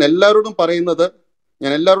ഞാൻ എല്ലാവരോടും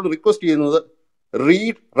റിക്വസ്റ്റ് ചെയ്യുന്നത്,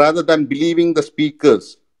 read rather than believing the speakers,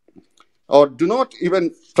 or do not even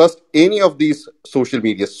trust any of these social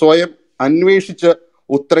media. സ്വയം അന്വേഷിച്ച്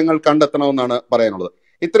ഉത്തരങ്ങൾ കണ്ടെത്തണമെന്നാണ് പറയാനുള്ളത്.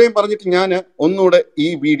 ഇത്രയും പറഞ്ഞിട്ട് ഞാൻ ഒന്നുകൂടെ ഈ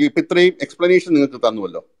വീഡിയോ, ഇപ്പൊ ഇത്രയും എക്സ്പ്ലനേഷൻ നിങ്ങൾക്ക്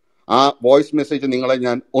തന്നുവല്ലോ, ആ വോയിസ് മെസ്സേജ് നിങ്ങളെ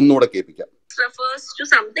ഞാൻ ഒന്നുകൂടെ കേൾപ്പിക്കാം. Refers to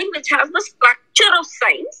something which has the structure of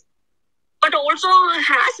science but also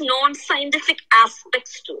has non-scientific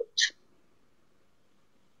aspects to it.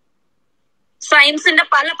 സയൻസിന്റെ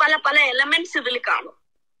പല പല പല എലമെന്റ്സ് ഇതിൽ കാണും.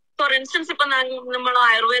 ഫോർ ഇൻസ്റ്റൻസ്, ഇപ്പൊ നമ്മൾ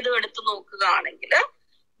ആയുർവേദം എടുത്തു നോക്കുകയാണെങ്കിൽ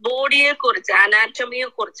ബോഡിയെ കുറിച്ച്, അനാറ്റമിയെ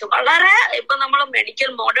കുറിച്ച് വളരെ, ഇപ്പൊ നമ്മൾ medical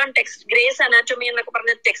modern text, grace anatomy എന്നൊക്കെ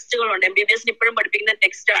പറഞ്ഞ ടെക്സ്റ്റുകളുണ്ട്, MBBS ഇപ്പോഴും പഠിപ്പിക്കുന്ന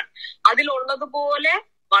ടെക്സ്റ്റാണ്. അതിലുള്ളതുപോലെ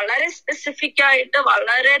വളരെ സ്പെസിഫിക് ആയിട്ട്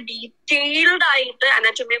വളരെ ഡീറ്റെയിൽഡ് ആയിട്ട്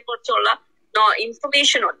അനാറ്റമിയെ കുറിച്ചുള്ള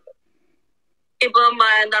ഇൻഫർമേഷൻ ഉണ്ട്. ഇപ്പം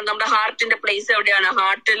എന്താണ് നമ്മുടെ ഹാർട്ടിന്റെ പ്ലേസ് എവിടെയാണ്,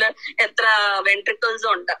 ഹാർട്ടിൽ എത്ര വെൻട്രിക്കിൾസ്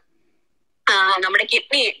ഉണ്ട്, നമ്മുടെ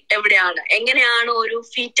കിഡ്നി എവിടെയാണ്, എങ്ങനെയാണ് ഒരു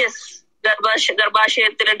ഫീറ്റസ്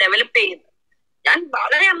ഗർഭാശയത്തിൽ ഡെവലപ്പ് ചെയ്യുന്നത്. ഞാൻ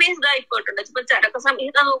വളരെ അമേസ്ഡ് ആയിപ്പോയിട്ടുണ്ട്. ഇപ്പൊ ചരക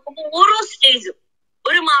സംഹിത നോക്കുമ്പോൾ ഓരോ സ്റ്റേജും,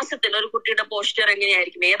 1 മാസത്തിൽ ഒരു കുട്ടിയുടെ പോസ്ചർ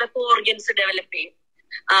എങ്ങനെയായിരിക്കും, ഏതൊക്കെ ഓർഗൻസ് ഡെവലപ്പ് ചെയ്യും,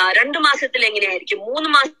 2 മാസത്തിൽ എങ്ങനെയായിരിക്കും, 3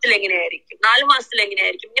 മാസത്തിൽ എങ്ങനെയായിരിക്കും, 4 മാസത്തിൽ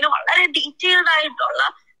എങ്ങനെയായിരിക്കും, ഇങ്ങനെ വളരെ ഡീറ്റെയിൽഡ് ആയിട്ടുള്ള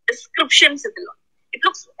ഡിസ്ക്രിപ്ഷൻസ് ഇതിലുണ്ട്. It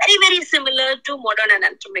looks very very similar to modern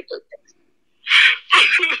anatomical text.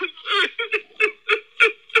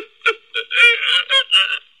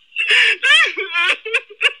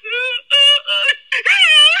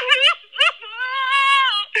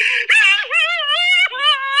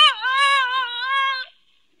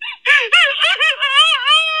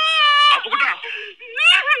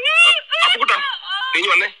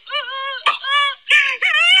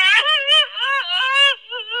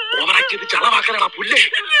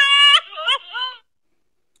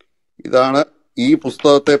 ഇതാണ് ഈ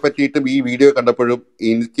പുസ്തകത്തെ പറ്റിയിട്ടും ഈ വീഡിയോ കണ്ടപ്പോഴും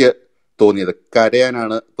എനിക്ക് തോന്നിയത്,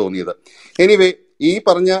 കരയാനാണ് തോന്നിയത്. എനിവേ, ഈ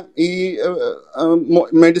പറഞ്ഞ ഈ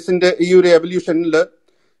മെഡിസിന്റെ ഈ ഒരു എവല്യൂഷനിൽ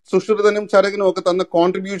സുശ്രുതനും ചരകനും ഒക്കെ തന്ന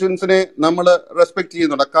കോൺട്രിബ്യൂഷൻസിനെ നമ്മൾ റെസ്പെക്ട്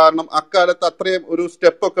ചെയ്യുന്നുണ്ട്. കാരണം അക്കാലത്ത് അത്രയും ഒരു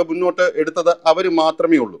സ്റ്റെപ്പൊക്കെ മുന്നോട്ട് എടുത്തത് അവർ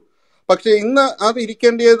മാത്രമേ ഉള്ളൂ. പക്ഷെ ഇന്ന് അത്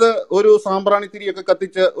ഇരിക്കേണ്ടത് ഒരു സാമ്പ്രാണിത്തിരിയൊക്കെ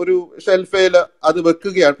കത്തിച്ച് ഒരു ഷെൽഫേൽ അത്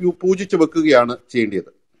വെക്കുകയാണ്, പൂജിച്ച് വെക്കുകയാണ്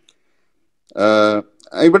ചെയ്യേണ്ടത്.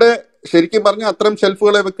 ഇവിടെ ശരിക്കും പറഞ്ഞാൽ അത്തരം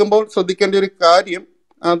ഷെൽഫുകളെ വെക്കുമ്പോൾ ശ്രദ്ധിക്കേണ്ട ഒരു കാര്യം,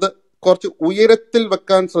 അത് കുറച്ച് ഉയരത്തിൽ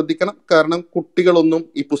വെക്കാൻ ശ്രദ്ധിക്കണം. കാരണം കുട്ടികളൊന്നും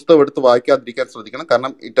ഈ പുസ്തകം എടുത്ത് വായിക്കാതിരിക്കാൻ ശ്രദ്ധിക്കണം.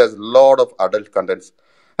 കാരണം it has load of adult contents.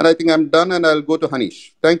 And I think I'm done and I'll go to Hanish.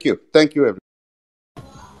 Thank you everyone.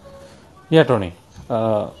 Yeah, Tony.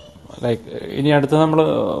 ഇനി അടുത്ത് നമ്മൾ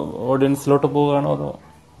ഓഡിയൻസിലോട്ട് പോവുകയാണോ അതോ?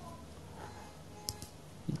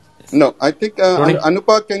 No, I think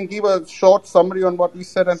Anupa can give a short summary on what we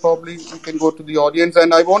said and probably we can go to the audience.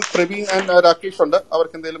 And I want Praveen and Rakesh ഉണ്ട്,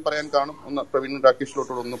 അവർക്ക് എന്തെങ്കിലും പറയാൻ കാണും. ഒന്ന് പ്രവീൺ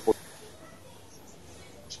രാകേഷിലോട്ട് ഒന്ന് പോകും.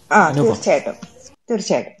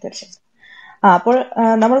 തീർച്ചയായിട്ടും. അപ്പോൾ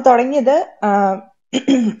നമ്മൾ തുടങ്ങിയത്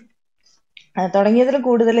തുടങ്ങിയതിൽ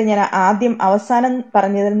കൂടുതൽ ഞാൻ ആദ്യം അവസാനം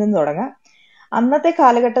പറഞ്ഞതിൽ നിന്ന് തുടങ്ങാം. അന്നത്തെ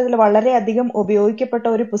കാലഘട്ടത്തിൽ വളരെയധികം ഉപയോഗിക്കപ്പെട്ട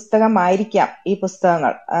ഒരു പുസ്തകമായിരിക്കാം ഈ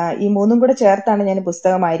പുസ്തകങ്ങൾ. ഈ മൂന്നും കൂടെ ചേർത്താണ് ഞാൻ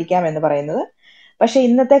പുസ്തകമായിരിക്കാം എന്ന് പറയുന്നത്. പക്ഷെ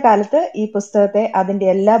ഇന്നത്തെ കാലത്ത് ഈ പുസ്തകത്തെ അതിന്റെ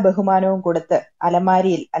എല്ലാ ബഹുമാനവും കൊടുത്ത്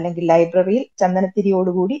അലമാരിയിൽ അല്ലെങ്കിൽ ലൈബ്രറിയിൽ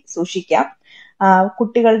ചന്ദനത്തിരിയോടുകൂടി സൂക്ഷിക്കാം,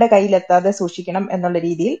 കുട്ടികളുടെ കയ്യിലെത്താതെ സൂക്ഷിക്കണം എന്നുള്ള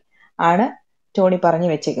രീതിയിൽ ആണ് ടോണി പറഞ്ഞു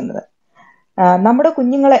വെച്ചേക്കുന്നത്. നമ്മുടെ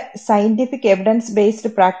കുഞ്ഞുങ്ങളെ സയന്റിഫിക് എവിഡൻസ്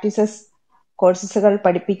ബേസ്ഡ് പ്രാക്ടീസസ് കോഴ്സുകൾ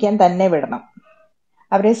പഠിപ്പിക്കാൻ തന്നെ വിടണം.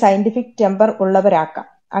 അവരെ സയന്റിഫിക് ടെമ്പർ ഉള്ളവരാക്കാം.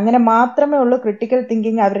 അങ്ങനെ മാത്രമേ ഉള്ളൂ ക്രിട്ടിക്കൽ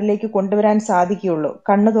തിങ്കിങ് അവരിലേക്ക് കൊണ്ടുവരാൻ സാധിക്കുകയുള്ളൂ.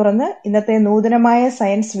 കണ്ണു തുറന്ന് ഇന്നത്തെ നൂതനമായ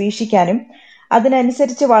സയൻസ് വീക്ഷിക്കാനും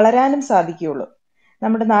അതിനനുസരിച്ച് വളരാനും സാധിക്കുകയുള്ളൂ.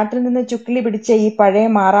 നമ്മുടെ നാട്ടിൽ നിന്ന് ചുക്കിലി പിടിച്ച ഈ പഴയ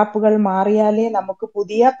മാറാപ്പുകൾ മാറിയാലേ നമുക്ക്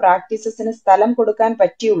പുതിയ പ്രാക്ടീസസിന് സ്ഥലം കൊടുക്കാൻ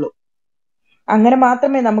പറ്റുള്ളൂ. അങ്ങനെ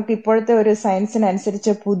മാത്രമേ നമുക്ക് ഇപ്പോഴത്തെ ഒരു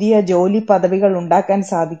സയൻസിനനുസരിച്ച് പുതിയ ജോലി പദവികൾ ഉണ്ടാക്കാൻ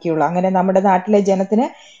സാധിക്കുകയുള്ളൂ. അങ്ങനെ നമ്മുടെ നാട്ടിലെ ജനത്തിന്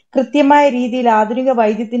കൃത്യമായ രീതിയിൽ ആധുനിക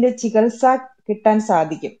വൈദ്യത്തിന്റെ ചികിത്സ കിട്ടാൻ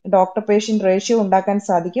സാധിക്കും. ഡോക്ടർ പേഷ്യന്റ് റേഷ്യോ ഉണ്ടാക്കാൻ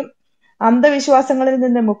സാധിക്കും. അന്ധവിശ്വാസങ്ങളിൽ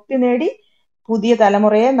നിന്ന് മുക്തി നേടി പുതിയ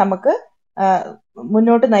തലമുറയെ നമുക്ക്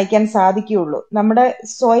മുന്നോട്ട് നയിക്കാൻ സാധിക്കുകയുള്ളൂ.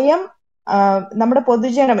 നമ്മുടെ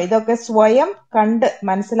പൊതുജനം ഇതൊക്കെ സ്വയം കണ്ട്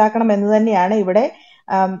മനസ്സിലാക്കണം എന്ന് തന്നെയാണ് ഇവിടെ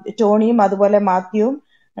ടോണിയും അതുപോലെ മാത്യുവും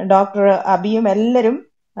ഡോക്ടർ അബിയും എല്ലാവരും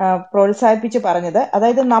പ്രോത്സാഹിപ്പിച്ച് പറഞ്ഞത്.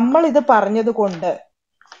 അതായത് നമ്മൾ ഇത് പറഞ്ഞത് കൊണ്ട്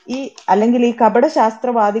അല്ലെങ്കിൽ ഈ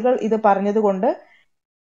കപടശാസ്ത്രവാദികൾ ഇത് പറഞ്ഞത് കൊണ്ട്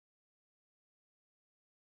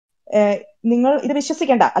നിങ്ങൾ ഇത്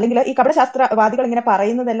വിശ്വസിക്കേണ്ട, അല്ലെങ്കിൽ ഈ കപടശാസ്ത്രവാദികൾ ഇങ്ങനെ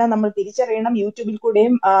പറയുന്നതെല്ലാം നമ്മൾ തിരിച്ചറിയണം. യൂട്യൂബിൽ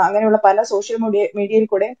കൂടെയും അങ്ങനെയുള്ള പല സോഷ്യൽ മീഡിയയിൽ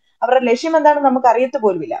കൂടെയും അവരുടെ ലക്ഷ്യം എന്താണെന്ന് നമുക്ക് അറിയത്ത്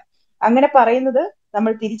പോലുമില്ല. അങ്ങനെ പറയുന്നത്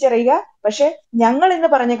നമ്മൾ തിരിച്ചറിയുക. പക്ഷെ ഞങ്ങൾ ഇന്ന്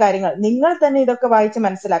പറഞ്ഞ കാര്യങ്ങൾ നിങ്ങൾ തന്നെ ഇതൊക്കെ വായിച്ച്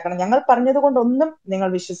മനസ്സിലാക്കണം. ഞങ്ങൾ പറഞ്ഞത് കൊണ്ടൊന്നും നിങ്ങൾ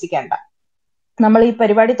വിശ്വസിക്കേണ്ട. നമ്മൾ ഈ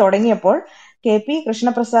പരിപാടി തുടങ്ങിയപ്പോൾ KP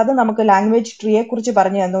കൃഷ്ണപ്രസാദ് നമുക്ക് ലാംഗ്വേജ് ട്രീയെ കുറിച്ച്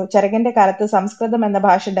പറഞ്ഞു തന്നു. ചരകന്റെ കാലത്ത് സംസ്കൃതം എന്ന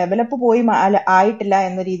ഭാഷ ഡെവലപ്പ് പോയി ആയിട്ടില്ല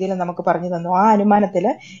എന്ന രീതിയിൽ നമുക്ക് പറഞ്ഞു തന്നു. ആ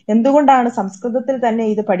അനുമാനത്തില് എന്തുകൊണ്ടാണ് സംസ്കൃതത്തിൽ തന്നെ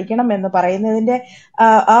ഇത് പഠിക്കണം എന്ന് പറയുന്നതിന്റെ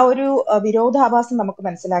ആ ഒരു വിരോധാഭാസം നമുക്ക്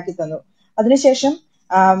മനസ്സിലാക്കി തന്നു. അതിനുശേഷം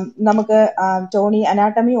നമുക്ക് Tony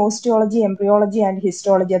anatomy, osteology, embryology and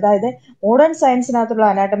histology, അതായത് മോഡേൺ സയൻസിനകത്തുള്ള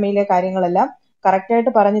അനാട്ടമിയിലെ കാര്യങ്ങളെല്ലാം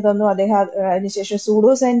കറക്റ്റായിട്ട് പറഞ്ഞു തന്നു അദ്ദേഹം. അതിനുശേഷം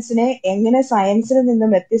സൂഡോ സയൻസിനെ എങ്ങനെ സയൻസിൽ നിന്നും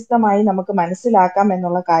വ്യത്യസ്തമായി നമുക്ക് മനസ്സിലാക്കാം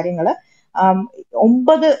എന്നുള്ള കാര്യങ്ങള്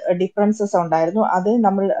 9 ഡിഫറൻസസ് ഉണ്ടായിരുന്നു. അത്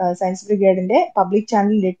നമ്മൾ സയൻസ് ബ്രിഗേഡിന്റെ പബ്ലിക്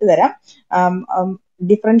ചാനലിൽ ഇട്ട് തരാം.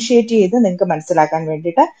 ഡിഫറൻഷിയേറ്റ് ചെയ്ത് നിങ്ങൾക്ക് മനസ്സിലാക്കാൻ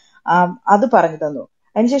വേണ്ടിയിട്ട് അത് പറഞ്ഞു തന്നു.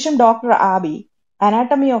 അതിനുശേഷം doctor abbey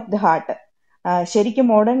anatomy of the heart, ശരിക്കും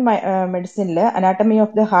modern മെഡിസിനിൽ anatomy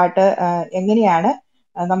of the heart എങ്ങനെയാണ്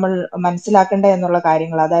നമ്മൾ മനസ്സിലാക്കേണ്ടത് എന്നുള്ള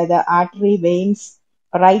കാര്യങ്ങൾ, അതായത് artery, veins,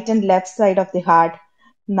 right and left side of the heart,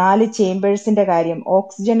 4 ചേംബേഴ്സിന്റെ കാര്യം,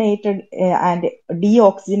 ഓക്സിജനേറ്റഡ് ആൻഡ്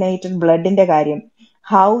ഡീഓക്സിജനേറ്റഡ് ബ്ലഡിന്റെ കാര്യം,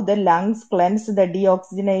 how the lungs cleanse the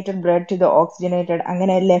deoxygenated blood to the oxygenated,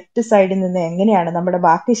 അങ്ങനെ ലെഫ്റ്റ് സൈഡിൽ നിന്ന് എങ്ങനെയാണ് നമ്മുടെ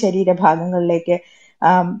ബാക്കി ശരീരഭാഗങ്ങളിലേക്ക്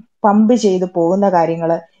പമ്പ് ചെയ്ത് പോകുന്ന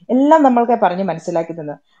കാര്യങ്ങൾ എല്ലാം നമ്മൾക്ക് പറഞ്ഞ് മനസ്സിലാക്കി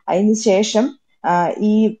തന്നു. അതിനുശേഷം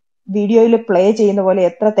ഈ വീഡിയോയിൽ പ്ലേ ചെയ്യുന്ന പോലെ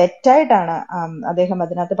എത്ര തെറ്റായിട്ടാണ് അദ്ദേഹം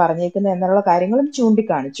അതിനകത്ത് പറഞ്ഞേക്കുന്നത് എന്നുള്ള കാര്യങ്ങളും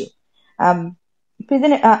ചൂണ്ടിക്കാണിച്ചു.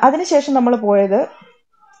 അതിനുശേഷം നമ്മൾ പോയത്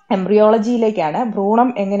എംബ്രിയോളജിയിലേക്കാണ്. ഭ്രൂണം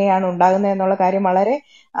എങ്ങനെയാണ് ഉണ്ടാകുന്നത് എന്നുള്ള കാര്യം വളരെ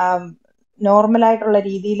നോർമലായിട്ടുള്ള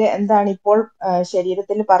രീതിയിൽ എന്താണ് ഇപ്പോൾ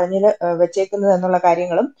ശരീരത്തിൽ പറഞ്ഞു വെച്ചേക്കുന്നത് എന്നുള്ള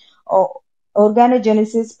കാര്യങ്ങളും,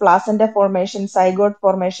 organogenesis, placenta formation, zygote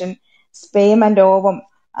formation, sperm and ovum,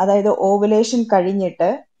 അതായത് ഓവുലേഷൻ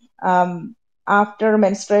കഴിഞ്ഞിട്ട് ആഫ്റ്റർ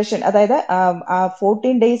മെൻസ്ട്രേഷൻ, അതായത്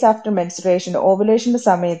 14 days ആഫ്റ്റർ മെൻസ്ട്രേഷൻ, ഓവുലേഷന്റെ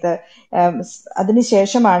സമയത്ത്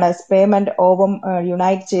അതിനുശേഷമാണ് സ്പേം ആൻഡ് ഓവം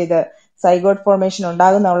യുണൈറ്റ് ചെയ്ത് സൈഗോട്ട് ഫോർമേഷൻ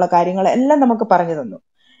ഉണ്ടാകുന്നുള്ള കാര്യങ്ങൾ എല്ലാം നമുക്ക് പറഞ്ഞു തന്നു.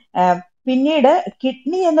 പിന്നീട്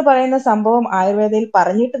കിഡ്നി എന്ന് പറയുന്ന സംഭവം ആയുർവേദയിൽ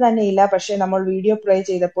പറഞ്ഞിട്ട് തന്നെ ഇല്ല, പക്ഷെ നമ്മൾ വീഡിയോ പ്ലേ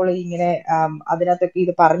ചെയ്തപ്പോൾ ഇങ്ങനെ അതിനകത്തൊക്കെ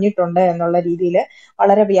ഇത് പറഞ്ഞിട്ടുണ്ട് എന്നുള്ള രീതിയിൽ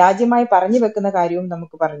വളരെ വ്യാജമായി പറഞ്ഞു വെക്കുന്ന കാര്യവും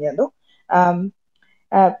നമുക്ക് പറഞ്ഞു തന്നു.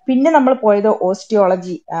 പിന്നെ നമ്മൾ പോയത്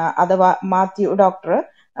ഓസ്റ്റിയോളജി അഥവാ മാത്യു ഡോക്ടർ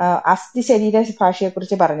അസ്ഥി ശരീര ഭാഷയെ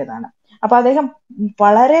കുറിച്ച് പറഞ്ഞതാണ്. അപ്പൊ അദ്ദേഹം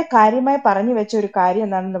വളരെ കാര്യമായി പറഞ്ഞു വെച്ച ഒരു കാര്യം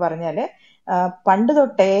എന്താണെന്ന് പറഞ്ഞാല്, പണ്ട്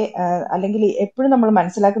തൊട്ടേ അല്ലെങ്കിൽ എപ്പോഴും നമ്മൾ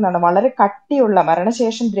മനസ്സിലാക്കുന്നതാണ്, വളരെ കട്ടിയുള്ള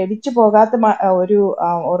മരണശേഷം ദ്രവിച്ചു പോകാത്ത ഒരു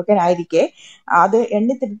ഓർഗൻ ആയിരിക്കെ അത്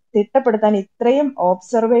എണ്ണി തിട്ടപ്പെടുത്താൻ ഇത്രയും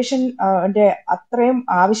ഒബ്സർവേഷൻ അത്രയും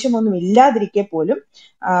ആവശ്യമൊന്നും ഇല്ലാതിരിക്കെ പോലും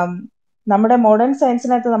നമ്മുടെ മോഡേൺ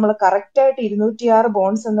സയൻസിനകത്ത് നമ്മൾ കറക്റ്റായിട്ട് 206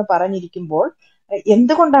 ബോൺസ് എന്ന് പറഞ്ഞിരിക്കുമ്പോൾ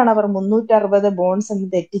എന്തുകൊണ്ടാണ് അവർ 360 ബോൺസ് എന്ന്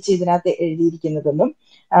തെറ്റിച്ച് ഇതിനകത്ത് എഴുതിയിരിക്കുന്നതെന്നും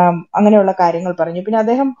അങ്ങനെയുള്ള കാര്യങ്ങൾ പറഞ്ഞു. പിന്നെ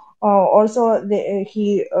അദ്ദേഹം ഓൾസോ ഹി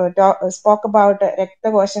സ്പോക്ക് അബൌട്ട്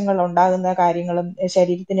രക്തകോശങ്ങൾ ഉണ്ടാകുന്ന കാര്യങ്ങളും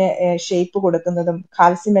ശരീരത്തിന് ഷേപ്പ് കൊടുക്കുന്നതും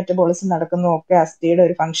കാൽസ്യം മെറ്റബോളിസം നടക്കുന്നതും ഒക്കെ അസ്ഥിയുടെ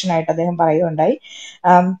ഒരു ഫംഗ്ഷൻ ആയിട്ട് അദ്ദേഹം പറയുകയുണ്ടായി.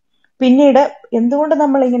 പിന്നീട് എന്തുകൊണ്ട്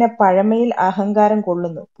നമ്മൾ ഇങ്ങനെ പഴമയിൽ അഹങ്കാരം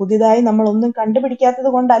കൊള്ളുന്നു, പുതിയതായി നമ്മൾ ഒന്നും കണ്ടുപിടിക്കാത്തത്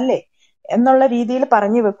കൊണ്ടല്ലേ എന്നുള്ള രീതിയിൽ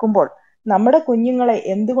പറഞ്ഞു വെക്കുമ്പോൾ നമ്മുടെ കുഞ്ഞുങ്ങളെ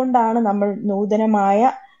എന്തുകൊണ്ടാണ് നമ്മൾ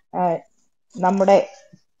നൂതനമായ നമ്മുടെ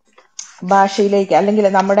ഭാഷയിലേക്ക് അല്ലെങ്കിൽ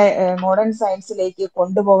നമ്മുടെ മോഡേൺ സയൻസിലേക്ക്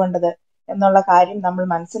കൊണ്ടുപോകേണ്ടത് എന്നുള്ള കാര്യം നമ്മൾ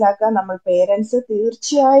മനസ്സിലാക്കുക. നമ്മൾ പേരൻസ്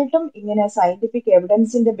തീർച്ചയായിട്ടും ഇങ്ങനെ സയന്റിഫിക്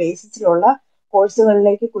എവിഡൻസിന്റെ ബേസിസിലുള്ള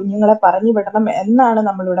കോഴ്സുകളിലേക്ക് കുഞ്ഞുങ്ങളെ പറഞ്ഞു വിടണം എന്നാണ്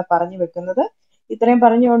നമ്മളിവിടെ പറഞ്ഞു വെക്കുന്നത്. ഇത്രയും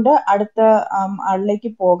പറഞ്ഞുകൊണ്ട് അടുത്ത ആളിലേക്ക്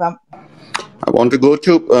പോകാം. I want to go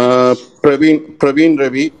to Praveen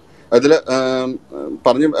Ravi. അതിൽ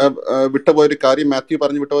പറഞ്ഞു വിട്ടുപോയൊരു കാര്യം, മാത്യു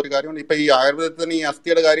പറഞ്ഞു വിട്ട ഒരു കാര്യമാണ്. ഇപ്പൊ ഈ ആയുർവേദത്തിന് ഈ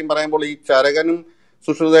അസ്ഥിയുടെ കാര്യം പറയുമ്പോൾ ഈ ചരകനും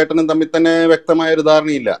സുശ്രുതേട്ടനും തമ്മിൽ തന്നെ വ്യക്തമായ ഒരു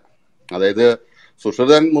ധാരണയില്ല. അതായത്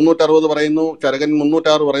സുശ്രുതൻ 360 പറയുന്നു, ചരകൻ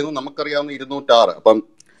 306 പറയുന്നു, നമുക്കറിയാവുന്ന 206. അപ്പം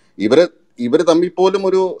ഇവര് തമ്മിൽ പോലും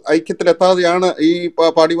ഒരു ഐക്യത്തിലെത്താതെയാണ് ഈ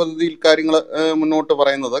പാഠ്യപദ്ധതിയിൽ കാര്യങ്ങൾ മുന്നോട്ട്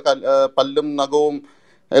പറയുന്നത്. പല്ലും നഖവും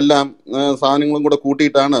എല്ലാം സാധനങ്ങളും കൂടെ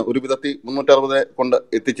കൂട്ടിയിട്ടാണ് ഒരു വിധത്തിൽ 360 കൊണ്ട്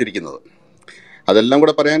എത്തിച്ചിരിക്കുന്നത്. അതെല്ലാം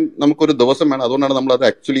കൂടെ പറയാൻ നമുക്കൊരു ദിവസം വേണം. അതുകൊണ്ടാണ് നമ്മൾ അത്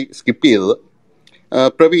ആക്ച്വലി സ്കിപ്പ് ചെയ്തത്.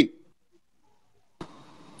 പ്രവീൺ.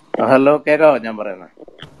 ഹലോ, കേക്കാവോ ഞാൻ പറയുന്നത്?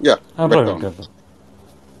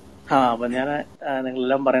 അപ്പൊ ഞാൻ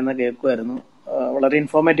നിങ്ങളെല്ലാം പറയുന്നത് കേൾക്കുമായിരുന്നു. വളരെ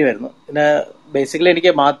ഇൻഫോർമേറ്റീവ് ആയിരുന്നു. പിന്നെ ബേസിക്കലി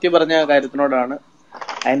എനിക്ക് മാത്യു പറഞ്ഞ കാര്യത്തിനോടാണ്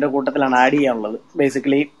അതിന്റെ കൂട്ടത്തിലാണ് ആഡ് ചെയ്യാനുള്ളത്.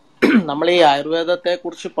 ബേസിക്കലി നമ്മൾ ഈ ആയുർവേദത്തെ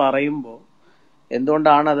കുറിച്ച് പറയുമ്പോൾ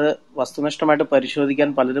എന്തുകൊണ്ടാണ് അത് വസ്തുനിഷ്ഠമായിട്ട് പരിശോധിക്കാൻ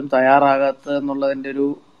പലരും തയ്യാറാകാത്തത് എന്നുള്ളതിന്റെ ഒരു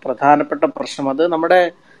പ്രധാനപ്പെട്ട പ്രശ്നം അത് നമ്മുടെ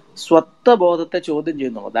സ്വത്വബോധത്തെ ചോദ്യം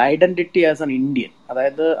ചെയ്യുന്നുള്ളത്. Identity as an Indian.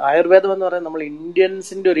 അതായത് ആയുർവേദം എന്ന് പറയുന്നത് നമ്മൾ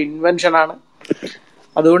ഇന്ത്യൻസിന്റെ ഒരു ഇൻവെൻഷനാണ്.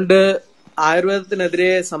 അതുകൊണ്ട്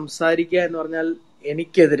ആയുർവേദത്തിനെതിരെ സംസാരിക്കുക എന്ന് പറഞ്ഞാൽ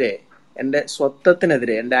എനിക്കെതിരെ, എന്റെ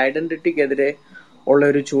സ്വത്വത്തിനെതിരെ, എന്റെ ഐഡന്റിറ്റിക്കെതിരെ ഉള്ള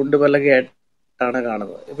ഒരു ചൂണ്ടുപലകയായിട്ടാണ്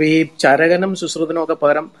കാണുന്നത്. ഇപ്പൊ ഈ ചരകനും സുശ്രുതനും ഒക്കെ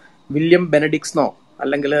പകരം വില്യം ബെനഡിക്സ്നോ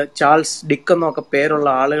അല്ലെങ്കിൽ ചാൾസ് ഡിക്കെന്നോ ഒക്കെ പേരുള്ള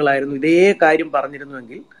ആളുകളായിരുന്നു ഇതേ കാര്യം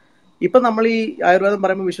പറഞ്ഞിരുന്നുവെങ്കിൽ ഇപ്പൊ നമ്മൾ ഈ ആയുർവേദം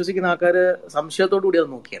പറയുമ്പോൾ വിശ്വസിക്കുന്ന ആൾക്കാർ സംശയത്തോടു കൂടി അത്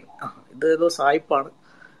നോക്കിയാണ്. ഇത് ഏതോ സായിപ്പാണ്,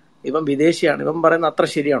 ഇവൻ വിദേശിയാണ്, ഇവൻ പറയുന്നത് അത്ര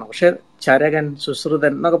ശരിയാണോ? പക്ഷെ ചരകൻ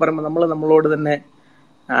സുശ്രുതൻ എന്നൊക്കെ പറയുമ്പോൾ നമ്മളോട് തന്നെ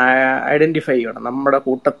ഐഡന്റിഫൈ ചെയ്യണം. നമ്മുടെ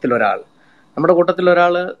കൂട്ടത്തിൽ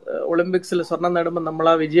ഒരാൾ ഒളിമ്പിക്സിൽ സ്വർണം നേടുമ്പോൾ നമ്മൾ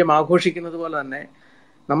ആ വിജയം ആഘോഷിക്കുന്നത് പോലെ തന്നെ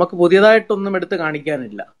നമുക്ക് പുതിയതായിട്ടൊന്നും എടുത്ത്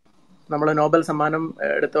കാണിക്കാനില്ല. നമ്മൾ നോബൽ സമ്മാനം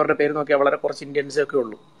എടുത്തവരുടെ പേര് നോക്കിയാൽ വളരെ കുറച്ച് ഇന്ത്യൻസൊക്കെ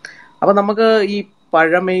ഉള്ളൂ. അപ്പൊ നമുക്ക് ഈ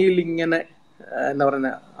പഴമയിൽ ഇങ്ങനെ എന്താ പറയുന്ന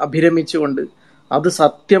അഭിരമിച്ചുകൊണ്ട് അത്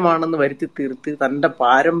സത്യമാണെന്ന് വരുത്തി തീർത്ത് തന്റെ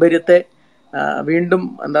പാരമ്പര്യത്തെ വീണ്ടും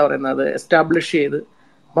എന്താ പറയുന്നത് അത് എസ്റ്റാബ്ലിഷ് ചെയ്ത്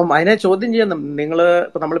അപ്പം അതിനെ ചോദ്യം ചെയ്യുന്ന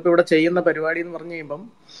നമ്മളിപ്പോ ഇവിടെ ചെയ്യുന്ന പരിപാടി എന്ന് പറഞ്ഞു കഴിയുമ്പം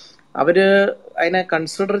അവര് അതിനെ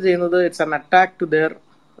കൺസിഡർ ചെയ്യുന്നത് it's an attack to their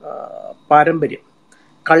പാരമ്പര്യം,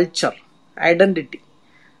 കൾച്ചർ, ഐഡന്റിറ്റി.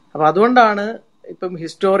 അപ്പൊ അതുകൊണ്ടാണ് ഇപ്പം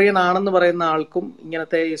ഹിസ്റ്റോറിയൻ ആണെന്ന് പറയുന്ന ആൾക്കും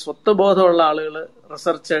ഇങ്ങനത്തെ ഈ സ്വത്വബോധമുള്ള ആളുകൾ,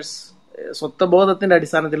 റിസർച്ചേഴ്സ്, സ്വത്വബോധത്തിന്റെ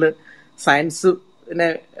അടിസ്ഥാനത്തിൽ സയൻസിനെ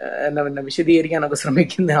വിശദീകരിക്കാനൊക്കെ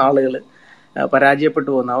ശ്രമിക്കുന്ന ആളുകൾ പരാജയപ്പെട്ടു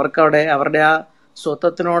പോകുന്നു. അവർക്ക് അവരുടെ ആ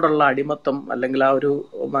സ്വത്വത്തിനോടുള്ള അടിമത്തം അല്ലെങ്കിൽ ആ ഒരു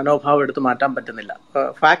മനോഭാവം എടുത്ത് മാറ്റാൻ പറ്റുന്നില്ല.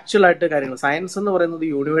 ഫാക്ച്വൽ ആയിട്ട് കാര്യങ്ങൾ, സയൻസ് എന്ന് പറയുന്നത്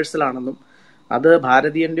യൂണിവേഴ്സൽ ആണെന്നും അത്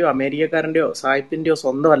ഭാരതീയന്റെയോ അമേരിക്കക്കാരന്റെയോ സായിപ്പിന്റെയോ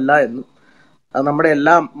സ്വന്തമല്ല എന്നും അത് നമ്മുടെ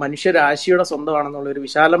എല്ലാ മനുഷ്യരാശിയുടെ സ്വന്തമാണെന്നുള്ള ഒരു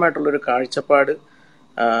വിശാലമായിട്ടുള്ളൊരു കാഴ്ചപ്പാട്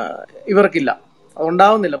ഇവർക്കില്ല,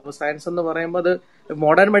 അതുണ്ടാവുന്നില്ല. അപ്പോൾ സയൻസ് എന്ന് പറയുമ്പോൾ അത്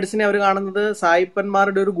മോഡേൺ മെഡിസിനെ അവർ കാണുന്നത്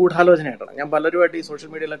സായിപ്പന്മാരുടെ ഒരു ഗൂഢാലോചനയായിട്ടാണ്. ഞാൻ പലരുമായിട്ട് ഈ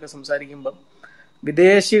സോഷ്യൽ മീഡിയയിലൊക്കെ സംസാരിക്കുമ്പം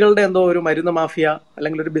വിദേശികളുടെ എന്തോ ഒരു മരുന്ന് മാഫിയ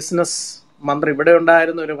അല്ലെങ്കിൽ ഒരു ബിസിനസ് മന്ത്രം, ഇവിടെ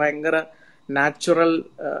ഉണ്ടായിരുന്ന ഒരു ഭയങ്കര നാച്ചുറൽ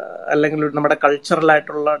അല്ലെങ്കിൽ നമ്മുടെ കൾച്ചറൽ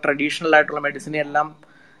ആയിട്ടുള്ള ട്രഡീഷണൽ ആയിട്ടുള്ള മെഡിസിനെ എല്ലാം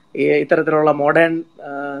ഇത്തരത്തിലുള്ള മോഡേൺ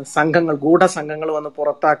സംഘങ്ങൾ, ഗൂഢസംഘങ്ങൾ വന്ന്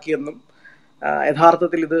പുറത്താക്കിയെന്നും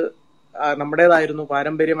യഥാർത്ഥത്തിൽ ഇത് നമ്മുടേതായിരുന്നു,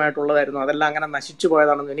 പാരമ്പര്യമായിട്ടുള്ളതായിരുന്നു, അതെല്ലാം അങ്ങനെ നശിച്ചു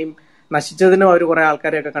പോയതാണെന്നും ഇനിയും നശിച്ചതിനും അവർ കുറെ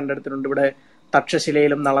ആൾക്കാരെയൊക്കെ കണ്ടെടുത്തിട്ടുണ്ട്. ഇവിടെ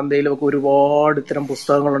തക്ഷശിലയിലും നളന്തയിലും ഒക്കെ ഒരുപാട് ഇത്തരം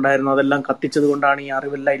പുസ്തകങ്ങൾ ഉണ്ടായിരുന്നു, അതെല്ലാം കത്തിച്ചത് കൊണ്ടാണ് ഈ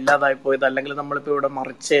അറിവെല്ലാം ഇല്ലാതായി പോയത്, അല്ലെങ്കിൽ നമ്മളിപ്പോൾ ഇവിടെ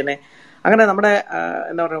മറിച്ചേനെ. അങ്ങനെ നമ്മുടെ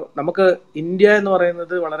എന്താ പറയുക, നമുക്ക് ഇന്ത്യ എന്ന്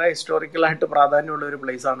പറയുന്നത് വളരെ ഹിസ്റ്റോറിക്കലായിട്ട് പ്രാധാന്യമുള്ള ഒരു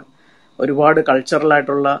പ്ലേസാണ്. ഒരുപാട്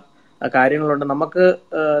കൾച്ചറലായിട്ടുള്ള കാര്യങ്ങളുണ്ട്.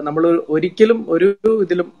 നമ്മൾ ഒരിക്കലും ഒരു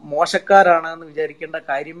ഇതിലും മോശക്കാരാണെന്ന് വിചാരിക്കേണ്ട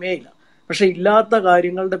കാര്യമേ ഇല്ല. പക്ഷെ ഇല്ലാത്ത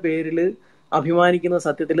കാര്യങ്ങളുടെ പേരിൽ അഭിമാനിക്കുന്ന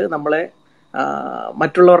സത്യത്തിൽ നമ്മളെ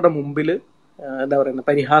മറ്റുള്ളവരുടെ മുമ്പിൽ എന്താ പറയുന്നത്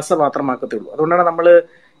പരിഹാസപാത്രമാക്കത്തുള്ളൂ. അതുകൊണ്ടാണ് നമ്മൾ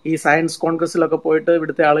ഈ സയൻസ് കോൺഗ്രസിലൊക്കെ പോയിട്ട്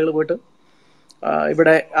ഇവിടുത്തെ ആളുകൾ പോയിട്ട്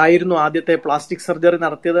ഇവിടെ ആയിരുന്നു ആദ്യത്തെ പ്ലാസ്റ്റിക് സർജറി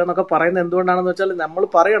നടത്തിയത് എന്നൊക്കെ പറയുന്നത് എന്തുകൊണ്ടാണെന്ന് വെച്ചാൽ നമ്മൾ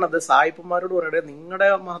പറയണത് സായിപ്പന്മാരോട് പറയണത് നിങ്ങളുടെ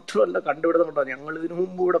മാത്രമല്ല കണ്ടുപിടുത്തം കേട്ടോ, ഞങ്ങൾ ഇതിനു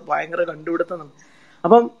മുമ്പ് ഇവിടെ ഭയങ്കര കണ്ടുപിടുത്തം.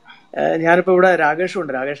 അപ്പം ഞാനിപ്പോൾ ഇവിടെ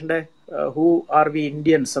രാകേഷുണ്ട്, രാകേഷിന്റെ ഹൂ ആർ വി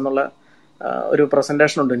ഇന്ത്യൻസ് എന്നുള്ള ഒരു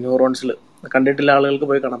പ്രസന്റേഷൻ ഉണ്ട് ന്യൂറോൺസിൽ, കണ്ടിട്ടില്ല ആളുകൾക്ക്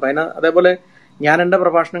പോയി കാണാം. അപ്പം അതേപോലെ ഞാൻ എൻ്റെ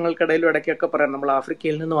പ്രഭാഷണങ്ങൾക്കിടയിലും ഇടയ്ക്കൊക്കെ പറയാം, നമ്മൾ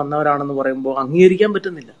ആഫ്രിക്കയിൽ നിന്ന് വന്നവരാണെന്ന് പറയുമ്പോൾ അംഗീകരിക്കാൻ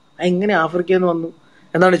പറ്റുന്നില്ല. എങ്ങനെ ആഫ്രിക്കയിൽ നിന്ന് വന്നു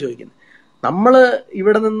എന്നാണ് ചോദിക്കുന്നത്. നമ്മൾ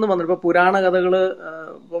ഇവിടെ നിന്ന് വന്നു ഇപ്പൊ പുരാണ കഥകള്,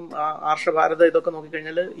 ഇപ്പം ആർഷഭാരത ഇതൊക്കെ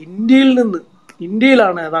നോക്കിക്കഴിഞ്ഞാൽ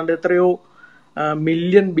ഇന്ത്യയിലാണ് ഏതാണ്ട് എത്രയോ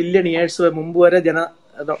ബില്യൺ ഇയേഴ്സ് മുമ്പ് വരെ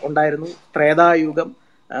ഉണ്ടായിരുന്നു. ത്രേതായുഗം,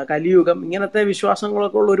 കലിയുഗം, ഇങ്ങനത്തെ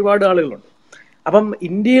വിശ്വാസങ്ങളൊക്കെ ഉള്ള ഒരുപാട് ആളുകളുണ്ട്. അപ്പം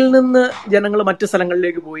ഇന്ത്യയിൽ നിന്ന് ജനങ്ങൾ മറ്റു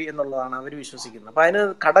സ്ഥലങ്ങളിലേക്ക് പോയി എന്നുള്ളതാണ് അവർ വിശ്വസിക്കുന്നത്. അപ്പൊ അതിന്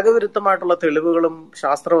ഘടകവിരുദ്ധമായിട്ടുള്ള തെളിവുകളും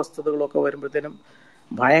ശാസ്ത്ര വസ്തുതകളും ഒക്കെ വരുമ്പോഴത്തേനും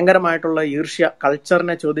ഭയങ്കരമായിട്ടുള്ള ഈർഷ്യ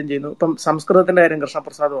കൾച്ചറിനെ ചോദ്യം ചെയ്യുന്നു. ഇപ്പം സംസ്കൃതത്തിന്റെ കാര്യം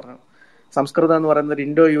കൃഷ്ണപ്രസാദ് പറഞ്ഞു. സംസ്കൃതം എന്ന് പറയുന്നത് ഒരു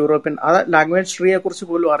ഇൻഡോ യൂറോപ്യൻ, ആ ലാംഗ്വേജ് ട്രീയെ കുറിച്ച്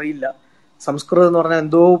പോലും അറിയില്ല. സംസ്കൃതം എന്ന് പറഞ്ഞാൽ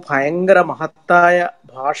എന്തോ ഭയങ്കര മഹത്തായ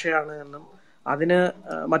ഭാഷയാണ് എന്നും അതിന്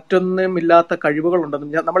മറ്റൊന്നും ഇല്ലാത്ത കഴിവുകളുണ്ടെന്നും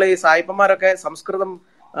നമ്മൾ ഈ സായിപ്പന്മാരൊക്കെ സംസ്കൃതം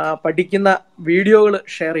പഠിക്കുന്ന വീഡിയോകൾ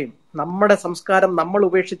ഷെയർ ചെയ്യും. നമ്മുടെ സംസ്കാരം നമ്മൾ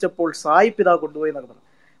ഉപേക്ഷിച്ചപ്പോൾ സായിപ്പ് ഇതാ കൊണ്ടുപോയി എന്നൊക്കെ പറഞ്ഞു.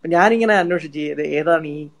 അപ്പൊ ഞാനിങ്ങനെ അന്വേഷിച്ച് ഏതാണ്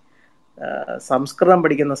ഈ സംസ്കൃതം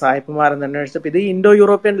പഠിക്കുന്ന സായിപ്പന്മാരെന്ന് അന്വേഷിച്ചപ്പോൾ ഇത് ഇൻഡോ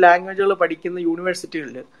യൂറോപ്യൻ ലാംഗ്വേജുകൾ പഠിക്കുന്ന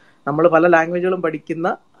യൂണിവേഴ്സിറ്റികളിൽ നമ്മൾ പല ലാംഗ്വേജുകളും പഠിക്കുന്ന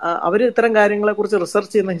അവർ ഇത്തരം കാര്യങ്ങളെ കുറിച്ച്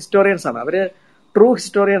റിസർച്ച് ചെയ്യുന്ന ഹിസ്റ്റോറിയൻസ് ആണ്. അവര് ട്രൂ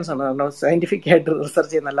ഹിസ്റ്റോറിയൻസ് ആണ്, സയന്റിഫിക് ആയിട്ട്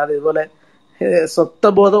റിസർച്ച് ചെയ്യുന്ന, അല്ലാതെ ഇതുപോലെ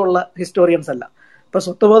സ്വത്വബോധമുള്ള ഹിസ്റ്റോറിയൻസ് അല്ല. ഇപ്പൊ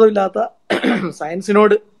സ്വത്വബോധം ഇല്ലാത്ത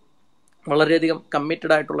സയൻസിനോട് വളരെയധികം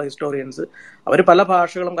കമ്മിറ്റഡ് ആയിട്ടുള്ള ഹിസ്റ്റോറിയൻസ് അവർ പല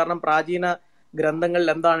ഭാഷകളും, കാരണം പ്രാചീന ഗ്രന്ഥങ്ങളിൽ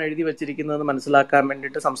എന്താണ് എഴുതി വെച്ചിരിക്കുന്നതെന്ന് മനസ്സിലാക്കാൻ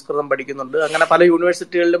വേണ്ടിയിട്ട് സംസ്കൃതം പഠിക്കുന്നുണ്ട്. അങ്ങനെ പല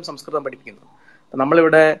യൂണിവേഴ്സിറ്റികളിലും സംസ്കൃതം പഠിപ്പിക്കുന്നുണ്ട്.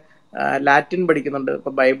 നമ്മളിവിടെ ലാറ്റിൻ പഠിക്കുന്നുണ്ട്.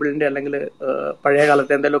 ഇപ്പൊ ബൈബിളിന്റെ അല്ലെങ്കിൽ പഴയ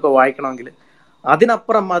കാലത്തെ എന്തെങ്കിലുമൊക്കെ വായിക്കണമെങ്കിൽ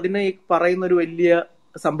അതിനപ്പുറം അതിന് ഈ പറയുന്ന ഒരു വലിയ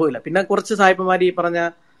സംഭവമില്ല. പിന്നെ കുറച്ച് സായിപ്പന്മാർ ഈ പറഞ്ഞ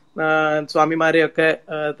സ്വാമിമാരെയൊക്കെ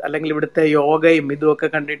അല്ലെങ്കിൽ ഇവിടുത്തെ യോഗയും ഇതുമൊക്കെ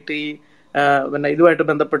കണ്ടിട്ട് ഈ പിന്നെ ഇതുമായിട്ട്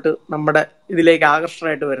ബന്ധപ്പെട്ട് നമ്മുടെ ഇതിലേക്ക്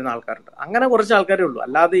ആകർഷണമായിട്ട് വരുന്ന ആൾക്കാരുണ്ട്. അങ്ങനെ കുറച്ച് ആൾക്കാരേ ഉള്ളൂ.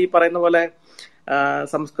 അല്ലാതെ ഈ പറയുന്ന പോലെ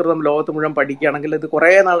സംസ്കൃതം ലോകത്ത് മുഴുവൻ പഠിക്കുകയാണെങ്കിൽ ഇത്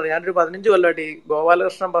കുറേ നാൾ, ഞാനൊരു 15 കൊല്ലമായിട്ട് ഈ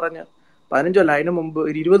ഗോപാലകൃഷ്ണൻ പറഞ്ഞ് 15 കൊല്ലം, അതിന് മുമ്പ്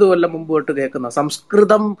ഒരു 20 കൊല്ലം മുമ്പ് തൊട്ട് കേൾക്കുന്ന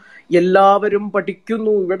സംസ്കൃതം എല്ലാവരും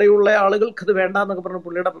പഠിക്കുന്നു, ഇവിടെയുള്ള ആളുകൾക്ക് അത് വേണ്ടാന്നൊക്കെ പറഞ്ഞ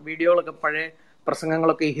പുള്ളിയുടെ വീഡിയോകളൊക്കെ, പഴയ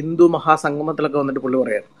പ്രസംഗങ്ങളൊക്കെ ഹിന്ദു മഹാസംഗമത്തിലൊക്കെ വന്നിട്ട് പുള്ളി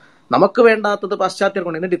പറയായിരുന്നു നമുക്ക് വേണ്ടാത്തത് പാശ്ചാത്യർ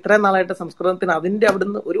കൊണ്ട്. എന്നിട്ട് ഇത്രയും നാളായിട്ട് സംസ്കൃതത്തിന് അതിന്റെ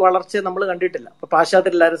അവിടുന്ന് ഒരു വളർച്ചയെ നമ്മൾ കണ്ടിട്ടില്ല. അപ്പൊ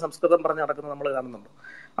പാശ്ചാത്യരെല്ലാവരും സംസ്കൃതം പറഞ്ഞ് നടക്കുന്നത് നമ്മൾ കാണുന്നുണ്ട്.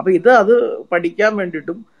 അപ്പൊ അത് പഠിക്കാൻ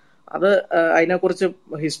വേണ്ടിയിട്ടും അത് അതിനെക്കുറിച്ച്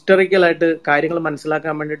ഹിസ്റ്ററിക്കലായിട്ട് കാര്യങ്ങൾ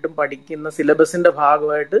മനസ്സിലാക്കാൻ വേണ്ടിയിട്ടും പഠിക്കുന്ന സിലബസിന്റെ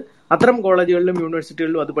ഭാഗമായിട്ട് അത്തരം കോളേജുകളിലും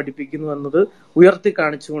യൂണിവേഴ്സിറ്റികളിലും അത് പഠിപ്പിക്കുന്നു എന്നത് ഉയർത്തി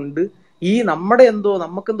കാണിച്ചുകൊണ്ട് ഈ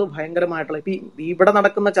നമുക്കെന്തോ ഭയങ്കരമായിട്ടുള്ള ഇപ്പൊ ഇവിടെ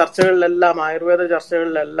നടക്കുന്ന ചർച്ചകളിലെല്ലാം, ആയുർവേദ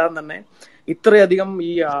ചർച്ചകളിലെല്ലാം തന്നെ ഇത്രയധികം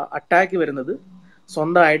ഈ അറ്റാക്ക് വരുന്നത്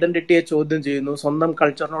സ്വന്തം ഐഡന്റിറ്റിയെ ചോദ്യം ചെയ്യുന്നു, സ്വന്തം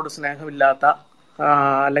കൾച്ചറിനോട് സ്നേഹമില്ലാത്ത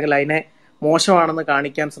അല്ലെങ്കിൽ അതിനെ മോശമാണെന്ന്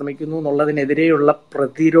കാണിക്കാൻ ശ്രമിക്കുന്നു എന്നുള്ളതിനെതിരെയുള്ള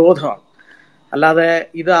പ്രതിരോധമാണ്. അല്ലാതെ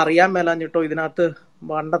ഇത് അറിയാൻ മേലാഞ്ഞിട്ടോ ഇതിനകത്ത്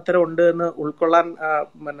മണ്ടത്തരം ഉണ്ട് എന്ന് ഉൾക്കൊള്ളാൻ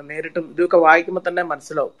നേരിട്ടും ഇതൊക്കെ വായിക്കുമ്പോൾ തന്നെ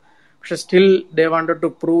മനസ്സിലാവും. പക്ഷെ still they wanted to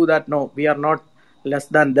prove that no V are not less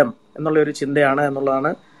than dum എന്നുള്ള ഒരു ചിന്തയാണ്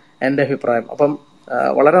എന്നുള്ളതാണ് എൻ്റെ അഭിപ്രായം. അപ്പം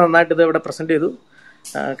വളരെ നന്നായിട്ട് ഇത് ഇവിടെ പ്രസന്റ് ചെയ്തു.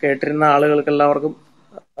 കേട്ടിരുന്ന ആളുകൾക്ക് എല്ലാവർക്കും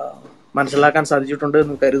മനസ്സിലാക്കാൻ സാധിച്ചിട്ടുണ്ട്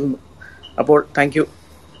എന്ന് കരുതുന്നു. അപ്പോൾ thank you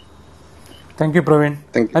Praveen.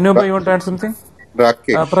 Anoop, you want to add something?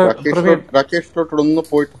 രാകേഷിലോട്ടൊന്ന്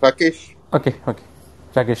പോയിട്ട് രാകേഷ്. ഓക്കെ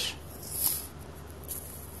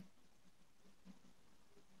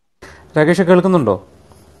രാകേഷ് കേൾക്കുന്നുണ്ടോ?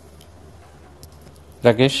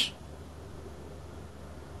 രാകേഷ്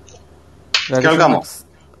കേൾക്കാമോ?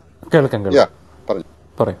 കേൾക്കാം.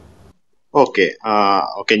 പറയൂ.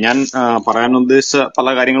 ഓക്കെ ഞാൻ പറയാൻ ഉദ്ദേശിച്ച പല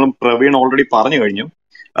കാര്യങ്ങളും പ്രവീൺ ഓൾറെഡി പറഞ്ഞു കഴിഞ്ഞു.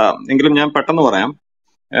 എങ്കിലും ഞാൻ പെട്ടെന്ന് പറയാം.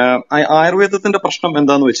 ആയുർവേദത്തിന്റെ പ്രശ്നം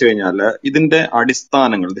എന്താന്ന് വെച്ച് കഴിഞ്ഞാല് ഇതിന്റെ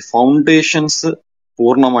അടിസ്ഥാനങ്ങൾ, ഫൗണ്ടേഷൻസ്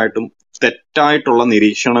പൂർണ്ണമായിട്ടും തെറ്റായിട്ടുള്ള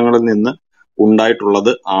നിരീക്ഷണങ്ങളിൽ നിന്ന്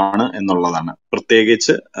ഉണ്ടായിട്ടുള്ളത് ആണ് എന്നുള്ളതാണ്.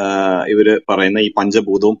 പ്രത്യേകിച്ച് ഇവര് പറയുന്ന ഈ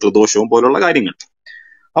പഞ്ചഭൂതവും ത്രിദോഷവും പോലുള്ള കാര്യങ്ങൾ.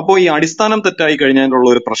 അപ്പോൾ ഈ അടിസ്ഥാനം തെറ്റായി കഴിഞ്ഞാലുള്ള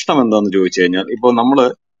ഒരു പ്രശ്നം എന്താന്ന് ചോദിച്ചു കഴിഞ്ഞാൽ, ഇപ്പൊ നമ്മള്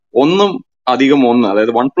 1+1,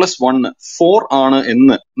 അതായത് 1+1 4 ആണ്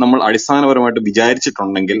എന്ന് നമ്മൾ അടിസ്ഥാനപരമായിട്ട്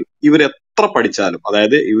വിചാരിച്ചിട്ടുണ്ടെങ്കിൽ ഇവർ എത്ര പഠിച്ചാലും,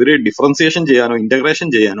 അതായത് ഇവര് ഡിഫറൻസിയേഷൻ ചെയ്യാനോ ഇന്റഗ്രേഷൻ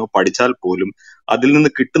ചെയ്യാനോ പഠിച്ചാൽ പോലും അതിൽ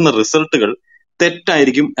നിന്ന് കിട്ടുന്ന റിസൾട്ടുകൾ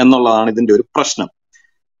തെറ്റായിരിക്കും എന്നുള്ളതാണ് ഇതിന്റെ ഒരു പ്രശ്നം.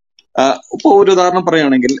 ഇപ്പൊ ഒരു ഉദാഹരണം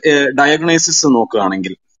പറയുകയാണെങ്കിൽ, ഡയഗ്നോസിസ്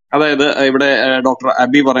നോക്കുകയാണെങ്കിൽ, അതായത് ഇവിടെ ഡോക്ടർ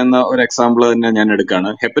അബി പറയുന്ന ഒരു എക്സാമ്പിൾ തന്നെ ഞാൻ എടുക്കുകയാണ്.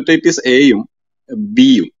 ഹെപ്പറ്റൈറ്റിസ് എയും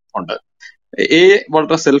ബിയും ഉണ്ട്. എ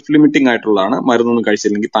വളരെ സെൽഫ് ലിമിറ്റിംഗ് ആയിട്ടുള്ളതാണ്, മരുന്നൊന്നും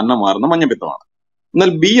കഴിച്ചില്ലെങ്കിൽ തന്നെ മാറുന്ന മഞ്ഞപ്പിത്തമാണ്. എന്നാൽ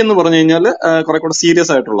ബി എന്ന് പറഞ്ഞു കഴിഞ്ഞാൽ കുറെ കൂടെ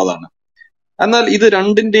സീരിയസ് ആയിട്ടുള്ളതാണ്. എന്നാൽ ഇത്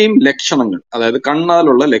രണ്ടിന്റെയും ലക്ഷണങ്ങൾ, അതായത്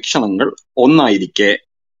കണ്ണാലുള്ള ലക്ഷണങ്ങൾ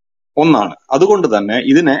ഒന്നാണ്. അതുകൊണ്ട് തന്നെ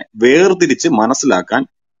ഇതിനെ വേർതിരിച്ച് മനസ്സിലാക്കാൻ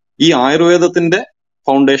ഈ ആയുർവേദത്തിന്റെ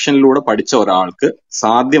ഫൗണ്ടേഷനിലൂടെ പഠിച്ച ഒരാൾക്ക്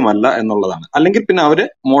സാധ്യമല്ല എന്നുള്ളതാണ്. അല്ലെങ്കിൽ പിന്നെ അവര്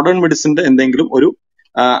മോഡേൺ മെഡിസിന്റെ എന്തെങ്കിലും ഒരു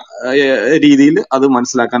രീതിയിൽ അത്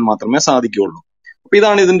മനസ്സിലാക്കാൻ മാത്രമേ സാധിക്കുകയുള്ളൂ. അപ്പൊ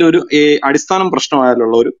ഇതാണ് ഇതിന്റെ ഒരു അടിസ്ഥാനം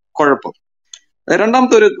പ്രശ്നമായാലുള്ള ഒരു കുഴപ്പം.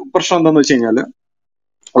 രണ്ടാമത്തെ ഒരു പ്രശ്നം എന്താന്ന് വെച്ച് കഴിഞ്ഞാല്,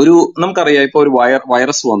 നമുക്കറിയാം, ഇപ്പൊ ഒരു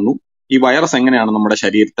വൈറസ് വന്നു, ഈ വൈറസ് എങ്ങനെയാണ് നമ്മുടെ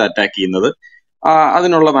ശരീരത്തെ അറ്റാക്ക് ചെയ്യുന്നത്,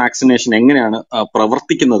 അതിനുള്ള വാക്സിനേഷൻ എങ്ങനെയാണ്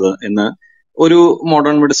പ്രവർത്തിക്കുന്നത് എന്ന് ഒരു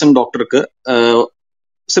മോഡേൺ മെഡിസിൻ ഡോക്ടർക്ക്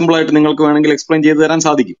സിമ്പിൾ ആയിട്ട് നിങ്ങൾക്ക് വേണമെങ്കിൽ എക്സ്പ്ലെയിൻ ചെയ്തു തരാൻ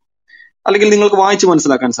സാധിക്കും, അല്ലെങ്കിൽ നിങ്ങൾക്ക് വായിച്ച്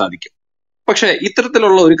മനസ്സിലാക്കാൻ സാധിക്കും. പക്ഷെ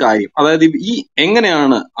ഇത്തരത്തിലുള്ള ഒരു കാര്യം, അതായത് ഈ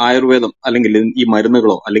എങ്ങനെയാണ് ആയുർവേദം അല്ലെങ്കിൽ ഈ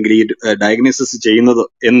മരുന്നുകളോ അല്ലെങ്കിൽ ഈ ഡയഗ്നോസിസ് ചെയ്യുന്നത്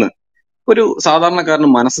എന്ന് ഒരു സാധാരണക്കാരന്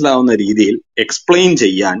മനസ്സിലാവുന്ന രീതിയിൽ എക്സ്പ്ലെയിൻ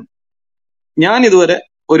ചെയ്യാൻ ഞാൻ ഇതുവരെ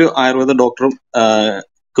ഒരു ആയുർവേദ ഡോക്ടറും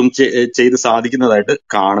ചെയ്ത് സാധിക്കുന്നതായിട്ട്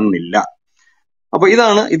കാണുന്നില്ല. അപ്പൊ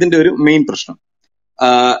ഇതാണ് ഇതിന്റെ ഒരു മെയിൻ പ്രശ്നം.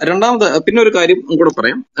 രണ്ടാമത് പിന്നെ ഒരു കാര്യം കൂടെ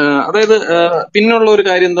പറയാം. അതായത് പിന്നുള്ള ഒരു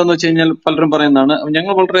കാര്യം എന്താന്ന് വെച്ച് കഴിഞ്ഞാൽ പലരും പറയുന്നതാണ്,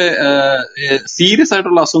 ഞങ്ങൾ വളരെ സീരിയസ്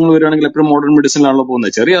ആയിട്ടുള്ള അസുഖങ്ങൾ വരികയാണെങ്കിൽ എപ്പോഴും മോഡേൺ മെഡിസിനിലാണല്ലോ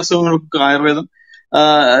പോകുന്നത്, ചെറിയ അസുഖങ്ങൾക്ക് ആയുർവേദം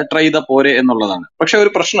ട്രൈ ചെയ്താൽ പോരെ എന്നുള്ളതാണ്. പക്ഷെ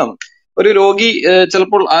ഒരു പ്രശ്നം, ഒരു രോഗി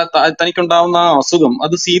ചിലപ്പോൾ തനിക്കുണ്ടാവുന്ന ആ അസുഖം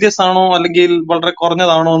അത് സീരിയസ് ആണോ അല്ലെങ്കിൽ വളരെ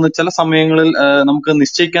കുറഞ്ഞതാണോ എന്ന് ചില സമയങ്ങളിൽ നമുക്ക്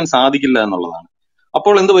നിശ്ചയിക്കാൻ സാധിക്കില്ല എന്നുള്ളതാണ്.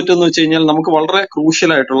 അപ്പോൾ എന്ത് പറ്റുമെന്ന് വെച്ച് കഴിഞ്ഞാൽ നമുക്ക് വളരെ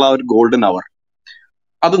ക്രൂഷ്യൽ ആയിട്ടുള്ള ഒരു ഗോൾഡൻ അവർ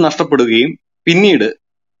അത് നഷ്ടപ്പെടുകയും പിന്നീട്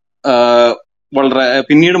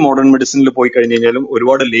മോഡേൺ മെഡിസിനിൽ പോയി കഴിഞ്ഞു കഴിഞ്ഞാലും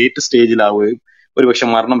ഒരുപാട് ലേറ്റ് സ്റ്റേജിലാവുകയും ഒരുപക്ഷെ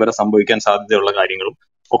മരണം വരെ സംഭവിക്കാൻ സാധ്യതയുള്ള കാര്യങ്ങളും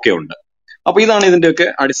ഒക്കെ ഉണ്ട്. അപ്പൊ ഇതാണ് ഇതിന്റെയൊക്കെ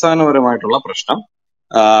അടിസ്ഥാനപരമായിട്ടുള്ള പ്രശ്നം.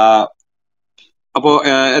 അപ്പോ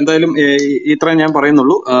എന്തായാലും ഇത്രയും ഞാൻ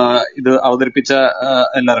പറയുന്നുള്ളൂ. ഇത് അവതരിപ്പിച്ച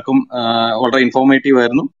എല്ലാവർക്കും വളരെ ഇൻഫോർമേറ്റീവ്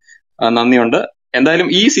ആയിരുന്നു, നന്ദിയുണ്ട്. എന്തായാലും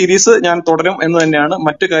ഈ സീരീസ് ഞാൻ തുടരും എന്ന് തന്നെയാണ്,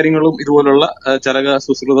 മറ്റു കാര്യങ്ങളും ഇതുപോലുള്ള ചരക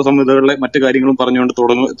സുശ്രുത സംഹിതകളിലെ മറ്റു കാര്യങ്ങളും പറഞ്ഞുകൊണ്ട്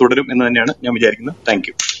തുടരും എന്ന് തന്നെയാണ് ഞാൻ വിചാരിക്കുന്നത്.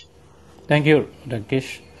 Thank you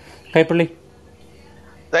Rakesh. Kaipally.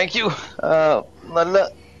 Thank you.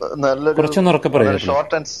 നല്ലൊരു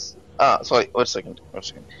ഷോർട്ട് ആൻഡ് സോറി ഒരു സെക്കൻഡ്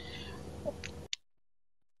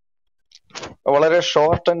വളരെ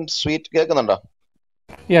ഷോർട്ട് ആൻഡ് സ്വീറ്റ്. കേൾക്കുന്നുണ്ടോ?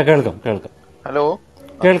 കേൾക്കാം. ഹലോ,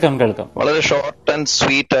 കേൾക്കാം. വളരെ ഷോർട്ട് ആൻഡ്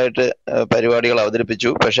സ്വീറ്റ് ആയിട്ട് പരിപാടികൾ അവതരിപ്പിച്ചു.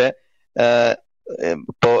 പക്ഷെ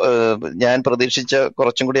ഞാൻ പ്രതീക്ഷിച്ച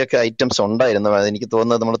കുറച്ചും കൂടിയൊക്കെ ഐറ്റംസ് ഉണ്ടായിരുന്നു. അതെനിക്ക്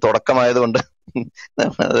തോന്നുന്നത് നമ്മൾ തുടക്കമായതുകൊണ്ട്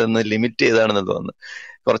അതൊന്ന് ലിമിറ്റ് ചെയ്താണെന്ന് തോന്നുന്നു.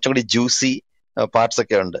 കുറച്ചും കൂടി ജ്യൂസി പാർട്സ്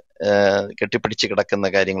ഒക്കെ ഉണ്ട്, കെട്ടിപ്പിടിച്ച് കിടക്കുന്ന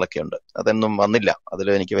കാര്യങ്ങളൊക്കെ ഉണ്ട്. അതൊന്നും വന്നില്ല.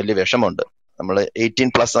 അതിൽ എനിക്ക് വലിയ വിഷമമുണ്ട്. നമ്മൾ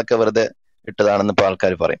 18+ ഒക്കെ വെറുതെ ഇട്ടതാണെന്ന് ഇപ്പൊ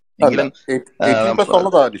ആൾക്കാർ പറയും. എങ്കിലും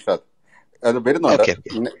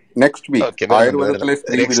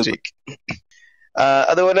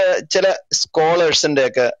അതുപോലെ ചില സ്കോളേഴ്സിന്റെ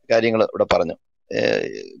ഒക്കെ കാര്യങ്ങൾ ഇവിടെ പറഞ്ഞു.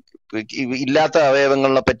 ഇല്ലാത്ത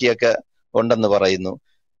അവയവങ്ങളെ പറ്റിയൊക്കെ ഉണ്ടെന്ന് പറയുന്നു.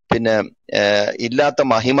 പിന്നെ ഇല്ലാത്ത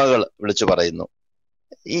മഹിമകൾ വിളിച്ചു പറയുന്നു.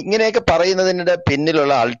 ഇങ്ങനെയൊക്കെ പറയുന്നതിന്റെ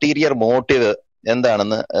പിന്നിലുള്ള അൾട്ടീരിയർ മോട്ടീവ്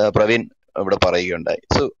എന്താണെന്ന് പ്രവീൺ ഇവിടെ പറയുകയുണ്ടായി.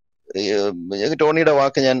 സോ ടോണിയുടെ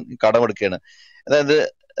വാക്ക് ഞാൻ കടമെടുക്കുകയാണ്. അതായത്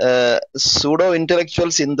pseudo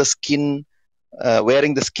intellectuals in the skin,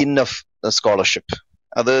 wearing the skin of scholarship,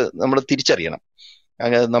 അത് നമ്മൾ തിരിച്ചറിയണം.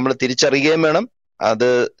 നമ്മൾ തിരിച്ചറിയുകയും വേണം. അത്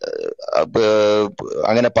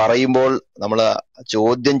അങ്ങനെ പറയുമ്പോൾ നമ്മൾ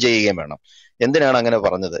ചോദ്യം ചെയ്യുകയും വേണം. എന്തിനാണ് അങ്ങനെ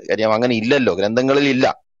പറഞ്ഞത്? കാര്യം അങ്ങനെ ഇല്ലല്ലോ, ഗ്രന്ഥങ്ങളിൽ ഇല്ല.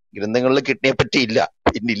 ഗ്രന്ഥങ്ങളിൽ കിഡ്നിയെ പറ്റി ഇല്ല.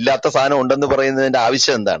 പിന്നെ ഇല്ലാത്ത സാധനം ഉണ്ടെന്ന് പറയുന്നതിന്റെ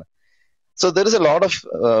ആവശ്യം എന്താണ്? So there is a lot of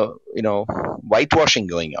white washing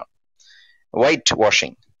going on. White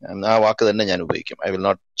washing, ആ വാക്ക് തന്നെ ഞാൻ ഉപയോഗിക്കും. I will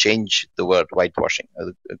not change the word white washing. അത്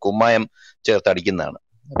കുമ്മായം ചേർത്ത് അടിക്കുന്നതാണ്.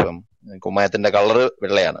 അപ്പം കുമ്മായത്തിന്റെ colour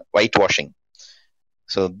വെള്ളയാണ്, white washing.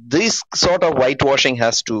 So this sort of whitewashing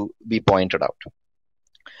has to be pointed out.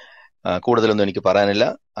 കൂടുതലൊന്നും എനിക്ക് പറയാനില്ല.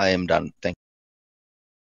 I am done. Thank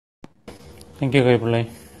you, Kaipulai.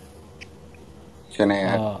 Can I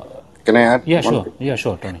add? Yeah,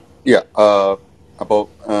 sure, Tony. Yeah. അപ്പോൾ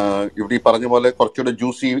ഇവിടെ ഈ പറഞ്ഞ പോലെ കുറച്ചുകൂടെ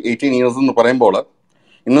ജ്യൂസി 18 years എന്ന് പറയുമ്പോൾ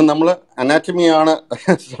ഇന്ന് നമ്മൾ അനാറ്റമിയാണ്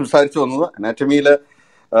സംസാരിച്ചു വന്നത്. അനാറ്റമിയിൽ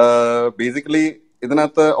ബേസിക്കലി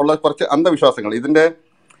ഇതിനകത്ത് ഉള്ള കുറച്ച് അന്ധവിശ്വാസങ്ങൾ, ഇതിന്റെ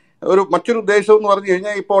മറ്റൊരു ഉദ്ദേശം എന്ന് പറഞ്ഞു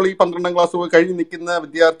കഴിഞ്ഞാൽ, ഇപ്പോൾ ഈ 12ാം ക്ലാസ് കഴിഞ്ഞ് നിൽക്കുന്ന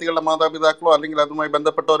വിദ്യാർത്ഥികളുടെ മാതാപിതാക്കളോ അല്ലെങ്കിൽ അതുമായി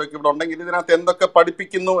ബന്ധപ്പെട്ടവരൊക്കെ ഇവിടെ ഉണ്ടെങ്കിൽ ഇതിനകത്ത് എന്തൊക്കെ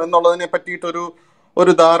പഠിപ്പിക്കുന്നു എന്നുള്ളതിനെ പറ്റിയിട്ടൊരു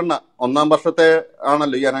ധാരണ, 1ാം വർഷത്തെ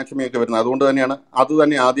ആണല്ലോ ഈ അനാറ്റമിയൊക്കെ വരുന്നത്. അതുകൊണ്ട് തന്നെയാണ് അത്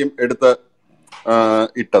തന്നെ ആദ്യം എടുത്ത്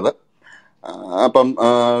ഇട്ടത്. അപ്പം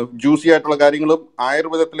ജ്യൂസി ആയിട്ടുള്ള കാര്യങ്ങളും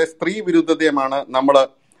ആയുർവേദത്തിലെ സ്ത്രീ വിരുദ്ധതയുമാണ് നമ്മൾ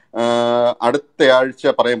അടുത്ത ആഴ്ച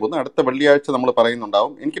പറയാൻ പോകുന്നത്. അടുത്ത വെള്ളിയാഴ്ച നമ്മൾ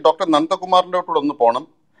പറയുന്നുണ്ടാവും. എനിക്ക് ഡോക്ടർ നന്ദകുമാറിൻ്റെ കൂടെ ഒന്ന് പോകണം.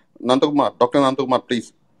 Doctor Nandakumar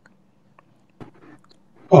please.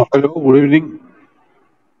 Hello, good evening.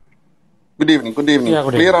 Good evening.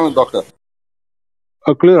 Clear ആണ് ഡോക്ടർ?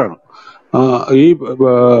 ക്ലിയർ ആണ്. ഈ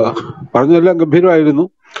പറഞ്ഞതെല്ലാം ഗംഭീരമായിരുന്നു.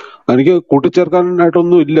 എനിക്ക്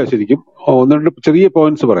കൂട്ടിച്ചേർക്കാനായിട്ടൊന്നും ഇല്ല. ശരിക്കും 1-2 ചെറിയ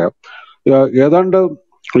പോയിന്റ്സ് പറയാം. ഏതാണ്ട്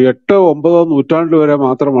 8-9 നൂറ്റാണ്ട് വരെ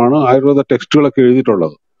മാത്രമാണ് ആയുർവേദ ടെക്സ്റ്റുകളൊക്കെ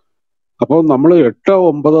എഴുതിയിട്ടുള്ളത്. അപ്പോൾ നമ്മൾ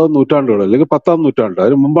 8-9 നൂറ്റാണ്ടുകൾ അല്ലെങ്കിൽ 10ാം നൂറ്റാണ്ട്,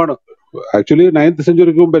 അതിന് മുമ്പാണ്. ആക്ച്വലി 9th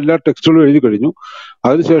സെഞ്ചുറിക്ക് മുമ്പ് എല്ലാ ടെക്സ്റ്റുകളും എഴുതി കഴിഞ്ഞു.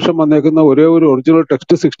 അതിനുശേഷം വന്നേക്കുന്ന ഒരേ ഒരു ഒറിജിനൽ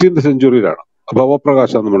ടെക്സ്റ്റ് 16th സെഞ്ചുറിയിലാണ്,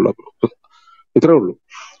 ഭവപ്രകാശം എന്നുള്ള. ഇത്രേ ഉള്ളൂ.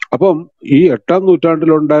 അപ്പം ഈ 8-ാം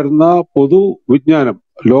നൂറ്റാണ്ടിലുണ്ടായിരുന്ന പൊതുവിജ്ഞാനം,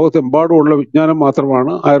 ലോകത്തെമ്പാടുമുള്ള വിജ്ഞാനം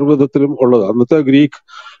മാത്രമാണ് ആയുർവേദത്തിലും ഉള്ളത്. അന്നത്തെ ഗ്രീക്ക്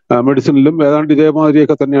മെഡിസിനിലും ഏതാണ്ട്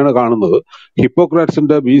ഇതേമാതിരിയൊക്കെ തന്നെയാണ് കാണുന്നത്.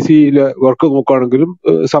 ഹിപ്പോക്രാറ്റ്സിന്റെ BC-യിലെ വർക്ക് നോക്കുകയാണെങ്കിലും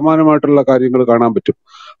സമാനമായിട്ടുള്ള കാര്യങ്ങൾ കാണാൻ പറ്റും.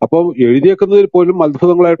 അപ്പം എഴുതിയേക്കുന്നതിൽ പോലും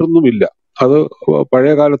അത്ഭുതങ്ങളായിട്ടൊന്നുമില്ല. അത്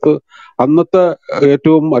പഴയ കാലത്ത് അന്നത്തെ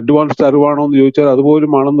ഏറ്റവും അഡ്വാൻസ്ഡ് അറിവാണോ എന്ന് ചോദിച്ചാൽ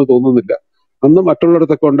അതുപോലും ആണെന്ന് തോന്നുന്നില്ല. അന്ന്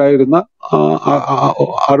മറ്റുള്ളിടത്തൊക്കെ ഉണ്ടായിരുന്ന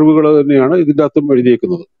അറിവുകൾ തന്നെയാണ് ഇതിൻ്റെ അകത്തും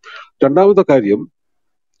എഴുതിയേക്കുന്നത്. രണ്ടാമത്തെ കാര്യം,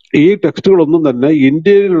 ഈ ടെക്സ്റ്റുകളൊന്നും തന്നെ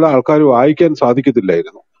ഇന്ത്യയിലുള്ള ആൾക്കാർ വായിക്കാൻ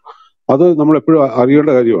സാധിക്കത്തില്ലായിരുന്നു. അത് നമ്മൾ എപ്പോഴും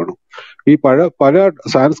അറിയേണ്ട കാര്യമാണ്. ഈ പല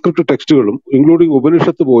സാൻസ്ക്രിറ്റ് ടെക്സ്റ്റുകളും ഇൻക്ലൂഡിങ്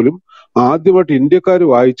ഉപനിഷത്ത് പോലും ആദ്യമായിട്ട് ഇന്ത്യക്കാർ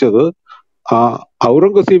വായിച്ചത്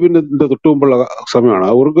ഔറംഗസീബിന്റെ തൊട്ടുമുമ്പുള്ള സമയമാണ്.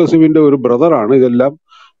 ഔറംഗസീബിന്റെ ഒരു ബ്രദറാണ് ഇതെല്ലാം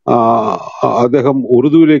അദ്ദേഹം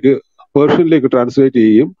ഉറുദുവിലേക്ക്, പേർഷ്യനിലേക്ക് ട്രാൻസ്ലേറ്റ്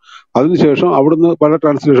ചെയ്യുകയും അതിനുശേഷം അവിടുന്ന് പല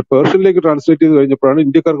പേർഷ്യനിലേക്ക് ട്രാൻസ്ലേറ്റ് ചെയ്ത് കഴിഞ്ഞപ്പോഴാണ്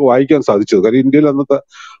ഇന്ത്യക്കാർക്ക് വായിക്കാൻ സാധിച്ചത്. കാര്യം ഇന്ത്യയിൽ അന്നത്തെ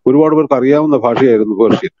ഒരുപാട് പേർക്ക് അറിയാവുന്ന ഭാഷയായിരുന്നു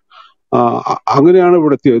പേർഷ്യൻ. അങ്ങനെയാണ്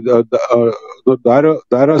ഇവിടെ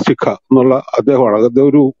ദാരാശിഖ എന്നുള്ള അദ്ദേഹമാണ്. അദ്ദേഹം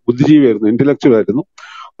ഒരു ബുദ്ധിജീവിയായിരുന്നു, ഇന്റലക്ച്വൽ ആയിരുന്നു.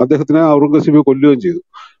 അദ്ദേഹത്തിനെ ഔറംഗസീബ് കൊല്ലുകയും ചെയ്തു.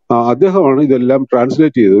 അദ്ദേഹമാണ് ഇതെല്ലാം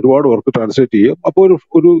ട്രാൻസ്ലേറ്റ് ചെയ്തത്, ഒരുപാട് വർക്ക് ട്രാൻസ്ലേറ്റ് ചെയ്യും. അപ്പോൾ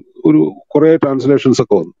ഒരു കുറെ ട്രാൻസ്ലേഷൻസ്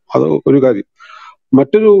ഒക്കെ വന്നു. അത് ഒരു കാര്യം.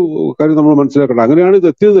 മറ്റൊരു കാര്യം നമ്മൾ മനസ്സിലാക്കണം, അങ്ങനെയാണ് ഇത്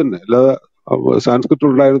എത്തിയത് തന്നെ. അല്ലാതെ സാൻസ്ക്രിറ്റ്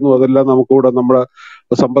ഉണ്ടായിരുന്നു, അതെല്ലാം നമുക്കിവിടെ നമ്മുടെ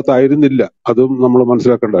സമ്പത്തായിരുന്നില്ല. അതും നമ്മൾ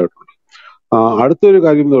മനസ്സിലാക്കേണ്ടതായിട്ടുണ്ട്. അടുത്തൊരു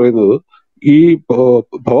കാര്യം എന്ന് പറയുന്നത്, ഈ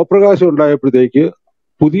ഭവപ്രകാശം ഉണ്ടായപ്പോഴത്തേക്ക്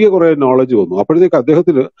പുതിയ കുറെ നോളജ് വന്നു. അപ്പോഴത്തേക്ക്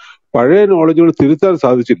അദ്ദേഹത്തിന് പഴയ നോളജുകൾ തിരുത്താൻ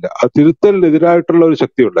സാധിച്ചില്ല. ആ തിരുത്തലിനെതിരായിട്ടുള്ള ഒരു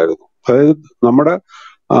ശക്തി ഉണ്ടായിരുന്നു. അതായത് നമ്മുടെ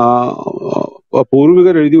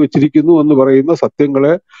പൂർവികർ എഴുതി വച്ചിരിക്കുന്നു എന്ന് പറയുന്ന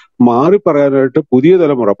സത്യങ്ങളെ മാറി പറയാനായിട്ട് പുതിയ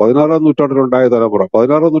തലമുറ, 16-ാം നൂറ്റാണ്ടിലുണ്ടായ തലമുറ,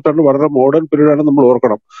 16-ാം നൂറ്റാണ്ട് വളരെ മോഡേൺ പീരീഡാണ് നമ്മൾ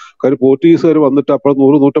ഓർക്കണം. കാര്യം പോർച്ചുഗീസുകാർ വന്നിട്ട് അപ്പോൾ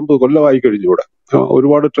 100-150 കൊല്ലമായി കഴിഞ്ഞു. ഇവിടെ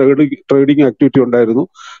ഒരുപാട് ട്രേഡിങ് ആക്ടിവിറ്റി ഉണ്ടായിരുന്നു.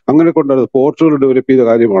 അങ്ങനെ കൊണ്ടായിരുന്നു പോർട്ടുകൾ ഡെവലപ്പ് ചെയ്ത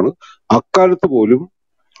കാര്യമാണ്. അക്കാലത്ത് പോലും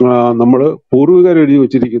നമ്മൾ പൂർവികർ എഴുതി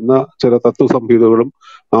വെച്ചിരിക്കുന്ന ചില തത്വസംഹിതകളും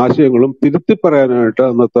ആശയങ്ങളും തിരുത്തി പറയാനായിട്ട്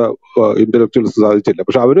അന്നത്തെ ഇന്റലക്ച്വൽസ് സാധിച്ചില്ല.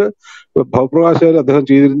 പക്ഷെ അവര് ഭവപ്രകാശാൽ അദ്ദേഹം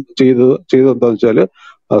ചെയ്തെന്താന്ന് വെച്ചാല്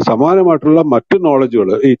സമാനമായിട്ടുള്ള മറ്റു നോളജുകൾ,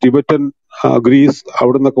 ഈ ടിബറ്റൻ, ഗ്രീസ്,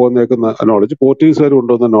 അവിടെ നിന്നൊക്കെ വന്നേക്കുന്ന നോളജ്, പോർച്ചുഗീസുകാർ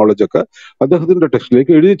കൊണ്ടുവന്ന നോളജൊക്കെ അദ്ദേഹത്തിന്റെ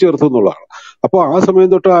ടെക്സ്റ്റിലേക്ക് എഴുതി ചേർത്തു എന്നുള്ളതാണ്. അപ്പൊ ആ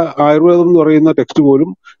സമയം തൊട്ട് ആയുർവേദം എന്ന് പറയുന്ന ടെക്സ്റ്റ്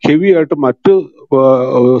പോലും ഹെവി ആയിട്ട് മറ്റ്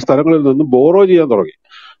സ്ഥലങ്ങളിൽ നിന്നും ബോറോ ചെയ്യാൻ തുടങ്ങി.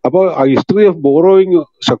 അപ്പോൾ ആ ഹിസ്റ്ററി ഓഫ് ബോറോയിങ്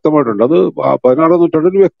ശക്തമായിട്ടുണ്ട്. അത് 16-ാം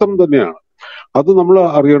നൂറ്റാണ്ടിൽ വ്യക്തം തന്നെയാണ്. അത് നമ്മൾ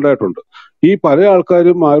അറിയേണ്ടതായിട്ടുണ്ട്. ഈ പല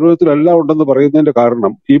ആൾക്കാരും ആയുർവേദത്തിലെല്ലാം ഉണ്ടെന്ന് പറയുന്നതിന്റെ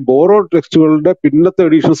കാരണം ഈ ബോറോ ടെക്സ്റ്റുകളുടെ പിന്നത്തെ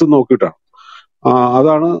എഡീഷൻസ് നോക്കിയിട്ടാണ്.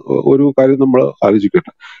 അതാണ് ഒരു കാര്യം നമ്മൾ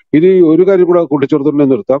ആലോചിക്കേണ്ടത്. ഇനി ഒരു കാര്യം കൂടെ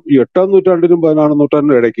കൂട്ടിച്ചേർത്തുകൊണ്ട് നിർത്താം. ഈ 8-ാം നൂറ്റാണ്ടിനും 16-ാം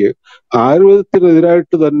നൂറ്റാണ്ടിനും ഇടയ്ക്ക്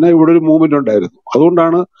ആയുർവേദത്തിനെതിരായിട്ട് തന്നെ ഇവിടെ ഒരു മൂവ്മെന്റ് ഉണ്ടായിരുന്നു.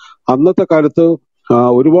 അതുകൊണ്ടാണ് അന്നത്തെ കാലത്ത്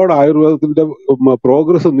ഒരുപാട് ആയുർവേദത്തിന്റെ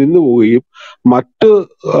പ്രോഗ്രസ് നിന്നു പോവുകയും മറ്റ്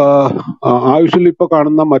ആയുഷിൽ ഇപ്പൊ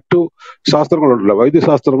കാണുന്ന മറ്റു ശാസ്ത്രങ്ങളുണ്ടല്ലോ,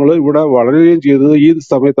 വൈദ്യശാസ്ത്രങ്ങൾ ഇവിടെ വളരുകയും ചെയ്തത് ഈ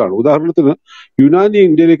സമയത്താണ്. ഉദാഹരണത്തിന് യുനാനി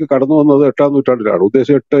ഇന്ത്യയിലേക്ക് കടന്നു വന്നത് 8-ാം നൂറ്റാണ്ടിലാണ്.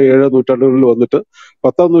 ഉദ്ദേശം 8-7 നൂറ്റാണ്ടുകളിൽ വന്നിട്ട്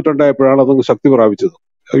 10-ാം നൂറ്റാണ്ടായപ്പോഴാണ് അത് ശക്തി പ്രാപിച്ചത്.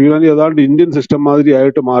 യുനാനി ഏതാണ്ട് ഇന്ത്യൻ സിസ്റ്റം മാതിരി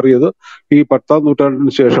ആയിട്ട് മാറിയത് ഈ 10-ാം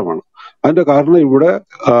നൂറ്റാണ്ടിന് ശേഷമാണ്. അതിന്റെ കാരണം ഇവിടെ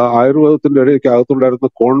ആയുർവേദത്തിന്റെ ഇടയ്ക്ക് അകത്തുണ്ടായിരുന്ന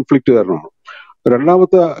കോൺഫ്ലിക്റ്റ് കാരണമാണ്.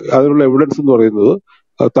 രണ്ടാമത്തെ അതിനുള്ള എവിഡൻസ് എന്ന് പറയുന്നത്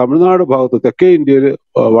തമിഴ്നാട് ഭാഗത്ത് തെക്കേ ഇന്ത്യയിൽ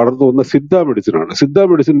വളർന്നു വന്ന സിദ്ധ മെഡിസിനാണ്. സിദ്ധ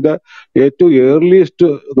മെഡിസിന്റെ ഏറ്റവും ഏർലിയസ്റ്റ്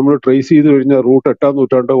നമ്മൾ ട്രേസ് ചെയ്ത് കഴിഞ്ഞ റൂട്ട് 8-ാം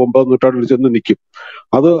നൂറ്റാണ്ട് 9-ാം നൂറ്റാണ്ടിൽ ചെന്ന് നിൽക്കും.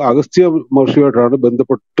 അത് അഗസ്ത്യ മഹർഷിയുമായിട്ടാണ്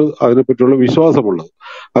ബന്ധപ്പെട്ട് അതിനെപ്പറ്റിയുള്ള വിശ്വാസമുള്ളത്.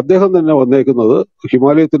 അദ്ദേഹം തന്നെ വന്നേക്കുന്നത്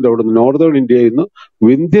ഹിമാലയത്തിന്റെ അവിടെ നിന്ന്, നോർത്തേൺ ഇന്ത്യയിൽ നിന്ന്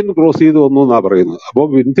വിന്ധ്യൻ ക്രോസ് ചെയ്ത് വന്നു എന്നാണ് പറയുന്നത്. അപ്പോൾ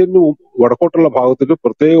വിന്ധ്യന് വടക്കോട്ടുള്ള ഭാഗത്തിന്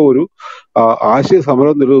പ്രത്യേക ഒരു ആശയ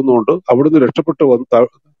സമരം നിലനിന്നുകൊണ്ട് അവിടുന്ന് രക്ഷപ്പെട്ട്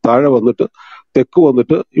താഴെ വന്നിട്ട് തെക്ക്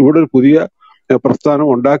വന്നിട്ട് ഇവിടെ ഒരു പുതിയ പ്രസ്ഥാനം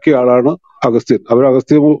ഉണ്ടാക്കിയ ആളാണ് അഗസ്ത്യൻ. അവർ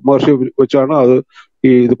അഗസ്ത്യ മഹർഷി വെച്ചാണ്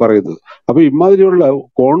ഇത് പറയുന്നത്. അപ്പൊ ഇമാതിരിയുള്ള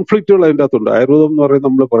കോൺഫ്ലിക്റ്റുകൾ അതിൻ്റെ അകത്തുണ്ട്. ആയുർവേദം എന്ന് പറയുന്നത്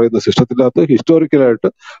നമ്മൾ പറയുന്ന സിസ്റ്റത്തിന്റെ അകത്ത് ഹിസ്റ്റോറിക്കലായിട്ട്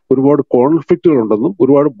ഒരുപാട് കോൺഫ്ലിക്റ്റുകൾ ഉണ്ടെന്നും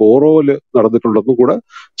ഒരുപാട് ബോറോയില് നടന്നിട്ടുണ്ടെന്നും കൂടെ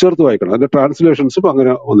ചേർത്ത് വായിക്കണം. അതിന്റെ ട്രാൻസ്ലേഷൻസും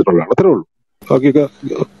അങ്ങനെ വന്നിട്ടുള്ളതാണ്. അത്രേ ഉള്ളൂ. ബാക്കിയൊക്കെ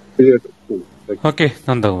ഓക്കെ.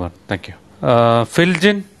 Nandakumar, thank you.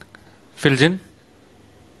 ഫിൽജിൻ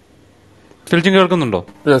കേൾക്കുന്നുണ്ടോ?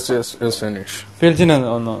 ഫിൽജിൻ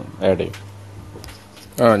ഒന്ന് ആഡ് ചെയ്യും.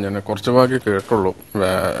 ഞാൻ കുറച്ച് ഭാഗ്യം കേട്ടുള്ളൂ.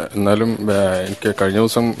 എന്നാലും എനിക്ക് കഴിഞ്ഞ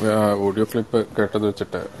ദിവസം ഓഡിയോ ക്ലിപ്പ് കേട്ടത്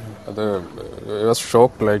വെച്ചിട്ട് അത്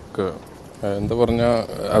ഷോക്ക്. ലൈക്ക് എന്താ പറഞ്ഞ,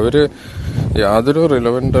 അവര് യാതൊരു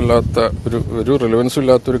ഒരു റിലവൻസും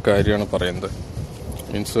ഇല്ലാത്തൊരു കാര്യമാണ് പറയുന്നത്.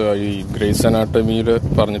 മീൻസ് ഈ ഗ്രേസ് അനാട്ടമിയിൽ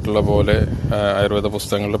പറഞ്ഞിട്ടുള്ള പോലെ ആയുർവേദ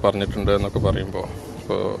പുസ്തകങ്ങളിൽ പറഞ്ഞിട്ടുണ്ട് എന്നൊക്കെ പറയുമ്പോൾ,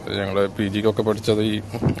 ഇപ്പോൾ ഞങ്ങൾ PGക്കൊക്കെ പഠിച്ചത് ഈ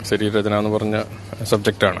ശരീരരചന എന്ന് പറഞ്ഞ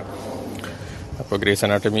സബ്ജക്റ്റാണ്. അപ്പോൾ ഗ്രേസ്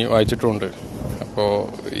അനാട്ടമി വായിച്ചിട്ടുണ്ട്. അപ്പോൾ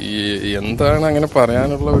ഈ എന്താണ് അങ്ങനെ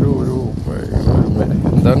പറയാനുള്ള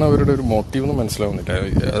എന്താ എന്താണ് അവരുടെ ഒരു മോട്ടീവ് എന്ന് മനസ്സിലാവുന്നില്ല.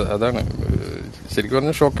 അതാണ് ശരിക്കും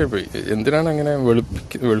പറഞ്ഞാൽ ഷോക്കായി പോയി. എന്തിനാണ് അങ്ങനെ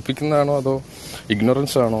വെളുപ്പിക്കുന്നതാണോ അതോ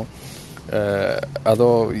ഇഗ്നോറൻസ് ആണോ അതോ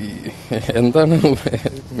എന്താണ്?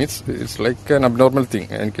 Means it's like an abnormal thing.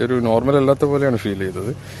 എനിക്കൊരു നോർമൽ അല്ലാത്ത പോലെയാണ് ഫീൽ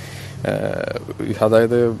ചെയ്തത്.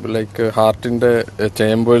 അതായത് ലൈക്ക് ഹാർട്ടിന്റെ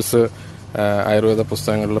ചേമ്പേഴ്സ് ആയുർവേദ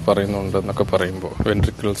പുസ്തകങ്ങളിൽ പറയുന്നുണ്ടെന്നൊക്കെ പറയുമ്പോൾ,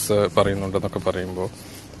 വെൻട്രിക്കിൾസ് പറയുന്നുണ്ടെന്നൊക്കെ പറയുമ്പോൾ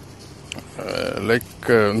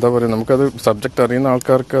ലൈക്ക് എന്താ പറയുക, നമുക്കത് സബ്ജക്ട് അറിയുന്ന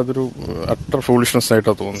ആൾക്കാർക്ക് അതൊരു അട്ടർ ഫൂളിഷ്നെസ്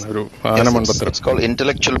ആയിട്ടാണ് തോന്നുന്നത്, ഒരു ആനമണ്ടത്തരം.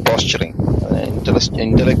 ഇന്റലക്ച്വൽ പോസ്ചറിങ്.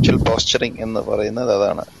 ഇന്റലക്ച്വൽ പോസ്ചറിങ് എന്ന് പറയുന്നത്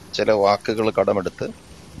അതാണ്. ചില വാക്കുകൾ കടമെടുത്ത്,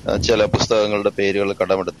 ചില പുസ്തകങ്ങളുടെ പേരുകൾ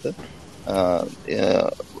കടമെടുത്ത്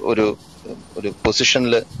ഒരു ഒരു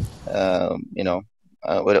പൊസിഷനിൽ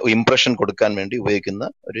ഒരു ഇംപ്രഷൻ കൊടുക്കാൻ വേണ്ടി ഉപയോഗിക്കുന്ന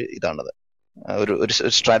ഒരു ഇതാണത്. ഒരു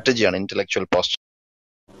സ്ട്രാറ്റജിയാണ് ഇന്റലക്ച്വൽ പോസ്ചർ.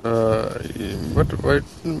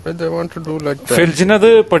 ഫിൽജിനത്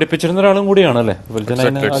പഠിപ്പിച്ചിരുന്ന ഒരാളും കൂടിയാണ് അല്ലേ?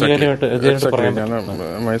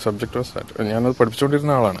 ഞാനത്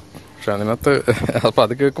പഠിപ്പിച്ചുകൊണ്ടിരുന്ന ആളാണ്. പക്ഷെ അതിനകത്ത് അപ്പൊ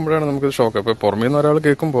അത് കേൾക്കുമ്പോഴാണ് നമുക്ക് ഷോക്ക്. അപ്പൊ പുറമേ നിന്ന് ഒരാൾ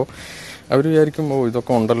കേൾക്കുമ്പോൾ അവർ വിചാരിക്കും ഓ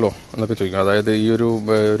ഇതൊക്കെ ഉണ്ടല്ലോ എന്നൊക്കെ ചോദിക്കും. അതായത് ഈ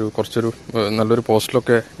ഒരു കുറച്ചൊരു നല്ലൊരു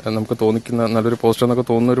പോസ്റ്റിലൊക്കെ നമുക്ക് തോന്നിക്കുന്ന നല്ലൊരു പോസ്റ്റ് എന്നൊക്കെ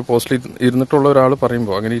തോന്നുന്ന ഒരു പോസ്റ്റിൽ ഇരുന്നിട്ടുള്ള ഒരാൾ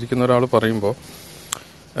പറയുമ്പോൾ, അങ്ങനെ ഇരിക്കുന്ന ഒരാൾ പറയുമ്പോൾ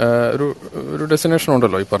ഒരു ഡെസ്റ്റിനേഷൻ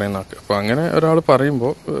ഉണ്ടല്ലോ ഈ പറയുന്ന ആൾക്ക്. അപ്പൊ അങ്ങനെ ഒരാൾ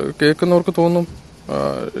പറയുമ്പോൾ കേൾക്കുന്നവർക്ക് തോന്നും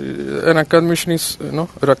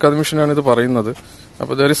ഒരു അക്കാദമിഷ്യനാണ് ഇത് പറയുന്നത്,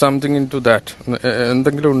 അപ്പോൾ there is something in to that,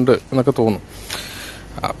 എന്തെങ്കിലും ഉണ്ട് എന്നൊക്കെ തോന്നും.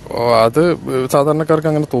 അപ്പോൾ അത് സാധാരണക്കാർക്ക്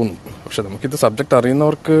അങ്ങനെ തോന്നും. പക്ഷെ നമുക്കിത് സബ്ജക്റ്റ്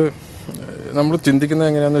അറിയുന്നവർക്ക് നമ്മൾ ചിന്തിക്കുന്നത്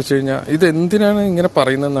എങ്ങനെയാന്ന് വെച്ച് കഴിഞ്ഞാൽ ഇത് എന്തിനാണ് ഇങ്ങനെ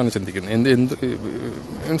പറയുന്നതെന്നാണ് ചിന്തിക്കുന്നത്.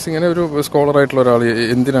 മീൻസ് ഇങ്ങനെ ഒരു സ്കോളറായിട്ടുള്ള ഒരാൾ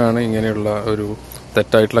എന്തിനാണ് ഇങ്ങനെയുള്ള ഒരു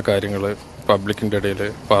തെറ്റായിട്ടുള്ള കാര്യങ്ങൾ പബ്ലിക്കിന്റെ ഇടയിൽ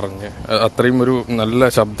പറഞ്ഞ് അത്രയും ഒരു നല്ല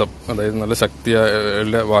ശബ്ദം, അതായത് നല്ല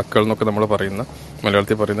ശക്തിയുള്ള വാക്കുകൾ എന്നൊക്കെ നമ്മൾ പറയുന്ന,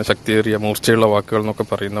 മലയാളത്തിൽ പറയുന്ന ശക്തിയേറിയ മൂർച്ചയുള്ള വാക്കുകൾ എന്നൊക്കെ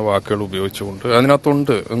പറയുന്ന വാക്കുകൾ ഉപയോഗിച്ചുകൊണ്ട്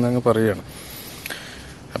അതിനകത്തുണ്ട് എന്നങ്ങ് പറയുകയാണ്.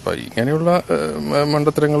 അപ്പം ഇങ്ങനെയുള്ള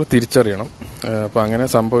മണ്ടത്തരങ്ങൾ തിരിച്ചറിയണം. അപ്പം അങ്ങനെ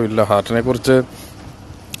സംഭവമില്ല. ഹാർട്ടിനെ കുറിച്ച്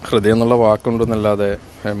ഹൃദയം എന്നുള്ള വാക്കുണ്ടെന്നല്ലാതെ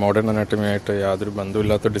മോഡേൺ അനാട്ടമിയായിട്ട് യാതൊരു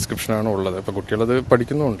ബന്ധമില്ലാത്ത ഡിസ്ക്രിപ്ഷനാണ് ഉള്ളത്. അപ്പോൾ കുട്ടികളത്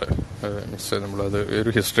പഠിക്കുന്നുമുണ്ട്. മീൻസ് നമ്മളത് ഒരു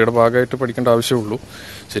ഹിസ്റ്ററിയുടെ ഭാഗമായിട്ട് പഠിക്കേണ്ട ആവശ്യമുള്ളൂ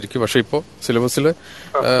ശരിക്കും. പക്ഷെ ഇപ്പോൾ സിലബസിൽ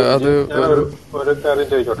അത് ഒരു കാര്യം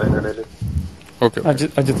ചോദിച്ചോട്ടെ അതിന്റെ ഇടയിൽ. ഓക്കെ,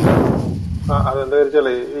 അതെന്താ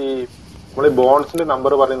വെച്ചാല് ഈ നമ്മൾ ഈ ബോൺസിന്റെ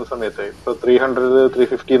നമ്പർ പറയുന്ന സമയത്ത് ഇപ്പൊ 300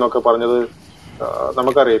 350 എന്നൊക്കെ പറഞ്ഞത്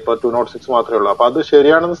നമുക്കറിയാം ഇപ്പൊ 206 മാത്രമേ ഉള്ളൂ. അപ്പൊ അത്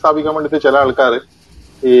ശരിയാണെന്ന് സ്ഥാപിക്കാൻ വേണ്ടിട്ട് ചില ആൾക്കാർ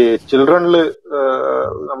ഈ ചിൽഡ്രനില്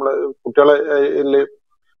നമ്മള് കുട്ടികളെ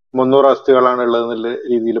 300 അസ്ഥികളാണ് ഉള്ളതെന്നുള്ള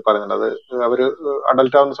രീതിയിൽ പറയുന്നുണ്ട്. അത് അവര്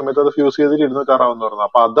അഡൽട്ട് ആവുന്ന സമയത്ത് അത് ഫ്യൂസ് ചെയ്തിട്ട് 206 ആവുമെന്ന് പറഞ്ഞു.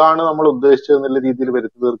 അപ്പൊ അതാണ് നമ്മൾ ഉദ്ദേശിച്ചത് എന്നുള്ള രീതിയിൽ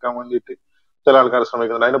വരുത്തി തീർക്കാൻ വേണ്ടിയിട്ട് ചില ആൾക്കാർ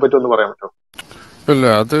ശ്രമിക്കുന്നുണ്ട്. അതിനെ പറ്റി ഒന്ന് പറയാൻ പറ്റുമോ? ഇല്ല,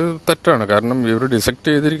 അത് തെറ്റാണ്. കാരണം ഇവർ ഡിസെക്ട്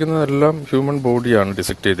ചെയ്തിരിക്കുന്നതെല്ലാം ഹ്യൂമൻ ബോഡിയാണ്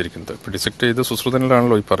ഡിസെക്ട് ചെയ്തിരിക്കുന്നത്. ഇപ്പൊ ഡിസെക്ട് ചെയ്ത്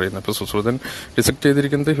സുശ്രുതനിലാണല്ലോ ഈ പറയുന്നത്. ഇപ്പൊ സുശ്രുതൻ ഡിസെക്ട്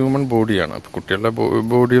ചെയ്തിരിക്കുന്നത് ഹ്യൂമൻ ബോഡിയാണ്. അപ്പൊ കുട്ടികളുടെ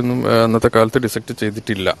ബോഡിയൊന്നും അന്നത്തെ കാലത്ത് ഡിസെക്ട്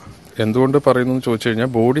ചെയ്തിട്ടില്ല. എന്തുകൊണ്ട് പറയുന്നു എന്ന് ചോദിച്ചു കഴിഞ്ഞാൽ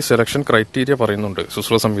ബോഡി സെലക്ഷൻ ക്രൈറ്റീരിയ പറയുന്നുണ്ട്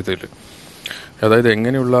സുശ്രുത സംഹിതയിൽ. അതായത്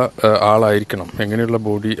എങ്ങനെയുള്ള ആളായിരിക്കണം, എങ്ങനെയുള്ള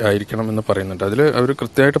ബോഡി ആയിരിക്കണം എന്ന് പറയുന്നുണ്ട്. അതിൽ അവർ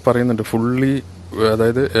കൃത്യമായിട്ട് പറയുന്നുണ്ട് ഫുള്ളി,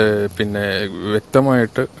 അതായത് പിന്നെ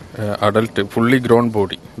വ്യക്തമായിട്ട് അഡൽട്ട് ഫുള്ളി ഗ്രോൺ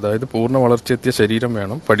ബോഡി, അതായത് പൂർണ്ണ വളർച്ചയെത്തിയ ശരീരം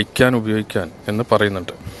വേണം പഠിക്കാൻ ഉപയോഗിക്കാൻ എന്ന്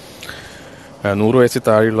പറയുന്നുണ്ട്. 100 വയസ്സിൽ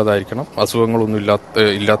താഴെയുള്ളതായിരിക്കണം, അസുഖങ്ങളൊന്നും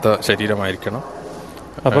ഇല്ലാത്ത ശരീരമായിരിക്കണം.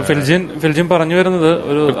 അപ്പൊ ഫിൽജിൻ പറഞ്ഞു വരുന്നത്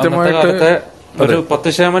ഒരു കൃത്യമായിട്ട് ഒരു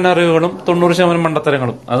 10% അറിവുകളും 90%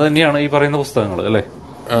 മണ്ടത്തരങ്ങളും അത് തന്നെയാണ് ഈ പറയുന്ന പുസ്തകങ്ങൾ അല്ലേ?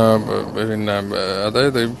 പിന്നെ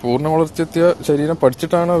അതായത് പൂർണ്ണ വളർച്ചയെത്തിയ ശരീരം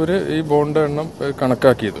പഠിച്ചിട്ടാണ് അവര് ഈ ബോണിന്റെ എണ്ണം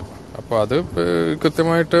കണക്കാക്കിയത്. അപ്പൊ അത്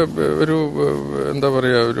കൃത്യമായിട്ട് ഒരു എന്താ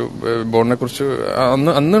പറയാ, ഒരു ബോണിനെ കുറിച്ച്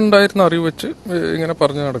അന്നുണ്ടായിരുന്ന അറിവ് വെച്ച് ഇങ്ങനെ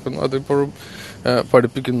പറഞ്ഞു നടക്കുന്നു. അതിപ്പോഴും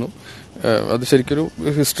പഠിപ്പിക്കുന്നു. അത് ശരിക്കൊരു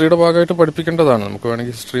ഹിസ്റ്ററിയുടെ ഭാഗമായിട്ട് പഠിപ്പിക്കേണ്ടതാണ്. നമുക്ക്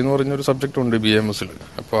വേണമെങ്കിൽ ഹിസ്റ്ററി എന്ന് പറഞ്ഞൊരു സബ്ജക്ട് ഉണ്ട് BMSൽ.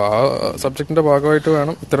 അപ്പൊ ആ സബ്ജക്ടിന്റെ ഭാഗമായിട്ട്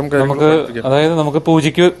വേണം ഇത്തരം കാര്യങ്ങൾ. അതായത് നമുക്ക്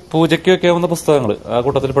പൂജയ്ക്ക് വെക്കാവുന്ന പുസ്തകങ്ങൾ ആ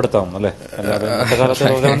കൂട്ടത്തിൽ പെടുത്താം അല്ലേ?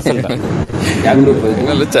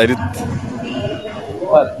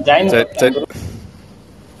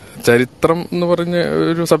 ചരിത്രം എന്ന് പറഞ്ഞ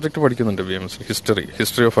ഒരു സബ്ജക്ട് പഠിക്കുന്നുണ്ട് BMS,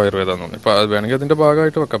 ഹിസ്റ്ററി ഓഫ് ആയുർവേദ എന്ന് പറഞ്ഞു. അപ്പൊ അത് വേണമെങ്കിൽ അതിന്റെ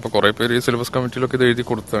ഭാഗമായിട്ട് വെക്കാം. അപ്പൊ കുറെ പേര് ഈ സിലബസ് കമ്മിറ്റിയിലൊക്കെ ഇത് എഴുതി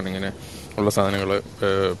കൊടുത്താണ് ഇങ്ങനെ ഉള്ള സാധനങ്ങൾ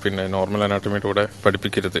പിന്നെ നോർമൽ അനാട്ടമിയുടെ കൂടെ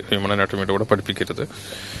പഠിപ്പിക്കരുത്, ഹ്യൂമൻ അനാട്ടമിയുടെ കൂടെ പഠിപ്പിക്കരുത്,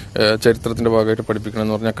 ചരിത്രത്തിന്റെ ഭാഗമായിട്ട് പഠിപ്പിക്കണം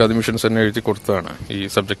എന്ന് പറഞ്ഞ അക്കാദമിഷ്യൻസ് തന്നെ എഴുതി കൊടുത്തതാണ്. ഈ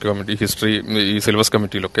സബ്ജക്ട് കമ്മിറ്റി ഹിസ്റ്ററി ഈ സിലബസ്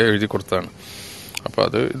കമ്മിറ്റിയിലൊക്കെ എഴുതി കൊടുത്തതാണ്. അപ്പൊ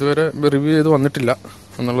അത് ഇതുവരെ റിവ്യൂ ചെയ്ത് വന്നിട്ടില്ല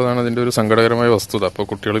എന്നുള്ളതാണ് അതിന്റെ ഒരു സങ്കടകരമായ വസ്തുത. അപ്പോൾ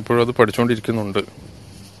കുട്ടികൾ ഇപ്പോഴും അത് പഠിച്ചുകൊണ്ടിരിക്കുന്നുണ്ട്.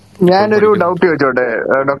 ഞാനൊരു ഡൗട്ട് ചോദിച്ചോട്ടെ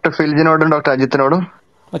ഡോക്ടർ ഫിൽജിനോടും ഡോക്ടർ അജിത്തിനോടും?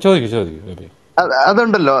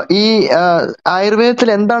 അതുണ്ടല്ലോ, ഈ ആയുർവേദത്തിൽ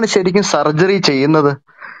എന്താണ് ശരിക്കും സർജറി ചെയ്യുന്നത്?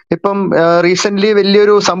 ഇപ്പം റീസെന്റ്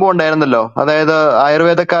വലിയൊരു സംഭവം ഉണ്ടായിരുന്നല്ലോ, അതായത്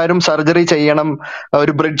ആയുർവേദക്കാരും സർജറി ചെയ്യണം,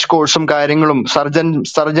 ഒരു ബ്രിഡ്ജ് കോഴ്സും കാര്യങ്ങളും,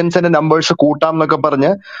 സർജൻസിന്റെ നമ്പേഴ്സ് കൂട്ടാം എന്നൊക്കെ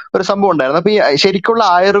പറഞ്ഞ് ഒരു സംഭവം ഉണ്ടായിരുന്നു. അപ്പൊ ഈ ശരിക്കുള്ള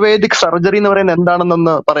ആയുർവേദിക് സർജറി എന്ന് പറയുന്നത്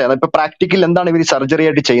എന്താണെന്നൊന്ന് പറയാം. ഇപ്പൊ പ്രാക്ടിക്കൽ എന്താണ് ഇവർ സർജറി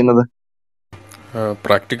ആയിട്ട് ചെയ്യുന്നത്?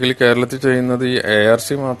 പ്രാക്ടിക്കലി കേരളത്തിൽ ചെയ്യുന്നത് ഈ ARC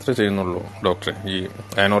മാത്രമേ ചെയ്യുന്നുള്ളൂ ഡോക്ടറെ. ഈ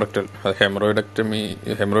ആനോറക്ടൽ ഹെമറോയിഡക്ടമി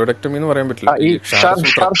എന്ന് പറയാൻ പറ്റില്ല, ഈ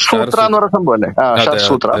ഷർസൂത്ര എന്ന് പറയുന്ന സംഭവം അല്ലേ?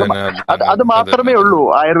 ഷർസൂത്ര, അത് മാത്രമേ ഉള്ളൂ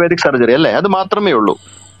ആയുർവേദിക് സർജറി അല്ലേ? അത് മാത്രമേ ഉള്ളൂ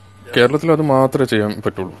കേരളത്തിൽ, അത് മാത്രമേ ചെയ്യാൻ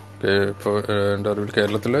പറ്റുള്ളൂ. ഇപ്പോൾ എൻ്റെ അറിവിൽ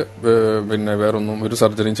കേരളത്തിൽ പിന്നെ വേറൊന്നും ഒരു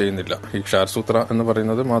സർജറിയും ചെയ്യുന്നില്ല. ഈ ഷാർസൂത്ര എന്ന്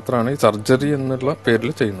പറയുന്നത് മാത്രമാണ് ഈ സർജറി എന്നുള്ള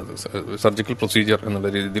പേരിൽ ചെയ്യുന്നത്, സർജിക്കൽ പ്രൊസീജിയർ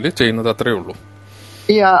എന്നുള്ള രീതിയിൽ ചെയ്യുന്നത്, അത്രയേ ഉള്ളൂ.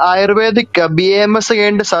 ഈ ആയുർവേദിക് BAMS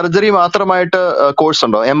കഴിഞ്ഞ സർജറി മാത്രമായിട്ട് കോഴ്സ്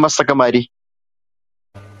ഉണ്ടോ? MS ഒക്കെ മാതിരി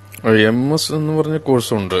MS എന്ന് പറഞ്ഞ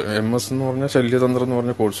കോഴ്സുണ്ട്, MS എന്ന് പറഞ്ഞ ശല്യതന്ത്രം എന്ന്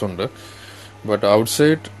പറഞ്ഞ കോഴ്സുണ്ട്. ബട്ട്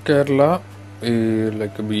ഔട്ട്സൈഡ് കേരള ഈ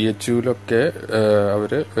ലൈക്ക് BHUലൊക്കെ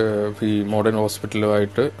അവര് ഈ മോഡേൺ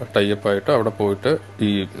ഹോസ്പിറ്റലുമായിട്ട് ടൈപ്പ് ആയിട്ട് അവിടെ പോയിട്ട്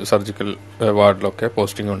ഈ സർജിക്കൽ വാർഡിലൊക്കെ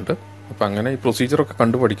പോസ്റ്റിംഗ് ഉണ്ട്. അപ്പൊ അങ്ങനെ ഈ പ്രൊസീജിയറൊക്കെ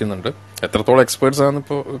കണ്ടുപഠിക്കുന്നുണ്ട്. എത്രത്തോളം എക്സ്പേർട്സ് ആണെന്ന്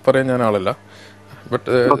ഇപ്പോൾ പറയാൻ ഞാൻ ആളല്ല.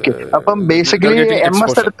 അപ്പം ബേസിക്കലി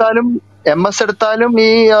MS എടുത്താലും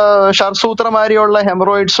ഈ ഷർസൂത്രമാരിയുള്ള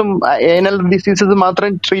ഹെമറോയിഡ്സും ഏനൽ ഡിസീസസ്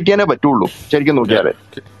മാത്രമേ ട്രീറ്റ് ചെയ്യാനേ പറ്റുള്ളൂ ശരിക്കും നോക്കിയാല്.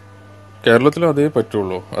 കേരളത്തിൽ അതേ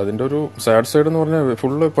പറ്റുള്ളൂ. അതിന്റെ ഒരു സാഡ് സൈഡ് എന്ന് പറഞ്ഞാൽ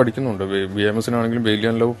ഫുള്ള് പഠിക്കുന്നുണ്ട്. BAMSനാണെങ്കിലും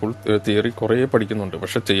ബെയിലിയൻ ലവ് ഫുൾ തിയറി കുറേ പഠിക്കുന്നുണ്ട്.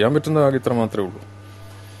 പക്ഷെ ചെയ്യാൻ പറ്റുന്ന ആകെ ഇത്ര മാത്രമേ ഉള്ളൂ.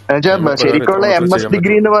 ശരിക്കുള്ള MS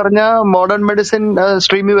ഡിഗ്രി എന്ന് പറഞ്ഞാൽ മോഡേൺ മെഡിസിൻ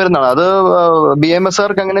സ്ട്രീമിൽ വരുന്നതാണ്. അത്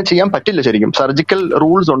BMSകാർക്ക് അങ്ങനെ ചെയ്യാൻ പറ്റില്ല ശരിക്കും. സർജിക്കൽ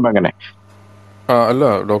റൂൾസ് ഉണ്ട് അങ്ങനെ. അല്ല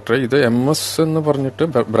ഡോക്ടറെ, ഇത് MS എന്ന് പറഞ്ഞിട്ട്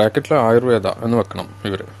ബ്രാക്കറ്റിൽ ആയുർവേദ എന്ന് വെക്കണം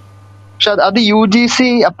ഇവര്. പക്ഷെ അത് UGC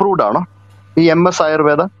അപ്രൂവ്ഡ് ആണോ ഈ MS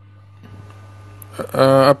ആയുർവേദ?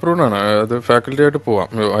 അപ്രൂവ്ഡ് ആണ്. അത് ഫാക്കൽറ്റി ആയിട്ട് പോവാം,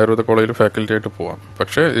 ആയുർവേദ കോളേജിൽ ഫാക്കൽറ്റി ആയിട്ട് പോവാം.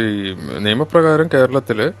 പക്ഷെ ഈ നിയമപ്രകാരം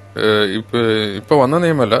കേരളത്തില് ഇപ്പൊ വന്ന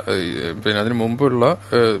നിയമമല്ല, പിന്നെ അതിന് മുമ്പുള്ള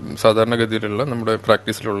സാധാരണഗതിയിലുള്ള നമ്മുടെ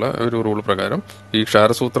പ്രാക്ടീസിലുള്ള ഒരു റൂൾ പ്രകാരം ഈ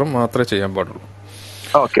ക്ഷാരസൂത്രം മാത്രമേ ചെയ്യാൻ പാടുള്ളൂ.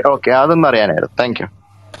 ഓക്കെ അതൊന്നും അറിയാനായിരുന്നു. Thank you.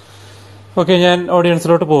 ഓക്കെ, ഞാൻ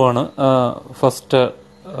ഓഡിയൻസിലോട്ട് പോവാണ്. ഫസ്റ്റ്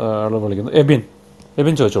ആള് വിളിക്കുന്നത്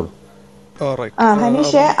എബിൻ ചോദിച്ചോളൂ.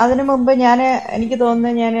 ഹനീഷ്, അതിനു മുമ്പ് എനിക്ക്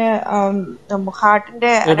തോന്നുന്നു ഞാന്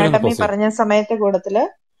ഹാർട്ടിന്റെ അനാട്ടമി പറഞ്ഞ സമയത്തെ കൂട്ടത്തില്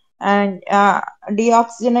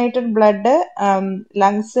ഡീഓക്സിജനേറ്റഡ് ബ്ലഡ്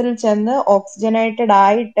ലങ്സിൽ ചെന്ന് ഓക്സിജനേറ്റഡ്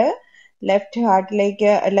ആയിട്ട്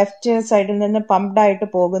ലെഫ്റ്റ് സൈഡിൽ നിന്ന് പമ്പ്ഡ് ആയിട്ട്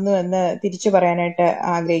പോകുന്നു എന്ന് തിരിച്ചു പറയാനായിട്ട്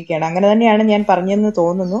ആഗ്രഹിക്കുകയാണ്. അങ്ങനെ തന്നെയാണ് ഞാൻ പറഞ്ഞെന്ന്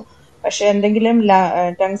തോന്നുന്നു. പക്ഷെ എന്തെങ്കിലും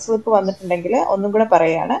ടങ് സ്ലിപ്പ് വന്നിട്ടുണ്ടെങ്കിൽ ഒന്നും കൂടെ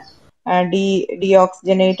പറയാണ്.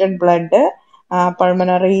 ഡീഓക്സിജനേറ്റഡ് ബ്ലഡ്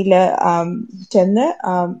പൾമണറിയിൽ ചെന്ന്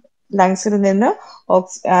ലങ്സിൽ നിന്ന്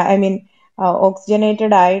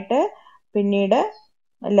ഓക്സിജനേറ്റഡ് ആയിട്ട് പിന്നീട്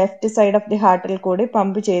ലെഫ്റ്റ് സൈഡ് ഓഫ് ദി ഹാർട്ടിൽ കൂടി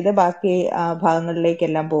പമ്പ് ചെയ്ത് ബാക്കി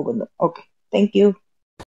ഭാഗങ്ങളിലേക്കെല്ലാം പോകുന്നു. Okay, thank you.